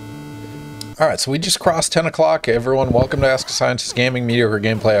 All right, so we just crossed 10 o'clock. Everyone, welcome to Ask a Scientist Gaming, mediocre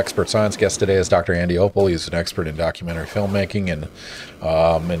gameplay expert science. Guest today is Dr. Andy Opel. He's an expert in documentary filmmaking and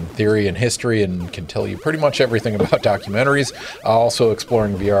in theory and history, and can tell you pretty much everything about documentaries. Also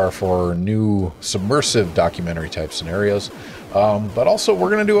exploring VR for new submersive documentary type scenarios. But also,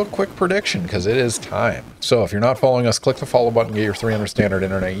 we're going to do a quick prediction because it is time. So if you're not following us, click the follow button, get your 300 standard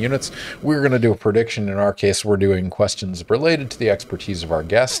internet units. We're going to do a prediction. In our case, we're doing questions related to the expertise of our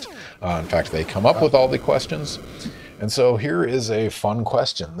guest. In fact, they come up with all the questions. And so here is a fun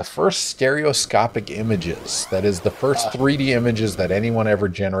question. The first stereoscopic images, that is the first 3D images that anyone ever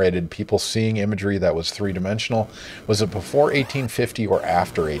generated, people seeing imagery that was three-dimensional, was it before 1850 or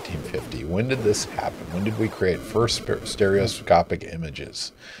after 1850? When did this happen? When did we create first stereoscopic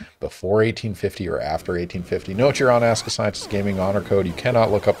images? Before 1850 or after 1850? Note you're on Ask a Scientist Gaming Honor Code. You cannot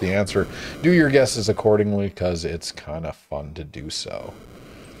look up the answer. Do your guesses accordingly because it's kind of fun to do so.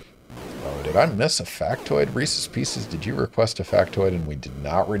 Oh, did I miss a factoid? Reese's Pieces, did you request a factoid and we did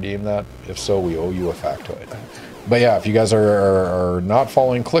not redeem that? If so, we owe you a factoid. But yeah, if you guys are not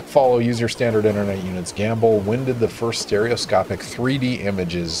following, click follow, use your standard internet units, gamble. When did the first stereoscopic 3D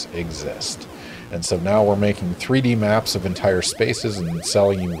images exist? And so now we're making 3D maps of entire spaces and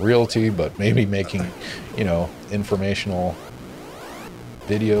selling you realty, but maybe making, informational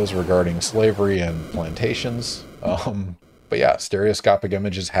videos regarding slavery and plantations. But yeah, stereoscopic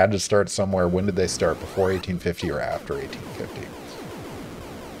images had to start somewhere. When did they start? Before 1850 or after 1850?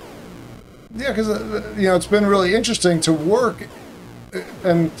 Yeah, because it's been really interesting to work,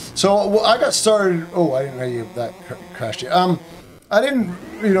 and so I got started. Oh, I didn't know you that crashed you. I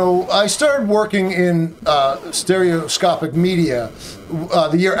started working in stereoscopic media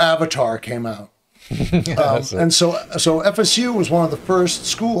the year Avatar came out. And so FSU was one of the first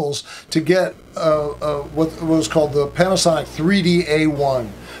schools to get what was called the Panasonic 3D-A1,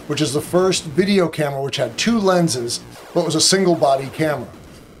 which is the first video camera which had two lenses, but was a single body camera.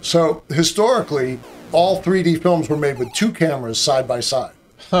 So historically, all 3D films were made with 2 cameras side by side.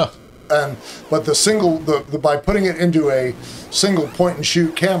 Huh. But by putting it into a single point and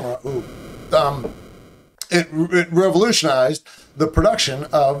shoot camera, it revolutionized the production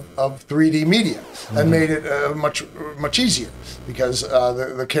of 3D media and made it much easier because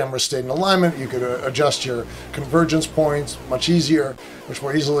the camera stayed in alignment. You could adjust your convergence points much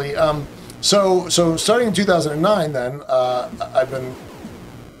more easily. So starting in 2009, then I've been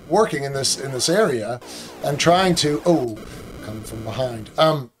working in this area and trying to coming from behind.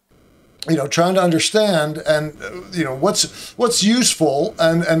 Trying to understand and what's useful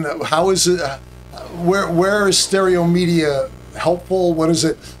and how is it where is stereo media helpful? What does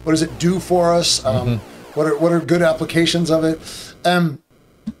it do for us? What are good applications of it?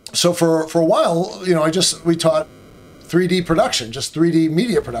 So for a while, we taught 3D production, just 3D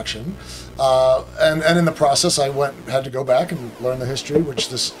media production, and in the process, I had to go back and learn the history, which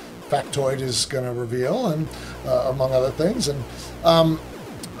this factoid is going to reveal, and among other things, and.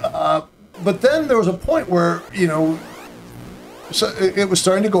 But then there was a point where, so it was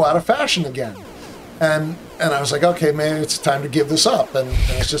starting to go out of fashion again. And I was like, okay, man, it's time to give this up. And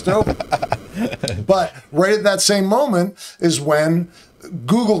it's just over. But right at that same moment is when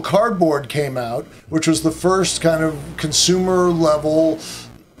Google Cardboard came out, which was the first kind of consumer level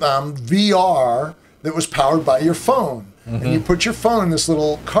VR that was powered by your phone. And you put your phone in this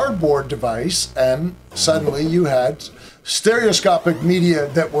little cardboard device, and suddenly you had stereoscopic media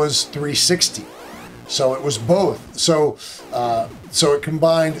that was 360. So it was both. So it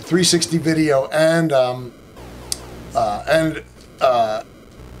combined 360 video and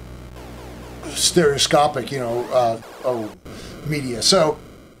stereoscopic, media. So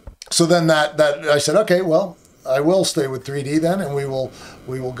then that I said, okay, well, I will stay with 3D then, and we will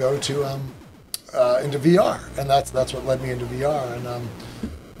go to into VR, and that's what led me into VR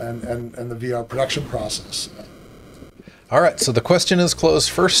and the VR production process. All right, so the question is closed.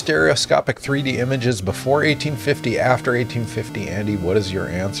 First stereoscopic 3D images before 1850, after 1850. Andy, what is your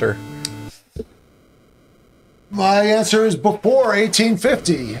answer? My answer is before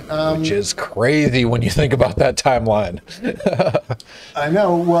 1850. Which is crazy when you think about that timeline. I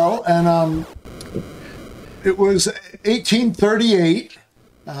know, well, and it was 1838,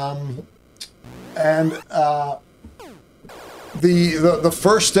 the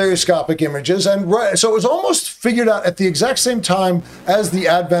first stereoscopic images, and so it was almost figured out at the exact same time as the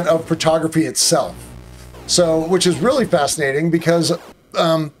advent of photography itself. So, which is really fascinating because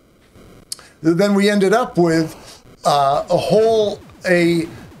then we ended up with a whole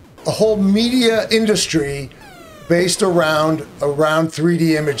media industry based around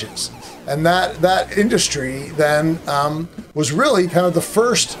 3D images, and that industry then was really kind of the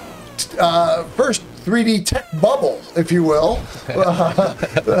first 3D tech bubble, if you will.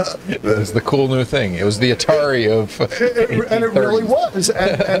 It was the cool new thing. It was the Atari of and it really was.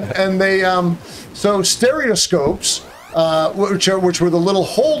 And they so stereoscopes, which were the little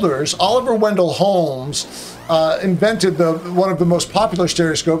holders. Oliver Wendell Holmes invented one of the most popular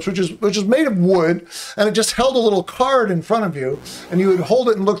stereoscopes, which is made of wood, and it just held a little card in front of you, and you would hold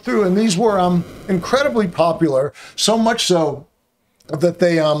it and look through. And these were incredibly popular, so much so that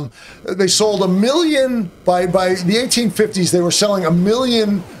they sold 1 million by the 1850s. They were selling 1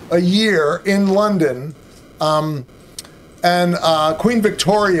 million a year in London, and Queen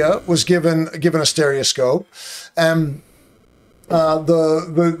Victoria was given a stereoscope, and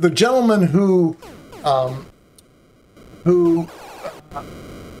the gentleman who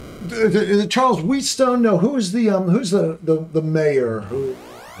Charles Wheatstone? No, who's the mayor? Who?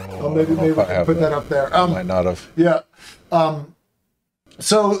 Maybe we can put that up there. Might not have. Yeah.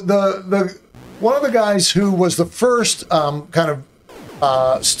 So the one of the guys who was the first kind of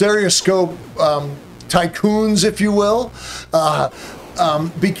stereoscope tycoons, if you will,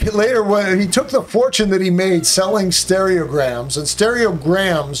 later when he took the fortune that he made selling stereograms, and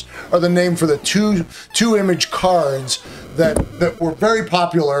stereograms are the name for the two image cards that were very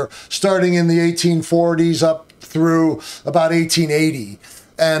popular starting in the 1840s up through about 1880.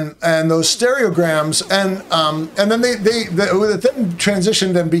 And those stereograms, and then they then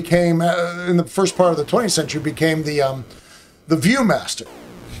transitioned and became in the first part of the 20th century became the Viewmaster.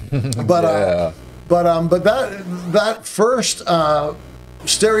 But that first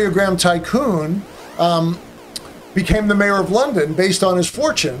stereogram tycoon became the mayor of London based on his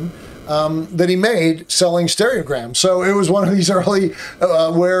fortune that he made selling stereograms. So it was one of these early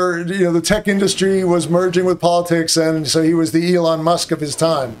where the tech industry was merging with politics, and so he was the Elon Musk of his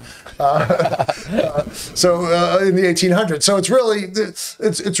time. So in the 1800s. So it's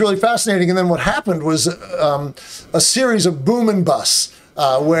really fascinating. And then what happened was a series of boom and busts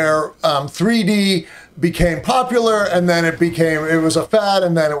where 3D became popular, and then it was a fad,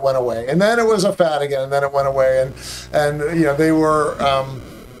 and then it went away, and then it was a fad again, and then it went away, and you know,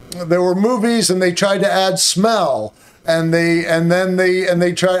 there were movies, and they tried to add smell, and they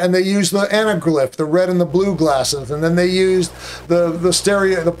used the anaglyph, the red and the blue glasses, and then they used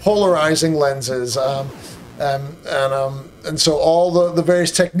the polarizing lenses, and so all the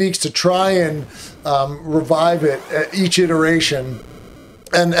various techniques to try and revive it at each iteration.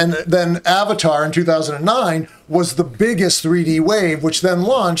 And then Avatar in 2009 was the biggest 3D wave, which then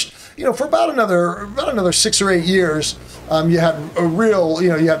launched, you know, for about another 6 or 8 years. You had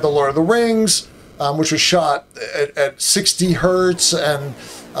you had the Lord of the Rings, which was shot at 60 hertz and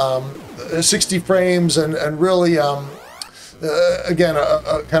 60 frames, and really, again,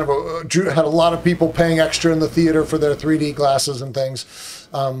 had a lot of people paying extra in the theater for their 3D glasses and things.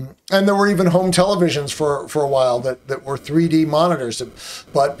 And there were even home televisions for a while that were 3D monitors,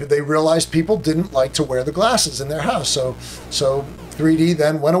 but they realized people didn't like to wear the glasses in their house, so 3D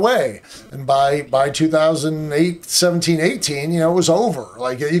then went away. And by 2008, 17, 18, you know, it was over.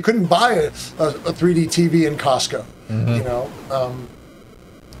 Like, you couldn't buy a 3D TV in Costco, you know.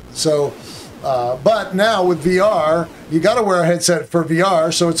 But now with VR, you got to wear a headset for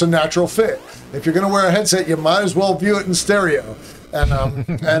VR, so it's a natural fit. If you're going to wear a headset, you might as well view it in stereo.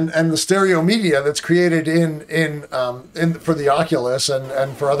 And the stereo media that's created in for the Oculus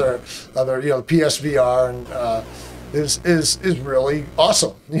and for other you know, PSVR and is really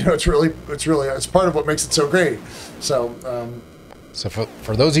awesome. You know, it's part of what makes it so great. So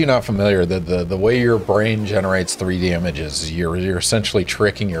for those of you not familiar, the way your brain generates 3D images, you're essentially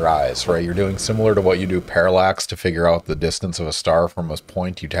tricking your eyes, right? You're doing similar to what you do parallax to figure out the distance of a star from a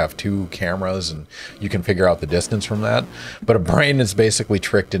point. You'd have 2 cameras and you can figure out the distance from that. But a brain is basically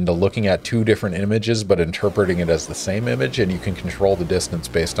tricked into looking at 2 different images but interpreting it as the same image, and you can control the distance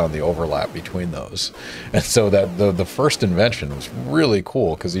based on the overlap between those. And so that the first invention was really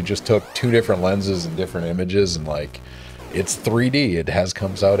cool because you just took 2 different lenses and different images, and like, it's 3D. It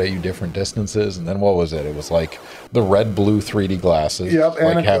comes out at you different distances. And then what was it? It was like the red-blue 3D glasses,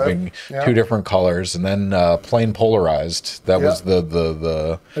 like having 2 different colors, and then plain polarized. That was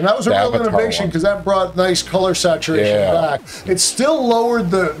the and that was a real innovation because that brought nice color saturation back. It still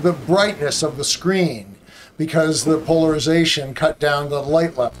lowered the brightness of the screen because the polarization cut down the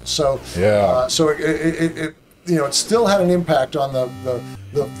light level. So so it you know, it still had an impact on the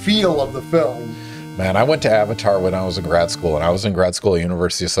feel of the film. Man, I went to Avatar when I was in grad school, and I was in grad school at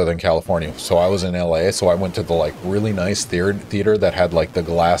University of Southern California. So I was in LA, so I went to the like really nice theater that had like the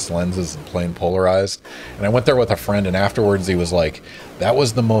glass lenses and plain polarized. And I went there with a friend, and afterwards he was like, that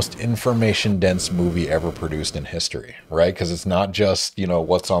was the most information dense movie ever produced in history, right? Because it's not just, you know,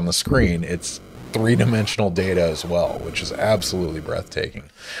 what's on the screen, it's 3-dimensional data as well, which is absolutely breathtaking.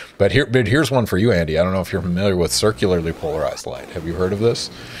 But here's one for you, Andy. I don't know if you're familiar with circularly polarized light. Have you heard of this?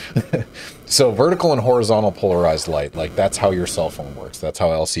 So vertical and horizontal polarized light, like that's how your cell phone works. That's how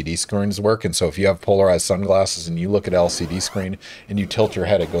LCD screens work. And so if you have polarized sunglasses and you look at LCD screen and you tilt your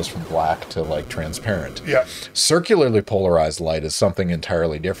head, it goes from black to like transparent. Yeah. Circularly polarized light is something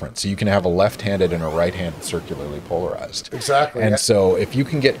entirely different. So you can have a left-handed and a right-handed circularly polarized. Exactly. And so if you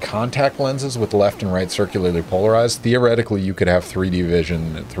can get contact lenses with left and right circularly polarized, theoretically you could have 3D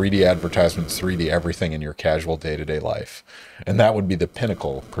vision, 3D advertisements, 3D everything in your casual day-to-day life. And that would be the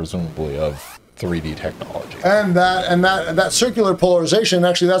pinnacle, presumably, of 3D technology. And that circular polarization,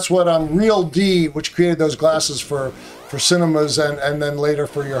 actually, that's what Real D, which created those glasses for cinemas and then later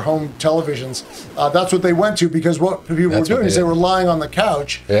for your home televisions, that's what they went to, because what people were doing is they were lying on the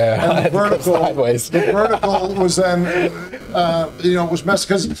couch. Yeah, and the vertical was then, you know, was messed,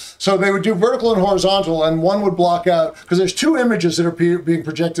 because so they would do vertical and horizontal, and one would block out, because there's 2 images that are being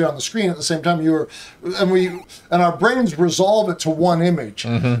projected on the screen at the same time. And our brains resolve it to one image.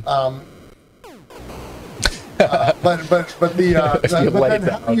 Mm-hmm. But then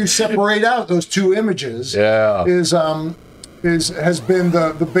how you separate out those 2 images has been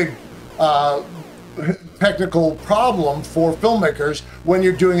the big technical problem for filmmakers when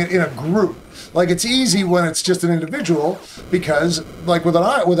you're doing it in a group. Like, it's easy when it's just an individual, because like with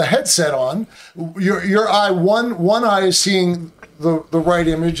a headset on, your eye, one eye is seeing the right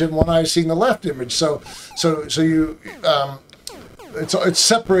image and one eye is seeing the left image. So you it's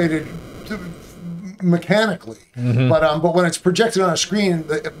separated mechanically, mm-hmm. but when it's projected on a screen,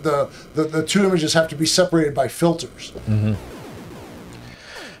 the 2 images have to be separated by filters. Mm-hmm.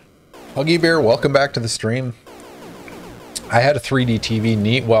 Huggy Bear, welcome back to the stream. I had a 3D TV,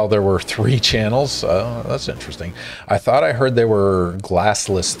 neat, while there were 3 channels. That's interesting. I thought I heard there were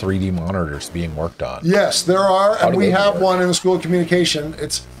glassless 3D monitors being worked on. Yes, there are, and we have one in the School of Communication.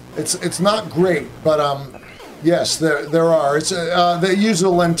 It's it's not great, but yes, there are. It's they use a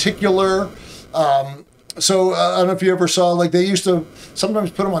lenticular. So I don't know if you ever saw, like, they used to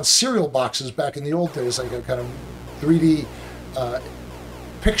sometimes put them on cereal boxes back in the old days, like a kind of 3D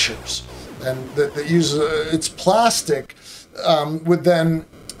pictures, and that uses it's plastic with then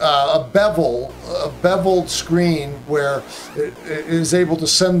a beveled screen where it is able to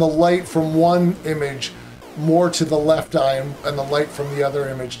send the light from one image more to the left eye and the light from the other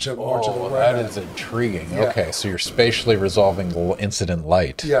image to more to the right eye. That is intriguing. Yeah. Okay, so you're spatially resolving incident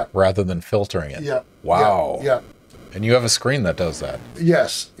light rather than filtering it. Yeah. Wow. Yeah. And you have a screen that does that.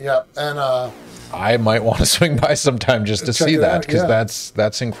 Yes. Yeah. And I might want to swing by sometime just to see that, because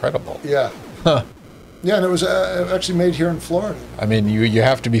that's incredible. Yeah. Huh. Yeah, and it was actually made here in Florida. I mean, you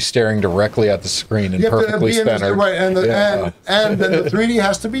have to be staring directly at the screen and perfectly centered. Right, and then the 3D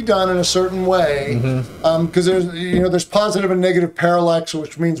has to be done in a certain way, because there's positive and negative parallax,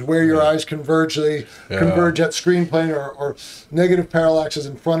 which means where your eyes converge, they converge at screen plane, or negative parallax is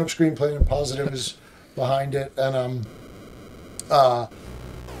in front of screen plane and positive is behind it, and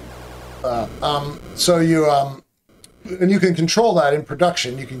so you and you can control that in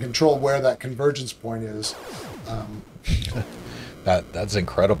production. You can control where that convergence point is. That's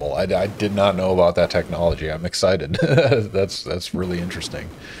incredible. I did not know about that technology. I'm excited. That's really interesting.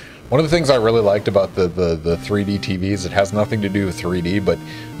 One of the things I really liked about the 3D TVs, it has nothing to do with 3D, but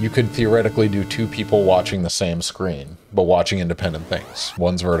you could theoretically do two people watching the same screen, but watching independent things.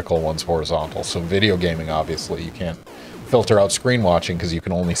 One's vertical, one's horizontal. So video gaming, obviously, you can't filter out screen watching because you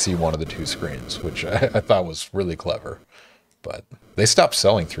can only see one of the two screens, which I thought was really clever. But they stopped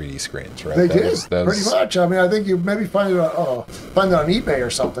selling 3D screens, right? They did, pretty much. I mean, I think you maybe find it on eBay or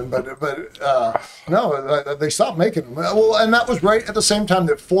something, but no, they stopped making them. Well, and that was right at the same time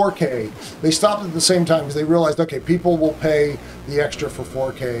that 4K. They stopped at the same time because they realized, okay, people will pay the extra for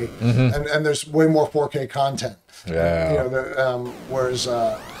 4K, and there's way more 4K content. Yeah. Whereas.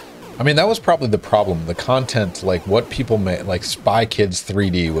 I mean, that was probably the problem. The content, like what people made, like Spy Kids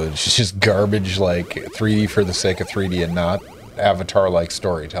 3D was just garbage, like 3D for the sake of 3D and not Avatar-like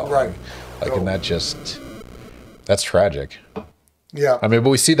storytelling. Right. Like, and that's tragic. Yeah. I mean, but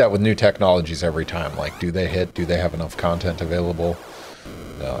we see that with new technologies every time. Like, do they hit? Do they have enough content available?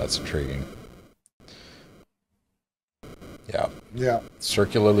 No, that's intriguing. Yeah. Yeah.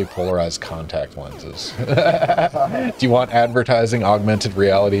 Circularly polarized contact lenses. Do you want advertising augmented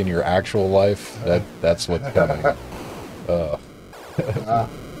reality in your actual life? That's what's coming.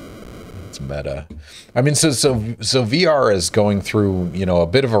 It's meta. I mean, so VR is going through, a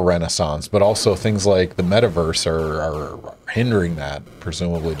bit of a renaissance, but also things like the metaverse are hindering that,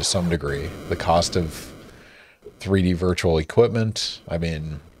 presumably to some degree. The cost of 3D virtual equipment. I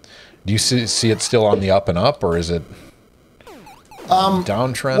mean, do you see it still on the up and up, or is it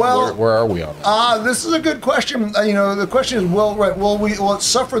downtrend? Well, where are we on that? This is a good question. The question is, will it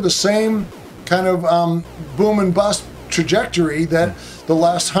suffer the same kind of boom and bust trajectory that the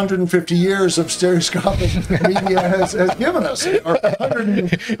last 150 years of stereoscopic media has given us, or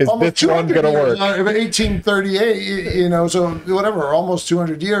almost 200 years, 1838, so whatever, almost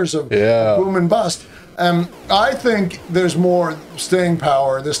 200 years of boom and bust. I think there's more staying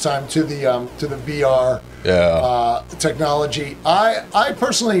power this time to the VR technology. I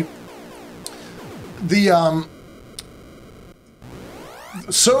personally, the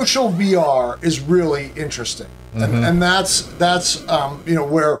social VR is really interesting, and that's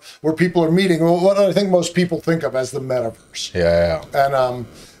where people are meeting. What I think most people think of as the metaverse. Yeah.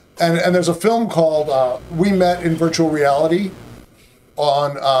 And there's a film called We Met in Virtual Reality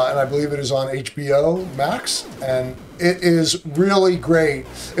on, and I believe it is on HBO Max, and it is really great.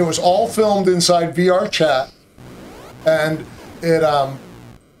 It was all filmed inside VR chat, and it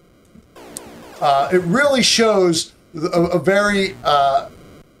really shows a very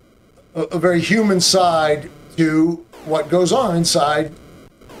human side to what goes on inside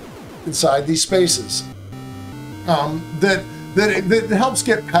these spaces. That helps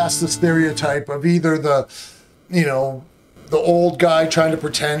get past the stereotype of either the old guy trying to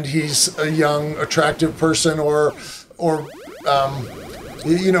pretend he's a young, attractive person, or kind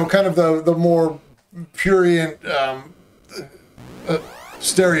of the more prurient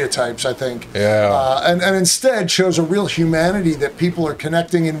stereotypes, I think. Yeah. And instead shows a real humanity, that people are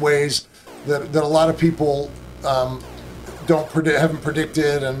connecting in ways that a lot of people haven't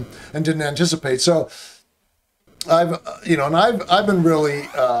predicted and didn't anticipate. So I've been really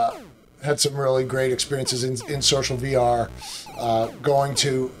had some really great experiences in social VR, going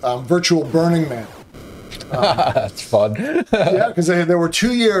to virtual Burning Man. That's fun. Yeah, because there were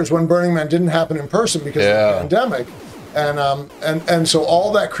 2 years when Burning Man didn't happen in person because of the pandemic. And so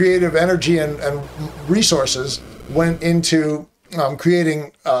all that creative energy and resources went into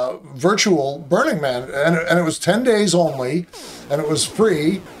creating virtual Burning Man, and it was 10 days only, and it was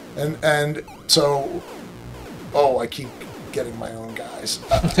free, and so, oh, I keep getting my own guys.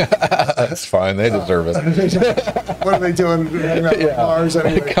 That's fine. They deserve it. What are they doing? Hanging out with Mars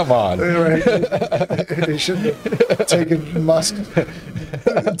anyway? Come on. They should have taken Musk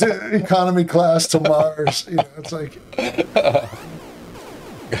to economy class to Mars. You know, it's like.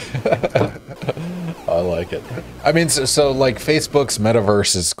 I like it. I mean, so like Facebook's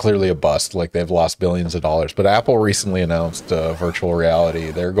metaverse is clearly a bust. Like they've lost billions of dollars. But Apple recently announced virtual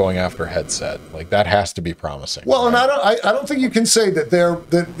reality. They're going after headset. Like that has to be promising. Well, right? And I don't think you can say that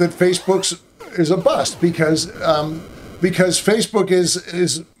that Facebook's is a bust because Facebook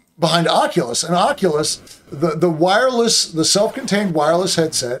is behind Oculus, and Oculus, the self-contained wireless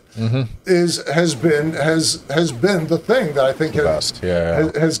headset has been the thing that I think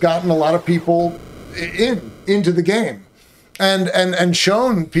has gotten a lot of people into the game, and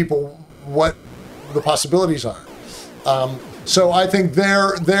shown people what the possibilities are. So I think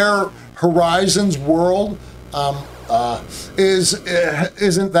their Horizons world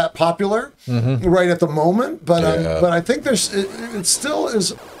isn't that popular right at the moment, but I think it still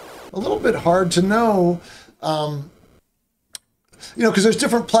is a little bit hard to know, because there's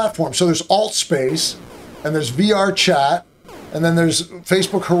different platforms. So there's Alt Space, and there's VR Chat, and then there's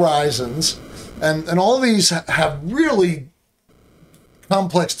Facebook Horizons, and all of these have really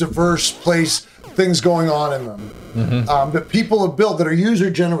complex, diverse things going on in them that people have built that are user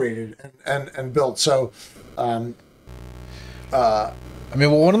generated and built. So. I mean,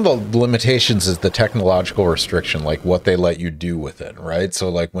 well, one of the limitations is the technological restriction, like what they let you do with it, right? So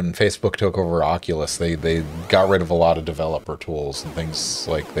like when Facebook took over Oculus, they got rid of a lot of developer tools and things,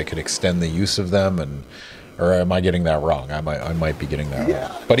 like they could extend the use of them, or am I getting that wrong? I might be getting that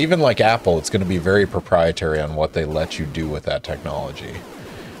wrong. But even like Apple, it's going to be very proprietary on what they let you do with that technology.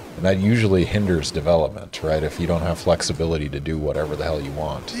 And that usually hinders development, right? If you don't have flexibility to do whatever the hell you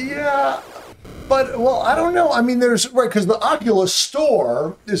want. Yeah. But, well, I don't know. I mean, because the Oculus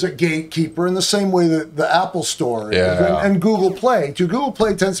Store is a gatekeeper in the same way that the Apple Store is, and Google Play. Google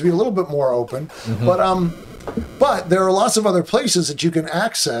Play tends to be a little bit more open, but there are lots of other places that you can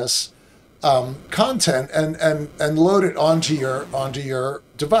access content and load it onto your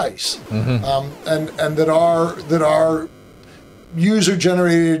device, and that are user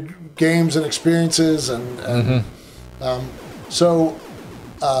generated games and experiences, so.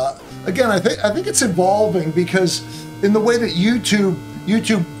 Again, I think it's evolving because in the way that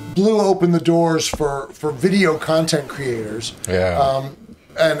YouTube blew open the doors for video content creators,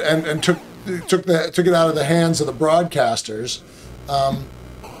 and took it out of the hands of the broadcasters.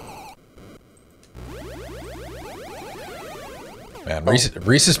 Man,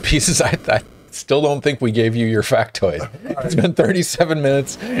 Reese's Pieces, I still don't think we gave you your factoid. It's been 37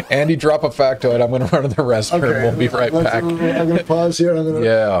 minutes. Andy, drop a factoid. I'm going to run to the restroom. Okay, we'll be right back. I'm going to pause here. I'm going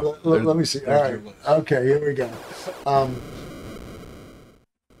to, let me see. All right. Okay, here we go.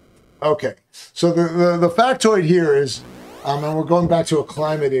 Okay, so the factoid here is, and we're going back to a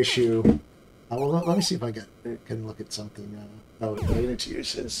climate issue. Well, let me see if I can look at something. I need to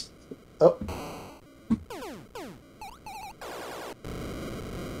use this.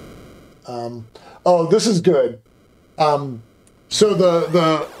 This is good. So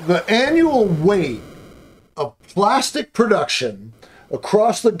the annual weight of plastic production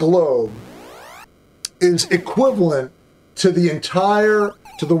across the globe is equivalent to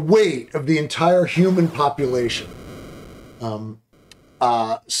the weight of the entire human population. And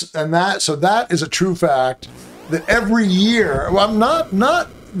that is a true fact that every year, well, not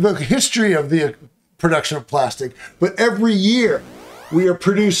the history of the production of plastic, but every year we are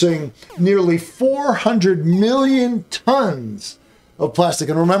producing nearly 400 million tons of plastic.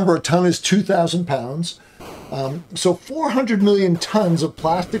 And remember, a ton is 2,000 pounds. So 400 million tons of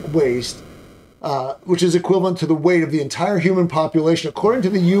plastic waste, which is equivalent to the weight of the entire human population, according to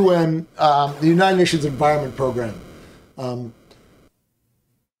the UN, the United Nations Environment Program. And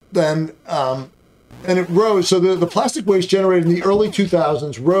it rose. So the plastic waste generated in the early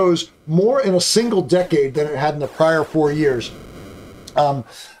 2000s rose more in a single decade than it had in the prior 4 years. And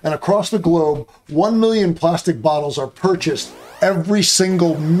across the globe, 1 million plastic bottles are purchased every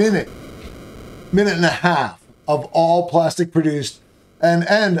single minute and a half of all plastic produced,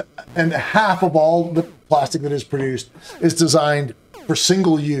 and half of all the plastic that is produced is designed for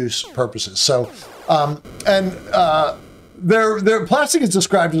single-use purposes. So, their plastic is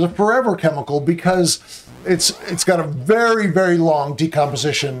described as a forever chemical because it's got a very, very long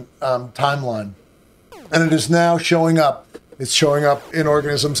decomposition timeline. And it is now showing up. It's showing up in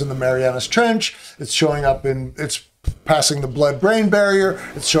organisms in the Marianas Trench. It's showing up it's passing the blood-brain barrier.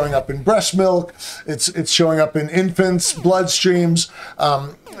 It's showing up in breast milk. It's showing up in infants' bloodstreams.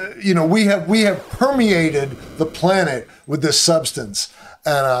 We have permeated the planet with this substance,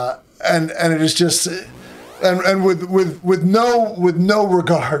 and it is just, and with no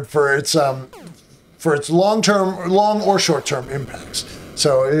regard for its long or short-term impacts.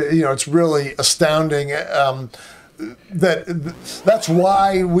 So it's really astounding. That's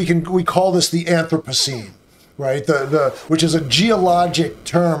why we call this the Anthropocene. Right, which is a geologic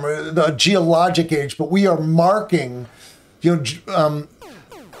term, the geologic age, but we are marking,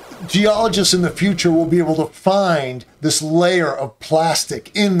 geologists in the future will be able to find this layer of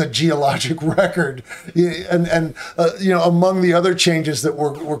plastic in the geologic record, and among the other changes that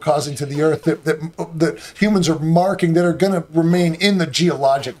we're causing to the Earth that humans are marking that are going to remain in the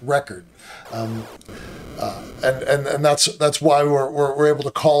geologic record. And that's why we're able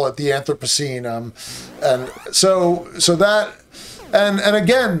to call it the Anthropocene, and so that, and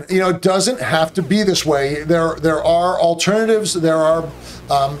again, it doesn't have to be this way. There are alternatives. There are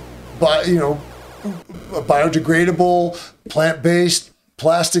biodegradable, plant-based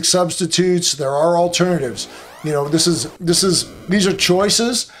plastic substitutes. There are alternatives. These are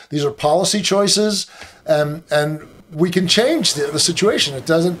choices. These are policy choices, and we can change the situation. It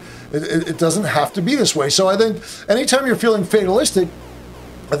doesn't have to be this way. So I think anytime you're feeling fatalistic,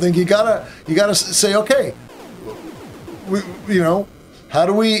 I think you gotta say, okay, how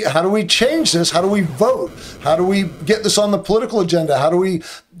do we change this? How do we vote? How do we get this on the political agenda? How do we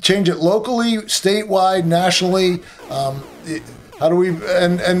change it locally, statewide, nationally? How do we?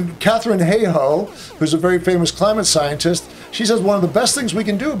 And Catherine Hayhoe, who's a very famous climate scientist, she says one of the best things we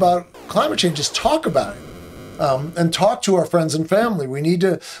can do about climate change is talk about it. And talk to our friends and family. We need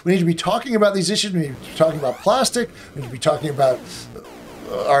to be talking about these issues. We need to be talking about plastic. We need to be talking about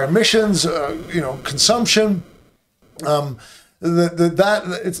our emissions, consumption.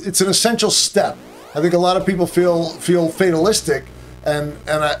 It's an essential step. I think a lot of people feel fatalistic, and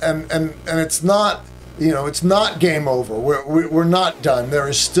it's not it's not game over. We're not done. There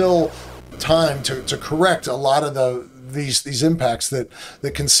is still time to correct a lot of these impacts that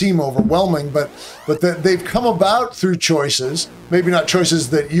can seem overwhelming, but they've come about through choices, maybe not choices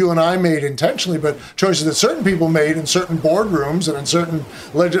that you and I made intentionally, but choices that certain people made in certain boardrooms and in certain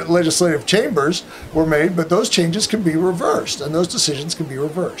legislative chambers were made, but those changes can be reversed and those decisions can be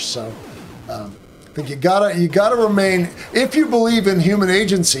reversed. So I think you gotta remain, if you believe in human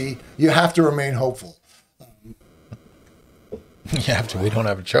agency, you have to remain hopeful. You have to, we don't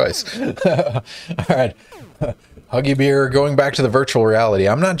have a choice. All right. Huggy Beer, going back to the virtual reality,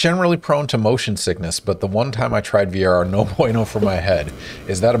 I'm not generally prone to motion sickness, but the one time I tried VR, no bueno for my head.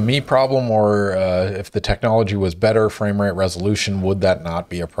 Is that a me problem, or if the technology was better, frame rate resolution, would that not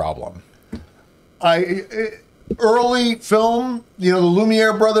be a problem? Early film, the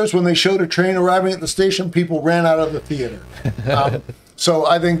Lumiere brothers, when they showed a train arriving at the station, people ran out of the theater. So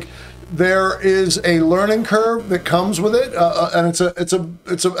I think there is a learning curve that comes with it, and it's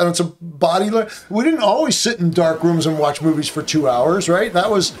a body learn. We didn't always sit in dark rooms and watch movies for 2 hours, right?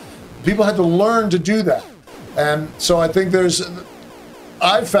 People had to learn to do that, and so I think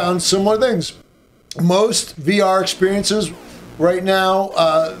I've found similar things. Most VR experiences right now,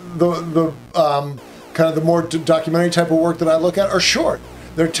 the kind of the more documentary type of work that I look at are short.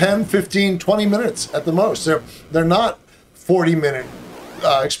 They're 10, 15, 20 minutes at the most. They're not 40-minute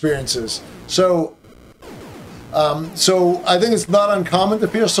experiences. So I think it's not uncommon to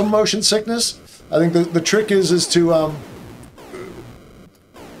feel some motion sickness. I think the trick is to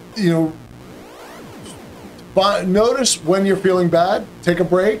notice when you're feeling bad, take a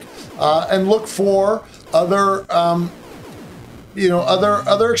break, and look for other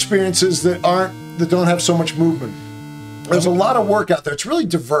experiences that don't have so much movement. There's a lot of work out there. It's really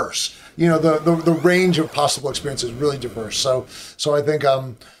diverse. The range of possible experiences is really diverse. So I think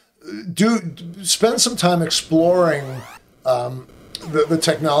spend some time exploring the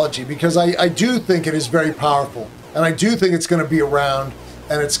technology, because I do think it is very powerful, and I do think it's going to be around,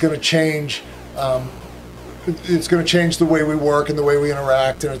 and it's going to change. It's going to change the way we work and the way we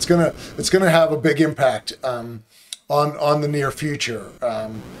interact, and it's going to have a big impact on the near future.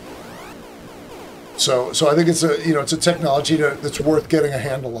 So I think it's a technology that's worth getting a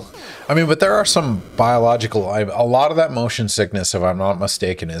handle on. I mean, but there are some biological, a lot of that motion sickness, if I'm not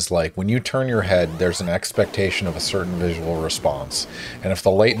mistaken, is like when you turn your head, there's an expectation of a certain visual response. And if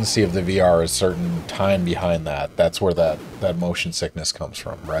the latency of the VR is certain time behind that, that's where that motion sickness comes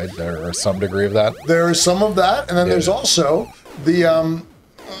from, right? There is some degree of that? There is some of that. And then there's also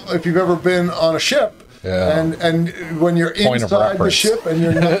if you've ever been on a ship, Yeah. And when you're Point of inside the reference. ship and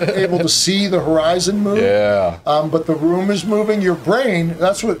you're not able to see the horizon move, Yeah. but the room is moving, your brain,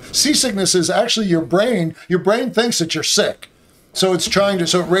 that's what seasickness is. Actually, your brain thinks that you're sick. So it's trying to,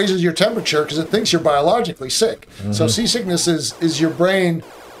 so it raises your temperature because it thinks you're biologically sick. So seasickness is your brain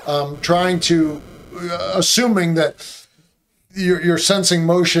trying to, assuming that you're sensing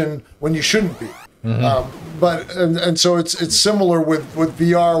motion when you shouldn't be. But so it's similar with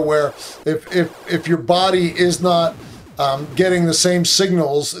VR, where if your body is not getting the same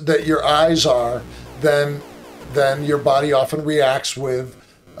signals that your eyes are, then your body often reacts with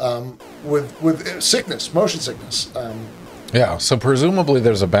sickness, motion sickness. Yeah, so presumably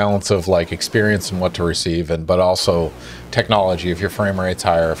there's a balance of like experience and what to receive, but also technology. If your frame rate's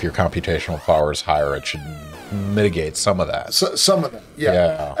higher, if your computational power is higher, it should mitigate some of that. So, some of that,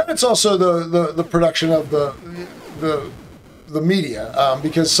 yeah. And it's also the production of the media,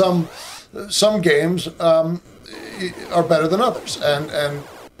 because some games are better than others, and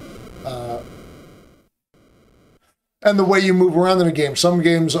the way you move around in a game. Some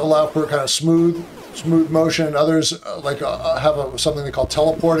games allow for kind of smooth motion. Others have something they call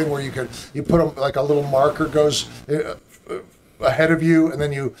teleporting, where you put like a little marker goes ahead of you, and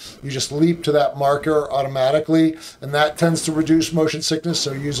then you just leap to that marker automatically, and that tends to reduce motion sickness.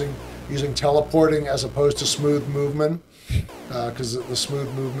 So using teleporting as opposed to smooth movement, because the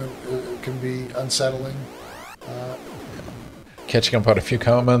smooth movement can be unsettling. Catching up on a few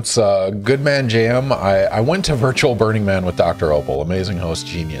comments. Goodman JM, I went to Virtual Burning Man with Dr. Opel. Amazing host,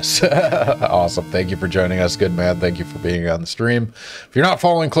 genius. Awesome. Thank you for joining us, Goodman. Thank you for being on the stream. If you're not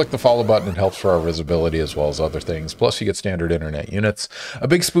following, click the follow button. It helps for our visibility as well as other things. Plus, you get standard internet units. A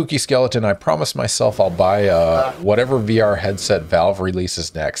big spooky skeleton. I promised myself I'll buy whatever VR headset Valve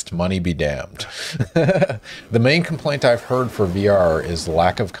releases next. Money be damned. The main complaint I've heard for VR is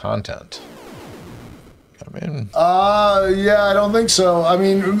lack of content. Yeah, I don't think so. I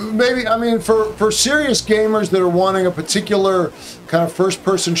mean, maybe, for serious gamers that are wanting a particular kind of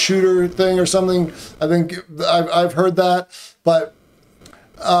first-person shooter thing or something, I think I've heard that. But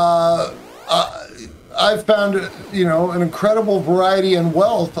I've found, an incredible variety and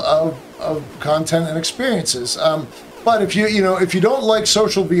wealth of content and experiences. But if you don't like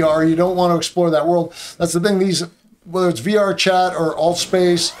social VR, you don't want to explore that world. That's the thing. Whether it's VR chat or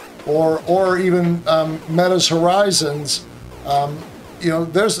Altspace or even Meta's Horizons,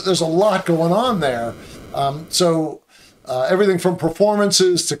 there's a lot going on there. So everything from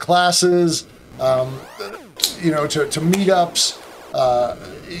performances to classes, to meetups,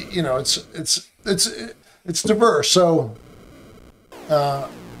 it's diverse. So I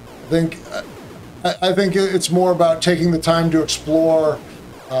think it's more about taking the time to explore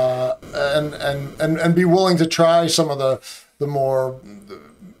and be willing to try some of the more,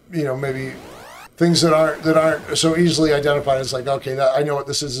 maybe things that aren't so easily identified as like, okay, I know what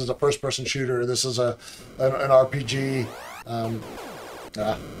this is a first-person shooter. This is an RPG.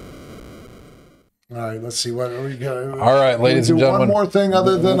 All right, let's see what are we going. All right, ladies and gentlemen. One more thing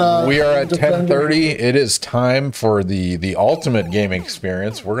other than we are at 10:30. It is time for the ultimate gaming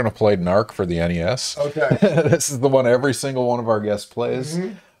experience. We're going to play NARC for the NES. Okay. This is the one every single one of our guests plays.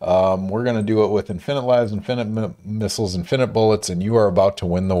 We're going to do it with infinite lives, infinite missiles, infinite bullets, and you are about to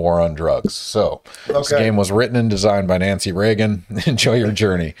win the war on drugs. So, this game was written and designed by Nancy Reagan. Enjoy your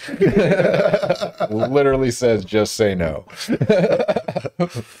journey. Literally says, just say no.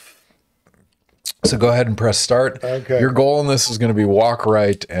 So go ahead and press start. Okay. Your goal in this is going to be walk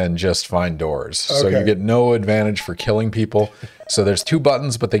right and just find doors. So you get no advantage for killing people. So there's 2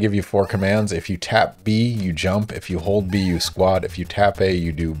 buttons, but they give you 4 commands. If you tap B, you jump. If you hold B, you squat. If you tap A,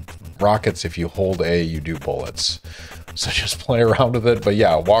 you do rockets. If you hold A, you do bullets. So just play around with it. But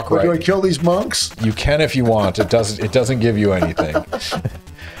yeah, walk right. Do I kill these monks? You can if you want. It doesn't give you anything.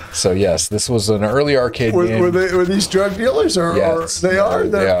 So yes, this was an early arcade game. Were these drug dealers, or they are?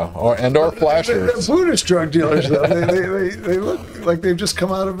 Or flashers. They're Buddhist drug dealers, though. they look like they've just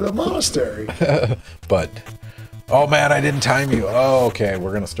come out of the monastery. But oh man, I didn't time you. Oh, okay,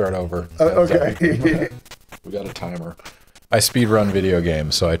 we're gonna start over. Okay. We got a timer. I speedrun video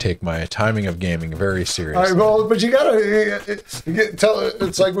games, so I take my timing of gaming very seriously. All right, well, but you gotta tell.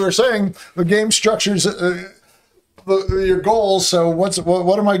 It's like we were saying, the game structures. Your goals. So what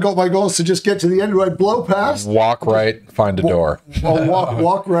are my goals? My goal is to just get to the end. Do I blow past? Walk right, find a door.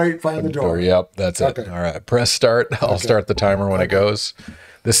 Walk right, find the door. Yep, that's it. All right, press start. I'll start the timer when it goes.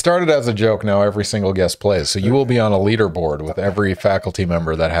 This started as a joke. Now every single guest plays. So you will be on a leaderboard with every faculty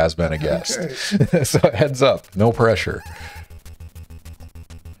member that has been a guest. Okay. So heads up, no pressure.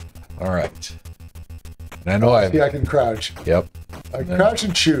 All right. And I know I can crouch. Yep. I crouch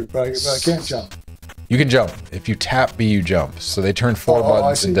and shoot, but I can't jump. You can jump. If you tap B, you jump. So they turn 4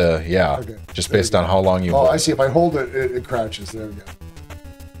 buttons into, yeah, okay. just based on how long you hold. hold I see. If I hold it, it crouches. There we go.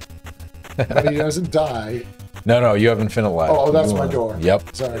 But he doesn't die. No, you have infinite life. Oh, that's my door.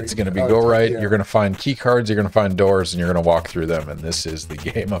 Yep. Sorry. It's going to be go right. You're going to find key cards. You're going to find doors, and you're going to walk through them. And this is the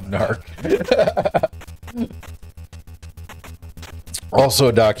game of NARC. Also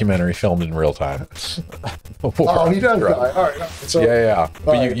a documentary filmed in real time. Oh, he does die. All right. So, yeah.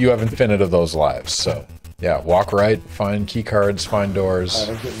 But you have infinite of those lives. So, yeah, walk right, find key cards, find doors.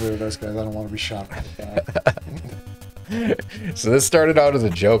 I'm getting rid of those guys. I don't want to be shot. So this started out as a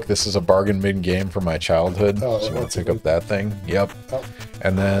joke. This is a bargain bin game from my childhood. So you want to pick up that thing? Yep. Oh.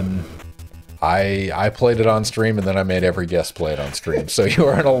 And then I played it on stream, and then I made every guest play it on stream. So you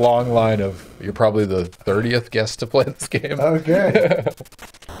are in a long line of, you're probably the 30th guest to play this game. Okay.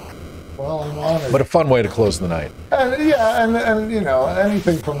 Well, I'm honored. But a fun way to close the night. And yeah, and you know,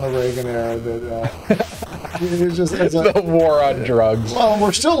 anything from the Reagan era that it's the war on drugs. Well,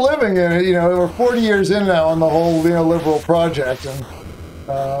 we're still living in it. You know, we're 40 years in now on the whole neoliberal project, and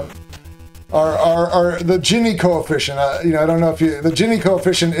the Gini coefficient. You know, I don't know if the Gini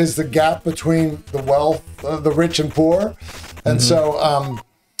coefficient is the gap between the wealth, the rich and poor, and so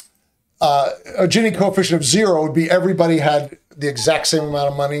a Gini coefficient of 0 would be everybody had the exact same amount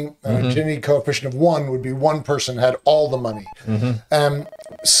of money, and a Gini coefficient of 1 would be one person had all the money.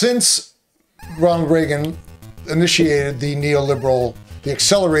 Since Ronald Reagan initiated the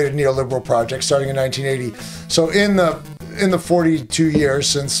accelerated neoliberal project starting in 1980, so in the 42 years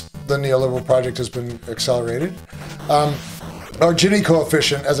since the neoliberal project has been accelerated, our Gini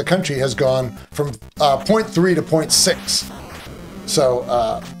coefficient as a country has gone from 0.3 to 0.6.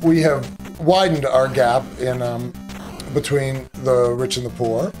 So we have widened our gap in between the rich and the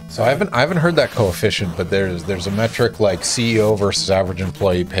poor. So I haven't heard that coefficient, but there's a metric like CEO versus average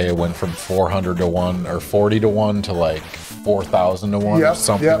employee pay went from 400 to 1 or 40 to 1 to like 4,000 to 1 or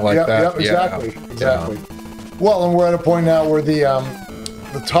something like that. Exactly. Well, and we're at a point now where the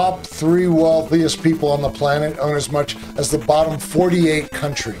top 3 wealthiest people on the planet own as much as the bottom 48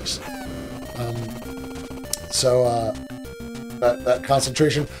 countries. That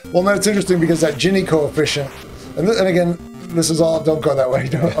concentration. Well, that's interesting because that Gini coefficient. And again, this is all. Don't go that way.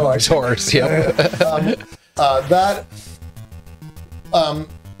 Don't. Oh, I Taurus. Yeah. That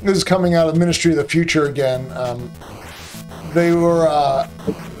this is coming out of Ministry of the Future again. They were.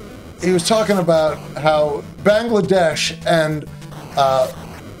 He was talking about how Bangladesh and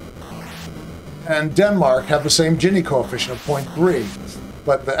Denmark have the same Gini coefficient of 0.3,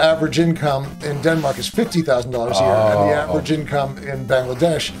 but the average income in Denmark is $50,000 a year, and the average income in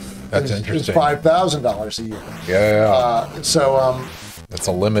Bangladesh. That's Is interesting. $5,000 a year. Yeah. So that's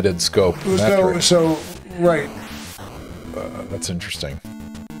a limited scope. So right. That's interesting.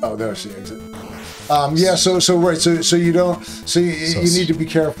 Oh, there's the exit. Yeah. So right. So you don't. So you need to be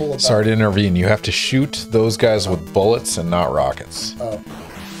careful about. Sorry to intervene. You have to shoot those guys with bullets and not rockets.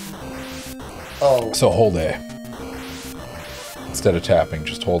 Oh. So hold A. Instead of tapping,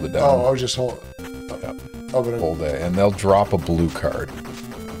 just hold it down. Oh, just hold. Yep. Oh, but Hold A, and they'll drop a blue card.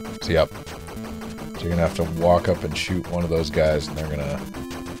 Yep. So you're gonna have to walk up and shoot one of those guys, and they're gonna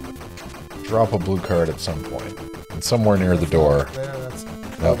drop a blue card at some point, and somewhere near the door.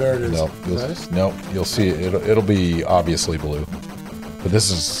 There it is. Nope. You'll see it. It'll be obviously blue, but this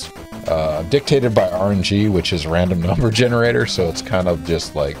is dictated by RNG, which is random number generator. So it's kind of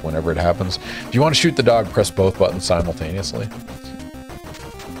just like whenever it happens. If you want to shoot the dog, press both buttons simultaneously.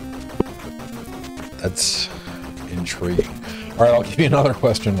 That's intriguing. All right, I'll give you another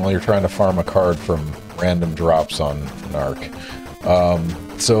question while you're trying to farm a card from random drops on NARC.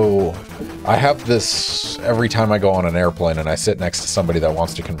 So I have this every time I go on an airplane and I sit next to somebody that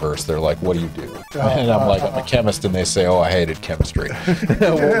wants to converse. They're like, what do you do? And I'm like, I'm a chemist. And they say, oh, I hated chemistry.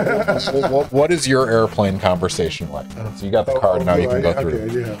 What is your airplane conversation like? So you got the card, now you can go through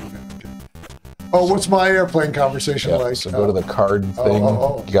it. Okay. Oh, what's my airplane conversation like? So go to the card thing.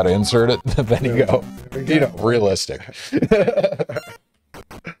 You got to insert it. Then you go. You know, realistic.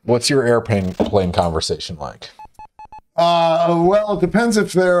 What's your airplane conversation like? Well, it depends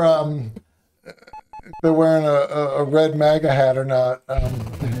if they're wearing a red MAGA hat or not.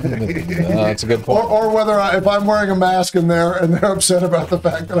 That's a good point. Or whether if I'm wearing a mask and they're upset about the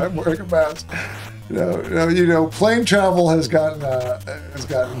fact that I'm wearing a mask. You know, plane travel has gotten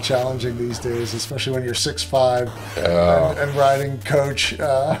challenging these days, especially when you're 6'5" and riding coach.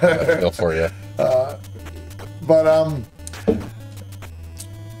 I feel for you. But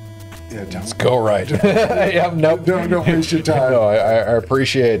Yeah, Let's go right. Yeah, nope. Don't waste your time. No, I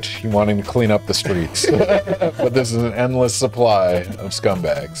appreciate you wanting to clean up the streets, but this is an endless supply of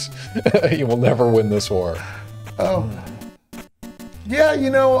scumbags. You will never win this war. Oh, yeah. You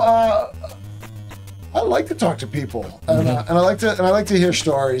know, I like to talk to people, and I like to hear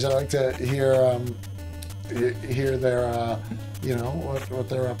stories. I like to hear their you know what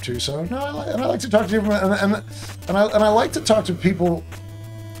they're up to. So no, I like to talk to people, and I like to talk to people.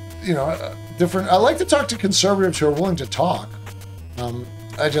 You know, I like to talk to conservatives who are willing to talk.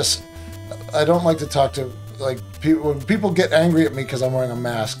 I don't like to talk to like people. When people get angry at me because I'm wearing a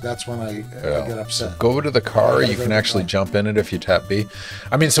mask, that's when I get upset. So go to the car. You can actually jump in it if you tap B.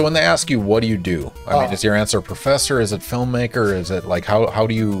 I mean, so when they ask you, what do you do? I mean, is your answer professor? Is it filmmaker? Is it like how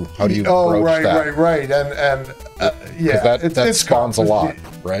do you broach that? Right. And yeah, that spawns a lot,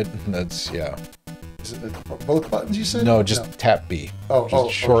 right? That's yeah. Is it both buttons you said? No, just tap B.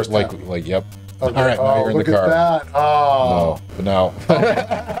 Just short, just like yep. Okay. All right, now you're in the car. Look at that. Oh. No, but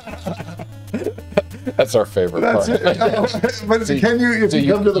now. That's our favorite part. But so can you, if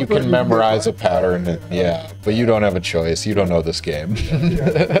you come to the you can memorize a pattern, and, yeah, but you don't have a choice. You don't know this game.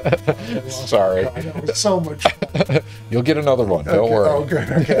 Sorry. So much fun. You'll get another one. Don't worry. Oh, good.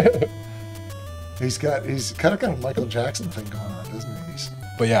 Okay. He's kind of got a Michael Jackson thing going on, doesn't he?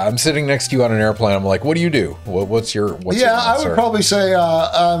 But yeah, I'm sitting next to you on an airplane. I'm like, what do you do? What's your answer? I would probably say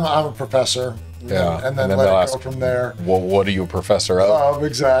I'm a professor. Yeah, and then let it go from there. Well, what are you a professor of?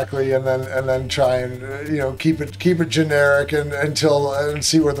 Exactly, and then try and keep it generic and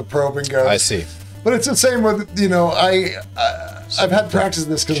see where the probing goes. I see. But it's the same with I've had practice of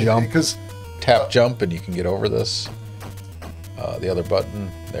this because jump and you can get over this. The other button,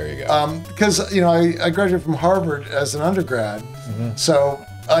 there you go. Because I graduated from Harvard as an undergrad, so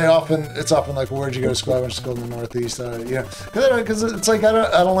it's often like, well, where'd you go to school? I went to school in the Northeast. Because it's like I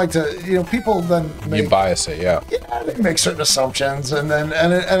don't like to. People then you bias it, yeah. Yeah, they make certain assumptions, and then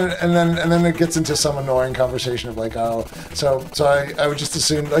it gets into some annoying conversation of like, oh, so I would just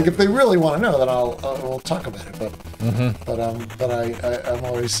assume like if they really want to know, then we'll talk about it. But I'm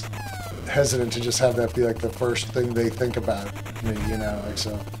always hesitant to just have that be like the first thing they think about me, like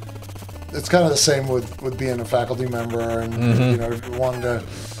so. It's kind of the same with being a faculty member and wanting to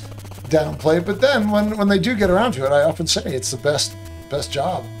downplay it. But then when they do get around to it, I often say it's the best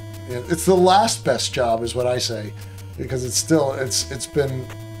job. It's the last best job is what I say, because it's been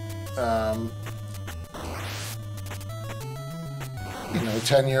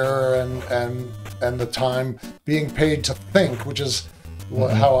tenure and the time being paid to think, which is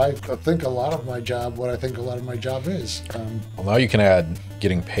how I think a lot of my job is. Well, now you can add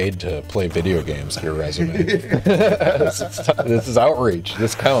getting paid to play video games to your resume. This is outreach.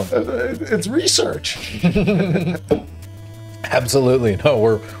 This counts. It's research. Absolutely. No,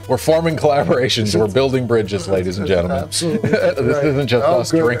 we're forming collaborations. We're building bridges, ladies and gentlemen. Absolutely. This isn't just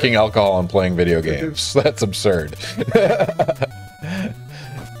us drinking alcohol and playing video games. That's absurd.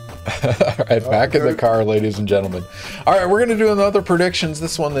 All right, back in the car, ladies and gentlemen. All right, we're going to do another predictions.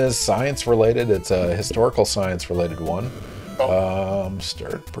 This one is science related. It's a historical science related one.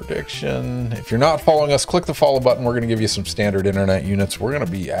 Start prediction. If you're not following us, click the follow button. We're going to give you some standard internet units. We're going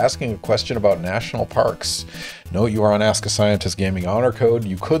to be asking a question about national parks. Note you are on Ask a Scientist Gaming Honor Code.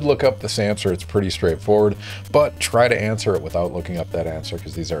 You could look up this answer. It's pretty straightforward, but try to answer it without looking up that answer,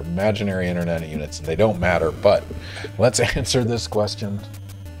 because these are imaginary internet units and they don't matter. But let's answer this question.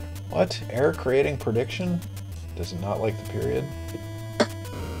 What? Error creating prediction? Does it not like the period?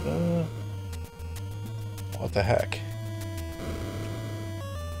 What the heck?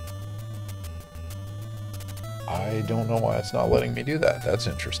 I don't know why it's not letting me do that. That's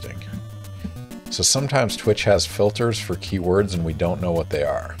interesting. So sometimes Twitch has filters for keywords and we don't know what they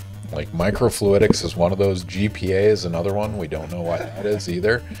are. Like microfluidics is one of those. GPA is another one. We don't know why that is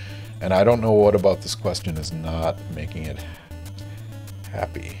either. And I don't know what about this question is not making it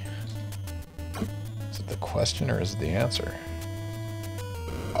happy. Is it the question or is it the answer?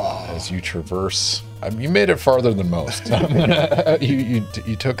 As you traverse, you made it farther than most.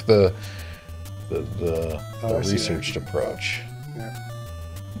 you took the researched approach. Yeah.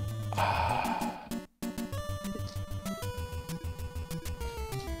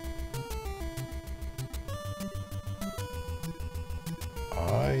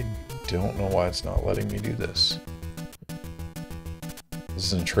 I don't know why it's not letting me do this.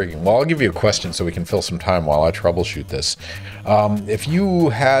 This is intriguing. Well, I'll give you a question so we can fill some time while I troubleshoot this. If you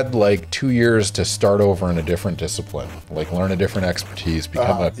had like 2 years to start over in a different discipline, like learn a different expertise,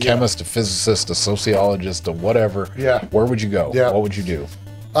 become a chemist, a physicist, a sociologist, a whatever, where would you go? What would you do?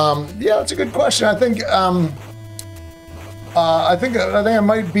 Yeah, that's a good question. I think I think I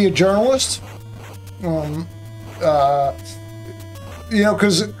might be a journalist.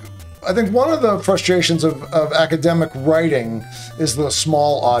 Because I think one of the frustrations of academic writing is the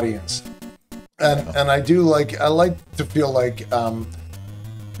small audience, and I like to feel like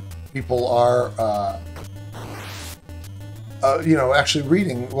people are actually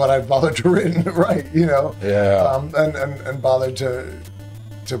reading what I've bothered to write, and bothered to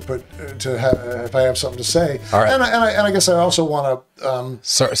put if I have something to say. All right. And I guess I also want to.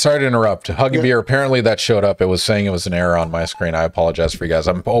 Sorry to interrupt. Huggy Beer, apparently that showed up. It was saying it was an error on my screen. I apologize for you guys.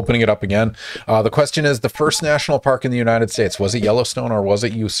 I'm opening it up again. The question is, the first national park in the United States, was it Yellowstone or was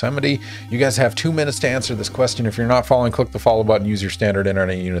it Yosemite? You guys have 2 minutes to answer this question. If you're not following, click the follow button, use your standard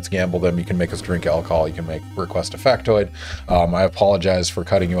internet units, gamble them. You can make us drink alcohol. You can request a factoid. I apologize for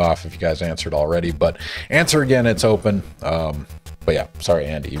cutting you off if you guys answered already, but answer again. It's open. But yeah, sorry,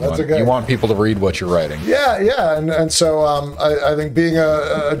 Andy. You want people to read what you're writing. Yeah. And so I think being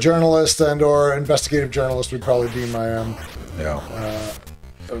a journalist and or investigative journalist would probably be my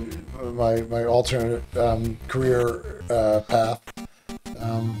my alternate career path.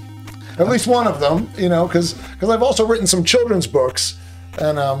 At least one of them, because I've also written some children's books,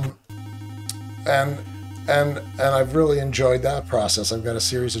 and I've really enjoyed that process. I've got a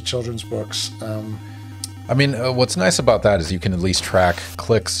series of children's books. I mean, what's nice about that is you can at least track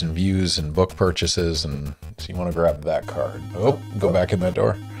clicks and views and book purchases. And so you want to grab that card. Go back in that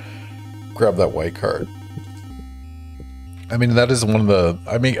door. Grab that white card. I mean, that is one of the,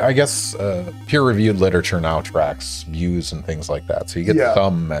 I guess peer-reviewed literature now tracks views and things like that. So you get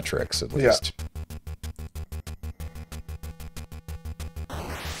some metrics at least.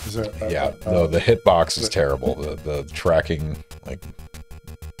 No, the hitbox is terrible. The tracking, like...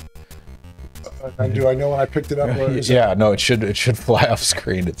 And do I know when I picked it up? No, it should fly off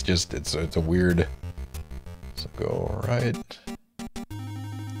screen. It's just it's a weird. So go right.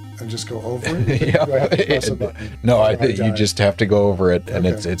 And just go over it. Yeah. Do I have to press a button? No, I think you just have to go over it, and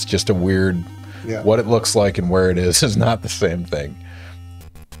it's just a weird. Yeah. What it looks like and where it is not the same thing.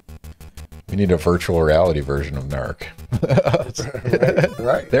 We need a virtual reality version of NARC.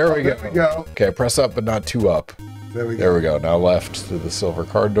 Right. There we go. Okay, press up, but not too up. There we go. There we go. Now left to the silver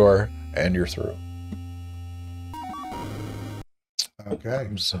card door. And you're through. Okay.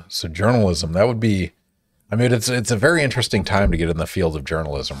 So journalism, that would be, it's a very interesting time to get in the field of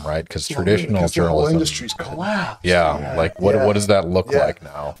journalism, right? Because traditional journalism, the whole industry's collapsed. Yeah, like what does that look like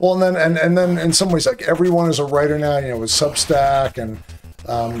now? Well, and then in some ways, like everyone is a writer now, with Substack and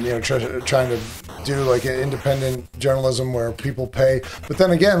trying to do like an independent journalism where people pay. But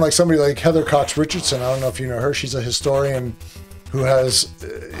then again, like somebody like Heather Cox Richardson, I don't know if you know her, she's a historian who has,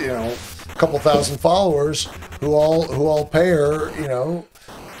 a couple thousand followers who all pay her,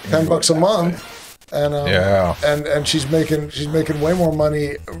 $10 a month, and she's making way more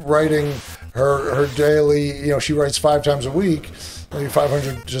money writing her daily. She writes 5 times a week, maybe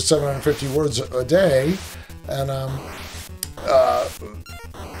 500 to 750 words a day, and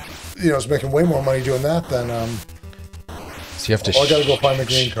is making way more money doing that than. So you have to. I gotta go find the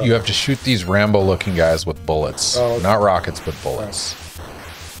green card. You have to shoot these Rambo-looking guys with bullets, not rockets, but bullets.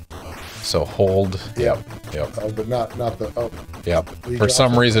 So hold. Yep. But not the. Oh. Yep. For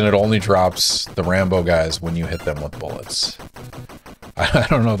some reason, it only drops the Rambo guys when you hit them with bullets. I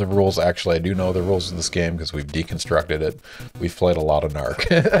don't know the rules. Actually, I do know the rules of this game because we've deconstructed it. We've played a lot of NARC.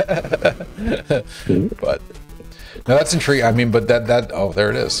 But. No, that's intriguing. But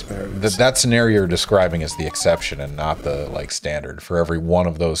there it is. That scenario you're describing is the exception and not the standard. For every one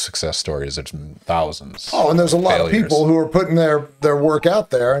of those success stories, there's thousands. Oh, and there's a lot of people who are putting their work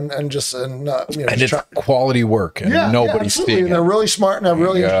out there and it's quality work and nobody's seeing it. And they're really smart and have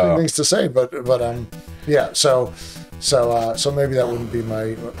really interesting things to say. But so maybe that wouldn't be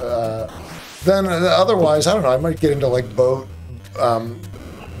my. Then otherwise, I don't know. I might get into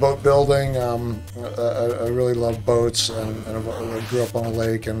boat building. I really love boats, and I grew up on a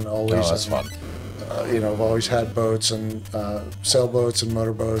lake and always. That's fun. I've always had boats and sailboats and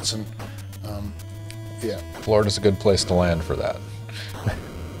motorboats and Florida's a good place to land for that.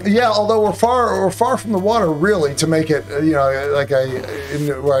 Yeah, although we're far from the water really to make it.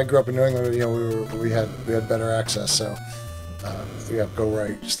 Where I grew up in New England, we had better access, so. Go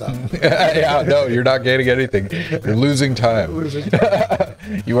right. Stop. No, you're not gaining anything. You're losing time.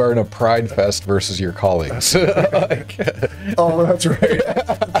 You are in a pride fest versus your colleagues. Oh, that's right.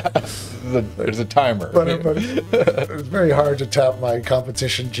 There's a timer. But it's very hard to tap my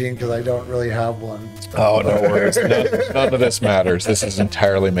competition gene because I don't really have one. Oh, no worries. None of this matters. This is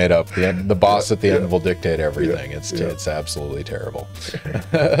entirely made up. The boss at the end will dictate everything. It's absolutely terrible.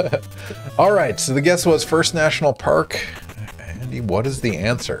 All right. So the guess was first national park. Andy, what is the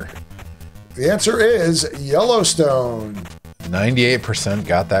answer? The answer is Yellowstone. 98%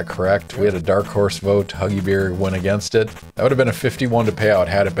 got that correct. We had a dark horse vote. Huggy Beer went against it. That would have been a 51 to pay out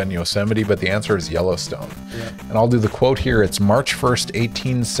had it been Yosemite, but the answer is Yellowstone. Yeah. And I'll do the quote here. It's March 1st,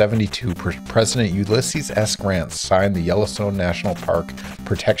 1872. President Ulysses S. Grant signed the Yellowstone National Park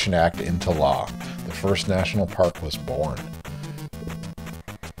Protection Act into law. The first national park was born.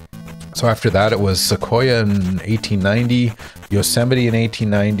 So after that, it was Sequoia in 1890, Yosemite in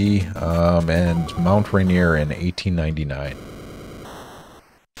 1890, and Mount Rainier in 1899.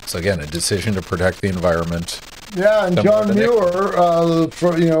 So again, a decision to protect the environment. Yeah, and John Muir,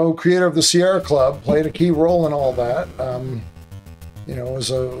 creator of the Sierra Club, played a key role in all that.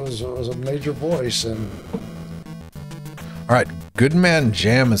 Was a major voice. And all right, Goodman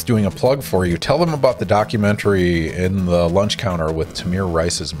Jam is doing a plug for you. Tell them about the documentary In the Lunch Counter with Tamir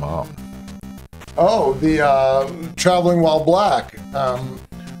Rice's mom. Oh, the Traveling While Black.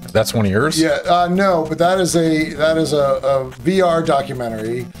 That's one of yours? Yeah, no, but that is a VR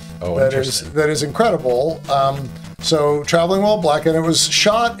documentary that is incredible. So Traveling While Black, and it was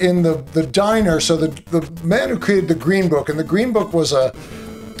shot in the diner. So the man who created the Green Book, and the Green Book was a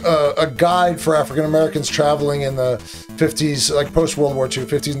guide for African Americans traveling in the 50s, like post World War II,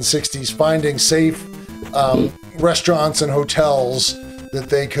 50s and 60s, finding safe restaurants and hotels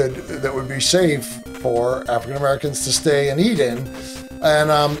that would be safe for African Americans to stay and eat in.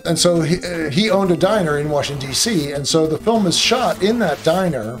 And so he owned a diner in Washington, D.C., and so the film is shot in that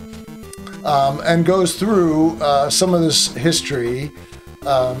diner and goes through some of this history.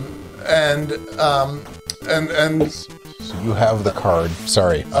 And So you have the card.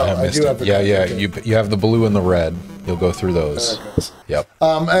 Sorry, I missed it. Yeah. Okay. You have the blue and the red. You'll go through those. Yep.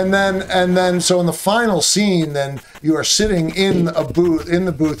 And then, so in the final scene, then you are sitting in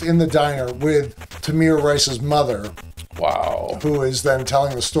the booth in the diner with Tamir Rice's mother. Wow. Who is then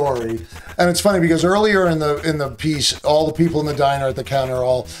telling the story. And it's funny because earlier in the piece, all the people in the diner at the counter are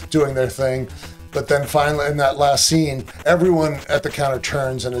all doing their thing. But then finally, in that last scene, everyone at the counter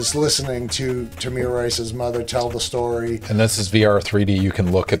turns and is listening to Tamir Rice's mother tell the story. And this is VR 3D. You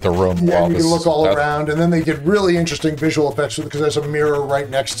can look at the room. Yeah, you can look all around. And then they get really interesting visual effects because there's a mirror right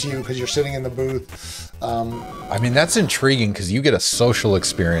next to you because you're sitting in the booth. I mean, that's intriguing because you get a social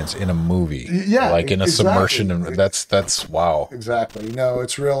experience in a movie. Yeah, like in a submersion. And that's wow. Exactly. No,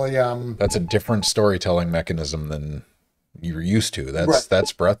 it's really... that's a different storytelling mechanism than you're used to.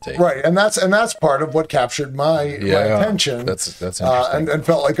 That's breathtaking. Right, and that's part of what captured my attention. That's interesting. And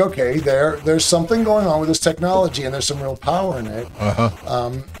felt like, okay, there's something going on with this technology, and there's some real power in it.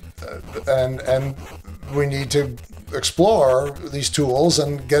 And we need to explore these tools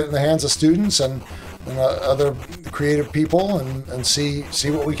and get it in the hands of students and other creative people and see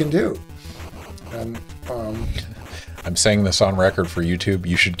what we can do. And I'm saying this on record for YouTube.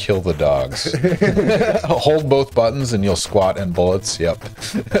 You should kill the dogs. Hold both buttons and you'll squat and bullets. Yep.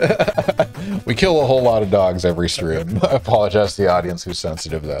 We kill a whole lot of dogs every stream. I apologize to the audience who's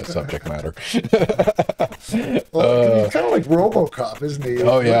sensitive to that subject matter. Well, he's kind of like RoboCop, isn't he?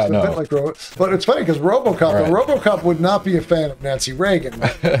 Oh, yeah, no. But it's funny because RoboCop would not be a fan of Nancy Reagan.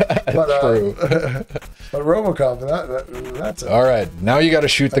 But, True. But RoboCop, that's it. All right. Now you got to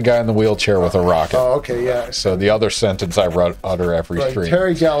shoot the guy in the wheelchair with a rocket. Oh, okay, yeah. So the other sentence I utter every stream.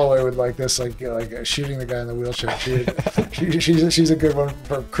 Terry Galloway would like this, like shooting the guy in the wheelchair. She's a good one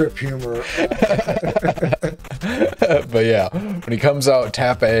for crip humor. But yeah, when he comes out,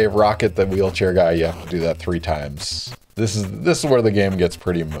 tap A, rocket the wheelchair guy. You have to do that 3 times. This is where the game gets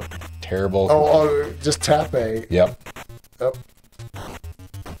pretty terrible. Oh, just tap A. Yep. Yep.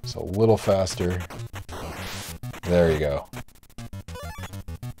 So a little faster. There you go.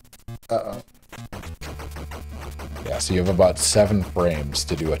 Uh-oh. Yeah, so you have about 7 frames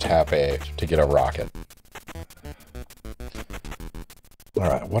to do a tap A to get a rocket. All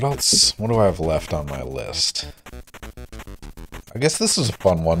right, what else? What do I have left on my list? I guess this is a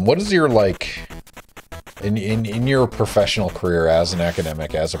fun one. What is your, like, in your professional career as an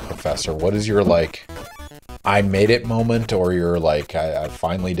academic, as a professor, what is your, like, I made it moment, or your, like, I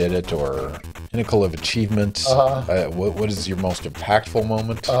finally did it, or pinnacle of achievement? What is your most impactful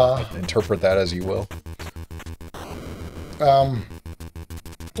moment? Interpret that as you will.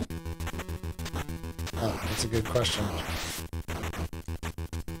 That's a good question.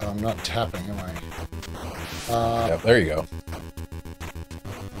 I'm not tapping, am I? Yeah, there you go.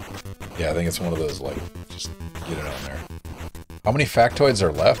 Yeah, I think it's one of those, like, just get it on there. How many factoids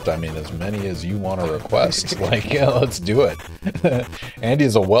are left? I mean, as many as you want to request. Like, yeah, let's do it. Andy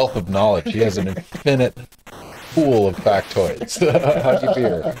is a wealth of knowledge. He has an infinite pool of factoids. Huggy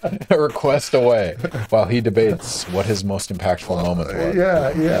Beer, request away while he debates what his most impactful moment was.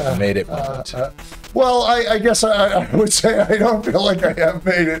 Yeah. Made it moment. Well, I guess I would say I don't feel like I have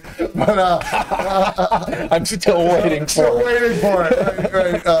made it, but I'm still waiting for it.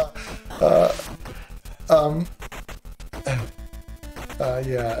 Right.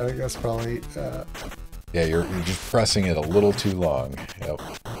 Yeah, I think that's probably. Yeah, you're just pressing it a little too long. Yep.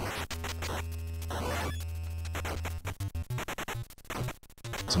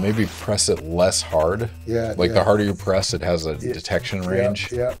 So maybe press it less hard. Yeah. Like the harder you press, it has a detection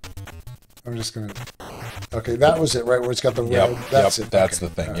range. Yeah. I'm just gonna. Okay, that was it, right? Where it's got the red. Yep. That's it. That's okay.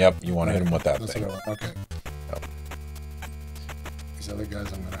 the thing. Yep. You want to hit him with that That's thing. what I want. Okay. Yep. These other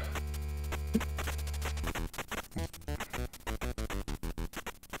guys, I'm gonna.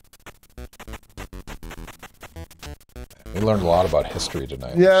 We learned a lot about history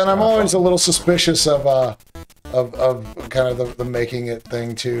tonight. Yeah, and I'm always a little suspicious of kind of the making it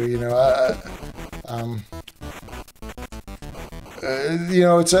thing too. You know, you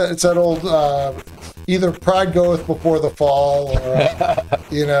know, it's that old either pride goeth before the fall, or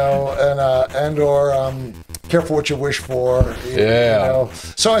you know, and or careful what you wish for. You know?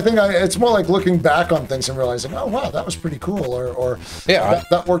 So I think it's more like looking back on things and realizing, oh wow, that was pretty cool, or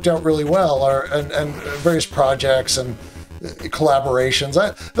that worked out really well, or and various projects and collaborations.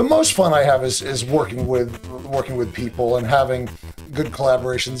 The most fun I have is working with people and having good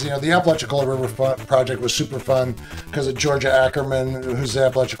collaborations. You know, the Apalachicola River project was super fun because of Georgia Ackerman, who's the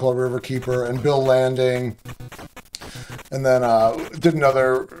Apalachicola River keeper, and Bill Landing. And then did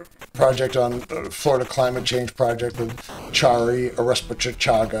another project on Florida climate change project with Chari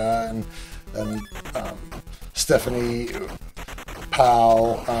Arespachachaga and Stephanie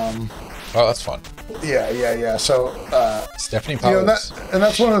Powell. Oh, that's fun. Yeah. So Stephanie Powell. You know,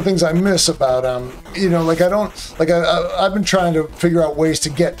 that's one of the things I miss about you know, like I've been trying to figure out ways to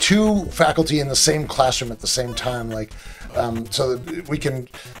get two faculty in the same classroom at the same time, like so that we can,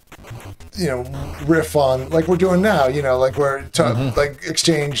 you know, riff on like we're doing now. You know, like we're like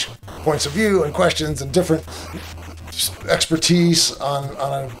exchange points of view and questions and different expertise on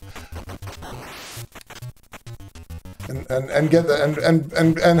a. And get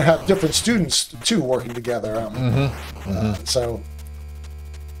and have different students too working together. So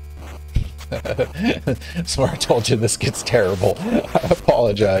Smart told you this gets terrible. I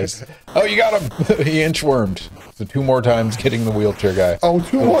apologize. Oh, you got him. He inchwormed. So 2 more times getting the wheelchair guy. Oh,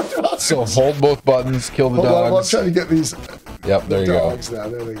 2 more times. So hold both buttons, kill the dogs. I'm trying to get these. Yep, there you go. Now.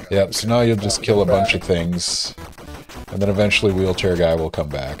 There they go. Yep, so now you'll just kill a bunch of things. And then eventually wheelchair guy will come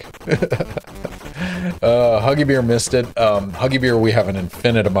back. Huggy Beer missed it. Huggy Beer, we have an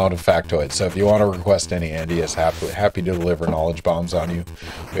infinite amount of factoids. So if you want to request any, Andy is happy to deliver knowledge bombs on you.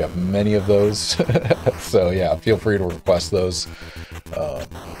 We have many of those. So yeah, feel free to request those. Oh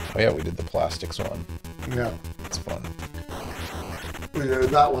yeah, we did the plastics one. Yeah. It's fun.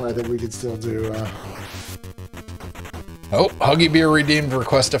 That one I think we could still do. Oh, Huggy Beer redeemed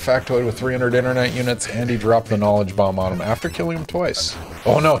request a factoid with 300 internet units. Andy dropped the knowledge bomb on him after killing him twice.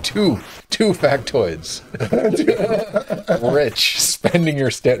 Oh no, two factoids. Rich, spending your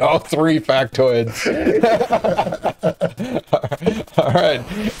stat. Oh, 3 factoids. All right,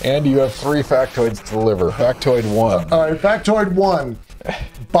 Andy, you have 3 factoids to deliver. Factoid 1. All right, factoid 1.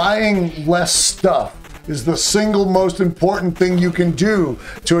 Buying less stuff is the single most important thing you can do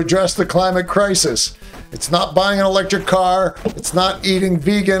to address the climate crisis. It's not buying an electric car. It's not eating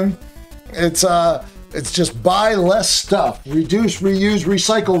vegan. It's just buy less stuff. Reduce, reuse,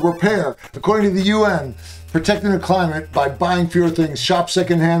 recycle, repair. According to the UN, protecting the climate by buying fewer things. Shop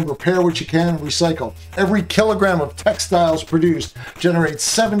secondhand, repair what you can, and recycle. Every kilogram of textiles produced generates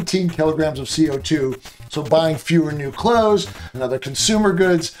 17 kilograms of CO2. So buying fewer new clothes and other consumer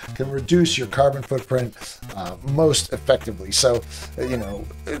goods can reduce your carbon footprint most effectively. So, you know,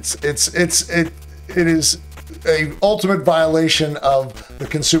 it is a ultimate violation of the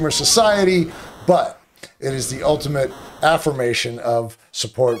consumer society, but it is the ultimate affirmation of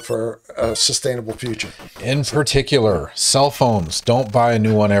support for a sustainable future. In particular, cell phones. Don't buy a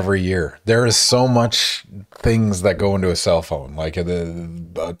new one every year. There is so much things that go into a cell phone. Like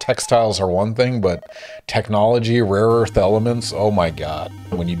the textiles are one thing, but technology, rare earth elements, oh my God.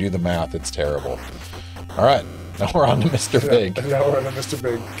 When you do the math, it's terrible. All right. Now we're on to Mr. Big. Now we're on to Mr.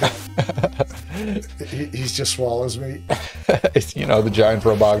 Big. He just swallows me. You know, the giant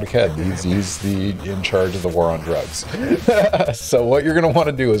robotic head. He's in charge of the war on drugs. So what you're going to want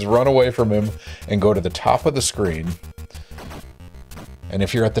to do is run away from him and go to the top of the screen And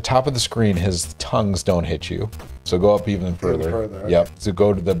if you're at the top of the screen, his tongues don't hit you. So go up even further. Okay. Yep. So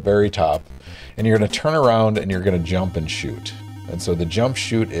go to the very top, and you're going to turn around and you're going to jump and shoot. And so the jump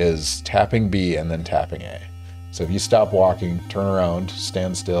shoot is tapping B and then tapping A. So if you stop walking, turn around,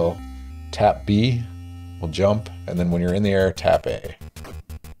 stand still, tap B, will jump, and then when you're in the air, tap A.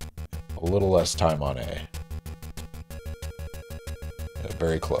 A little less time on A. Yeah,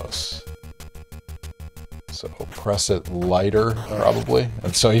 very close. So press it lighter, probably.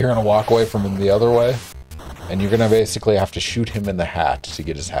 And so you're going to walk away from him the other way. And you're going to basically have to shoot him in the hat to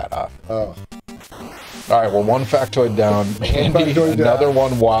get his hat off. Oh. All right, well, one factoid down. Andy, another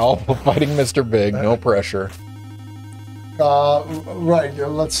one while fighting Mr. Big. No pressure. Right,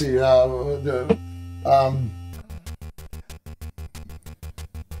 let's see.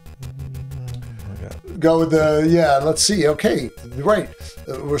 Go with the, yeah, let's see. Okay, right.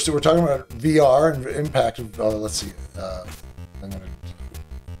 We're talking about VR and impact of, let's see.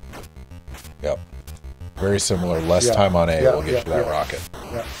 Yep. Very similar. Less time on A will get you that rocket.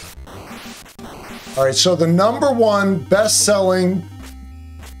 Yeah. All right, so the #1 best-selling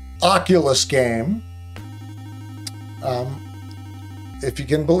Oculus game, if you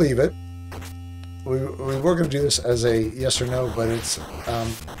can believe it, we were going to do this as a yes or no, but it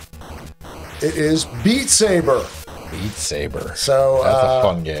is Beat Saber. Beat Saber. So that's a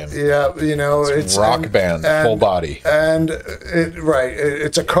fun game. Yeah, you know, it's Rock Band, full body, and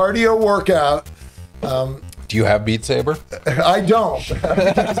it's a cardio workout. Do you have Beat Saber? I don't.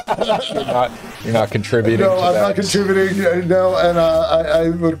 You're not contributing. No, to I'm that. not contributing. No, and I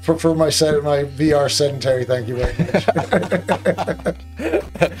would prefer my VR sedentary. Thank you very much.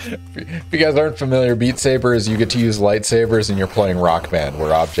 If you guys aren't familiar, Beat Saber is you get to use lightsabers and you're playing Rock Band,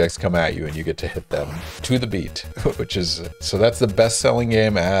 where objects come at you and you get to hit them to the beat, which is so that's the best-selling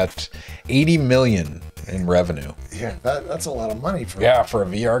game at 80 million in revenue. Yeah, that's a lot of money for for a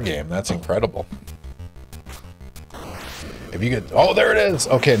VR game. That's incredible. If you get, oh, there it is.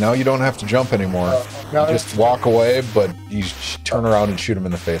 Okay, now you don't have to jump anymore. You just walk away, but you turn around and shoot him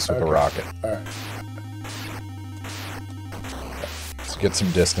in the face with a rocket. All right. So get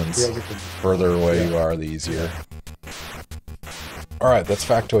some distance. Further away you are, the easier. All right, that's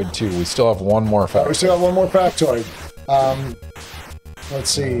factoid 2. We still have one more factoid. We still have one more factoid. Let's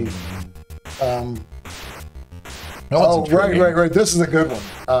see. Right. This is a good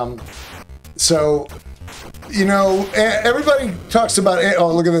one. So, you know, everybody talks about,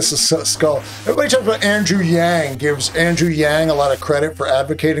 oh, look at this skull. Everybody talks about Andrew Yang, gives Andrew Yang a lot of credit for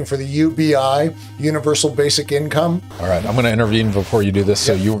advocating for the UBI, Universal Basic Income. All right, I'm going to intervene before you do this.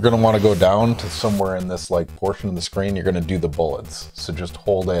 So you're going to want to go down to somewhere in this like portion of the screen. You're going to do the bullets. So just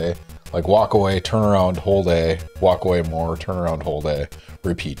hold A, like walk away, turn around, hold A, walk away more, turn around, hold A,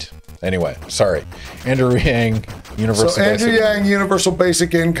 repeat. Anyway, sorry. Andrew Yang, Universal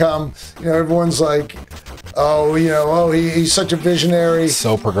Basic Income. You know, everyone's like, oh, you know, oh, he's such a visionary.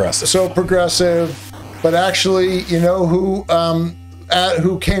 So progressive. So progressive. But actually, you know who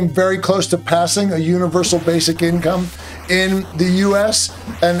came very close to passing a universal basic income in the U.S.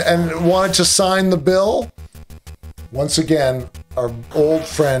 and wanted to sign the bill? Once again, our old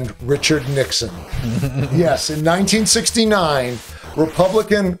friend Richard Nixon. Yes, in 1969,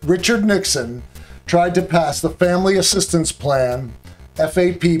 Republican Richard Nixon tried to pass the Family Assistance Plan,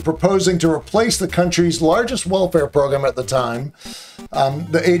 FAP, proposing to replace the country's largest welfare program at the time,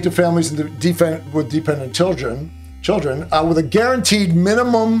 the aid to families with dependent children, with a guaranteed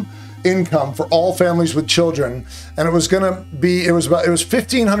minimum income for all families with children, and it was going to be it was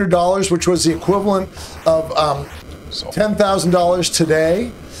 $1,500, which was the equivalent of $10,000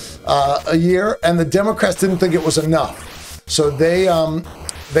 today a year, and the Democrats didn't think it was enough. So they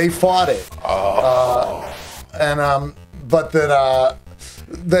fought it, but that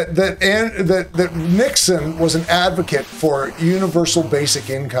Nixon was an advocate for universal basic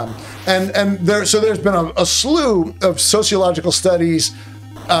income, and there's been a slew of sociological studies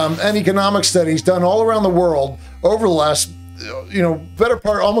and economic studies done all around the world over the last better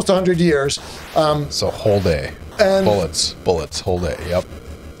part almost 100 years. So hold A, and bullets, hold A. Yep.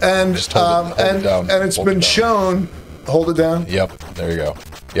 And just hold it down. And it's been shown. Hold it down. Yep. There you go.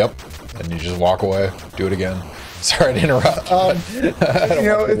 Yep. And you just walk away. Do it again. Sorry to interrupt.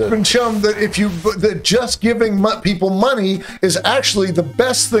 It's been shown that just giving people money is actually the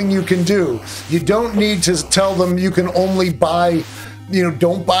best thing you can do. You don't need to tell them you can only buy,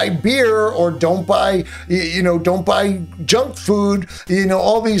 don't buy beer or don't buy junk food.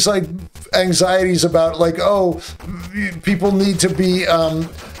 All these like anxieties about like, oh, people need to be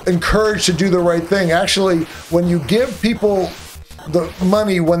encouraged to do the right thing. Actually, when you give people the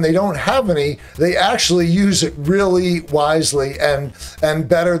money when they don't have any, they actually use it really wisely and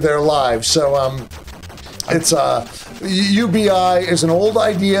better their lives. So it's UBI is an old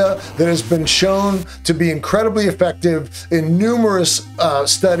idea that has been shown to be incredibly effective in numerous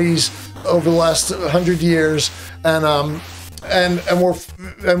studies over the last 100 years, and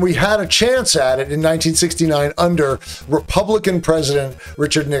we had a chance at it in 1969 under Republican President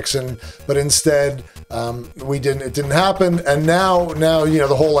Richard Nixon, but instead we didn't. It didn't happen, and now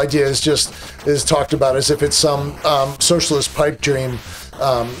the whole idea is talked about as if it's some socialist pipe dream.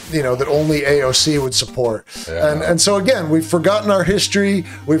 That only AOC would support. Yeah. And so again, we've forgotten our history.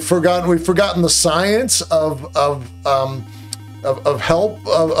 We've forgotten the science of help,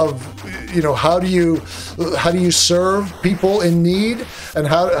 how do you serve people in need, and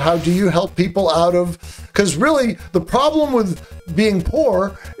how do you help people out of, because really the problem with being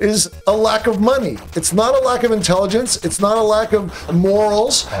poor is a lack of money. It's not a lack of intelligence. It's not a lack of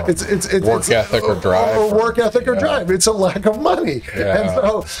morals. It's work ethic or drive. Or work ethic or drive. It's a lack of money. Yeah. And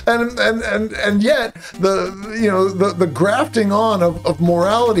so and yet the grafting on of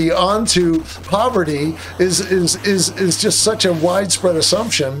morality onto poverty is just such a widespread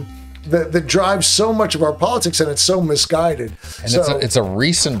assumption that drives so much of our politics, and it's so misguided. And so, it's a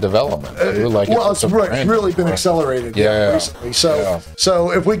recent development. It's really been accelerated recently.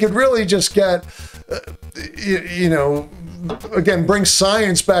 So if we could really just get, again, bring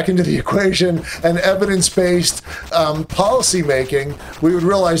science back into the equation and evidence-based policy making, we would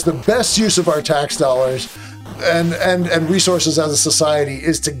realize the best use of our tax dollars and resources as a society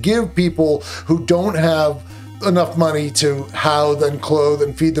is to give people who don't have enough money to house and clothe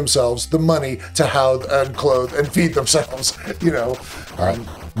and feed themselves the money to house and clothe and feed themselves. All right, I'm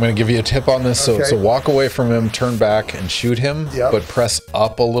going to give you a tip on this. Okay. So walk away from him, turn back and shoot him, but press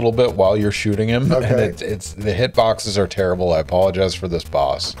up a little bit while you're shooting him. Okay. And it's the hit boxes are terrible. I apologize for this,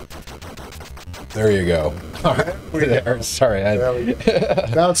 boss. There you go. All right. There. Sorry.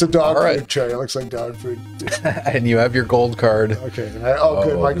 Now it's a dog food tray. It looks like dog food. And you have your gold card. Okay.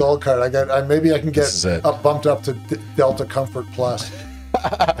 Good. My gold card. Maybe I can get bumped up to Delta Comfort Plus.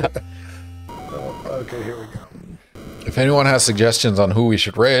 Okay, here we go. If anyone has suggestions on who we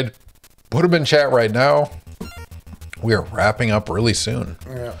should raid, put them in chat right now. We are wrapping up really soon.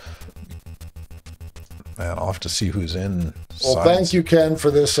 Yeah. Man, I'll have to see who's in. Well, thank you, Ken,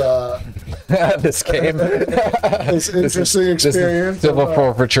 for this this game. this interesting experience. This is civil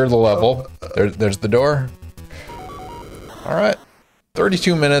forfeiture the level. There's the door. All right.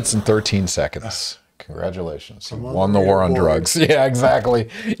 32 minutes and 13 seconds. Congratulations. You won the war on drugs. Yeah, exactly.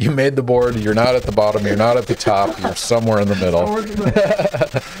 You made the board. You're not at the bottom. You're not at the top. You're somewhere in the middle.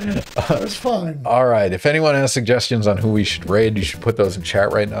 That's fine. All right. If anyone has suggestions on who we should raid, you should put those in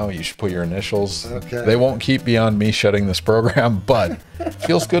chat right now. You should put your initials. Okay. They won't keep beyond me shutting this program, but it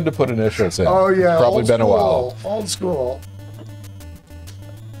feels good to put initials in. Oh, yeah. Probably been a while. Old school.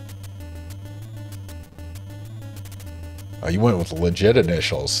 Oh, you went with legit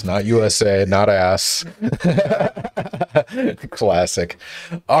initials, not USA, not ass. Classic.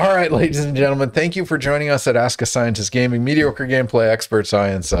 All right, ladies and gentlemen, thank you for joining us at Ask a Scientist Gaming, mediocre gameplay, expert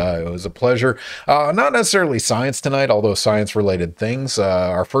science. It was a pleasure. Not necessarily science tonight, although science-related things.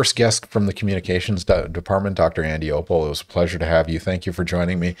 Our first guest from the communications department, Dr. Andy Opel. It was a pleasure to have you. Thank you for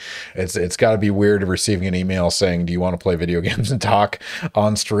joining me. It's got to be weird receiving an email saying, "Do you want to play video games and talk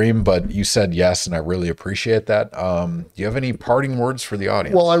on stream?" But you said yes, and I really appreciate that. Do you have any parting words for the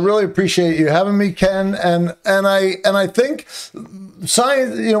audience? Well, I really appreciate you having me, Ken, and I think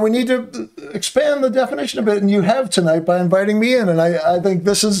science, we need to expand the definition a bit, and you have tonight by inviting me in, and I think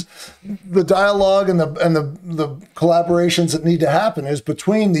this is the dialogue and the collaborations that need to happen is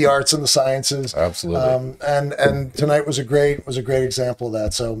between the arts and the sciences. Absolutely. And tonight was a great example of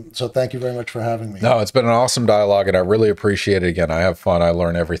that. So thank you very much for having me. No, it's been an awesome dialogue, and I really appreciate it. Again, I have fun. I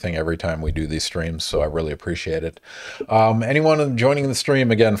learn everything every time we do these streams, so I really appreciate it. Anyone joining the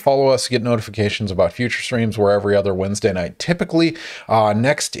stream, again, follow us, get notifications about future streams. We're every other Wednesday night. Typically,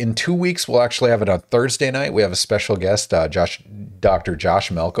 next in 2 weeks, we'll actually have it on Thursday night. We have a special guest, Dr.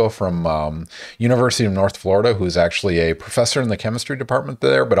 Josh Melko from University of North Florida, who's actually a professor in the chemistry department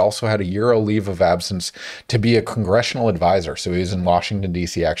there, but also had a year leave of absence to be a congressional advisor. So he was in Washington,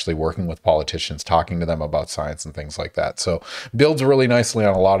 D.C., actually working with politicians, talking to them about science and things like that. So builds really nicely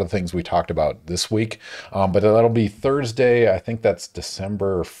on a lot of things we talked about this week. But that'll be Thursday. I think that's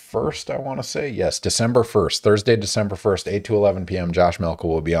December 1st, I want to say. Yes, December 1st, Thursday, December 1st, 8 to 11 p.m. Josh Melko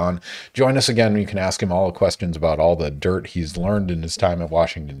will be on. Join us again. You can ask him all the questions about all the dirt he's learned in his time at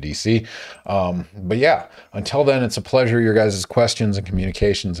Washington, D.C. But yeah, until then, it's a pleasure. Your guys' questions and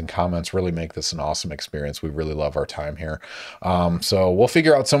communications and comments really make this an awesome experience. We really love our time here. So we'll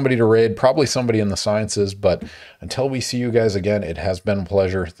figure out somebody to raid, probably somebody in the sciences. But until we see you guys again, it has been a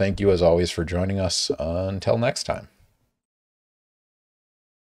pleasure. Thank you, as always, for joining us. Until next time.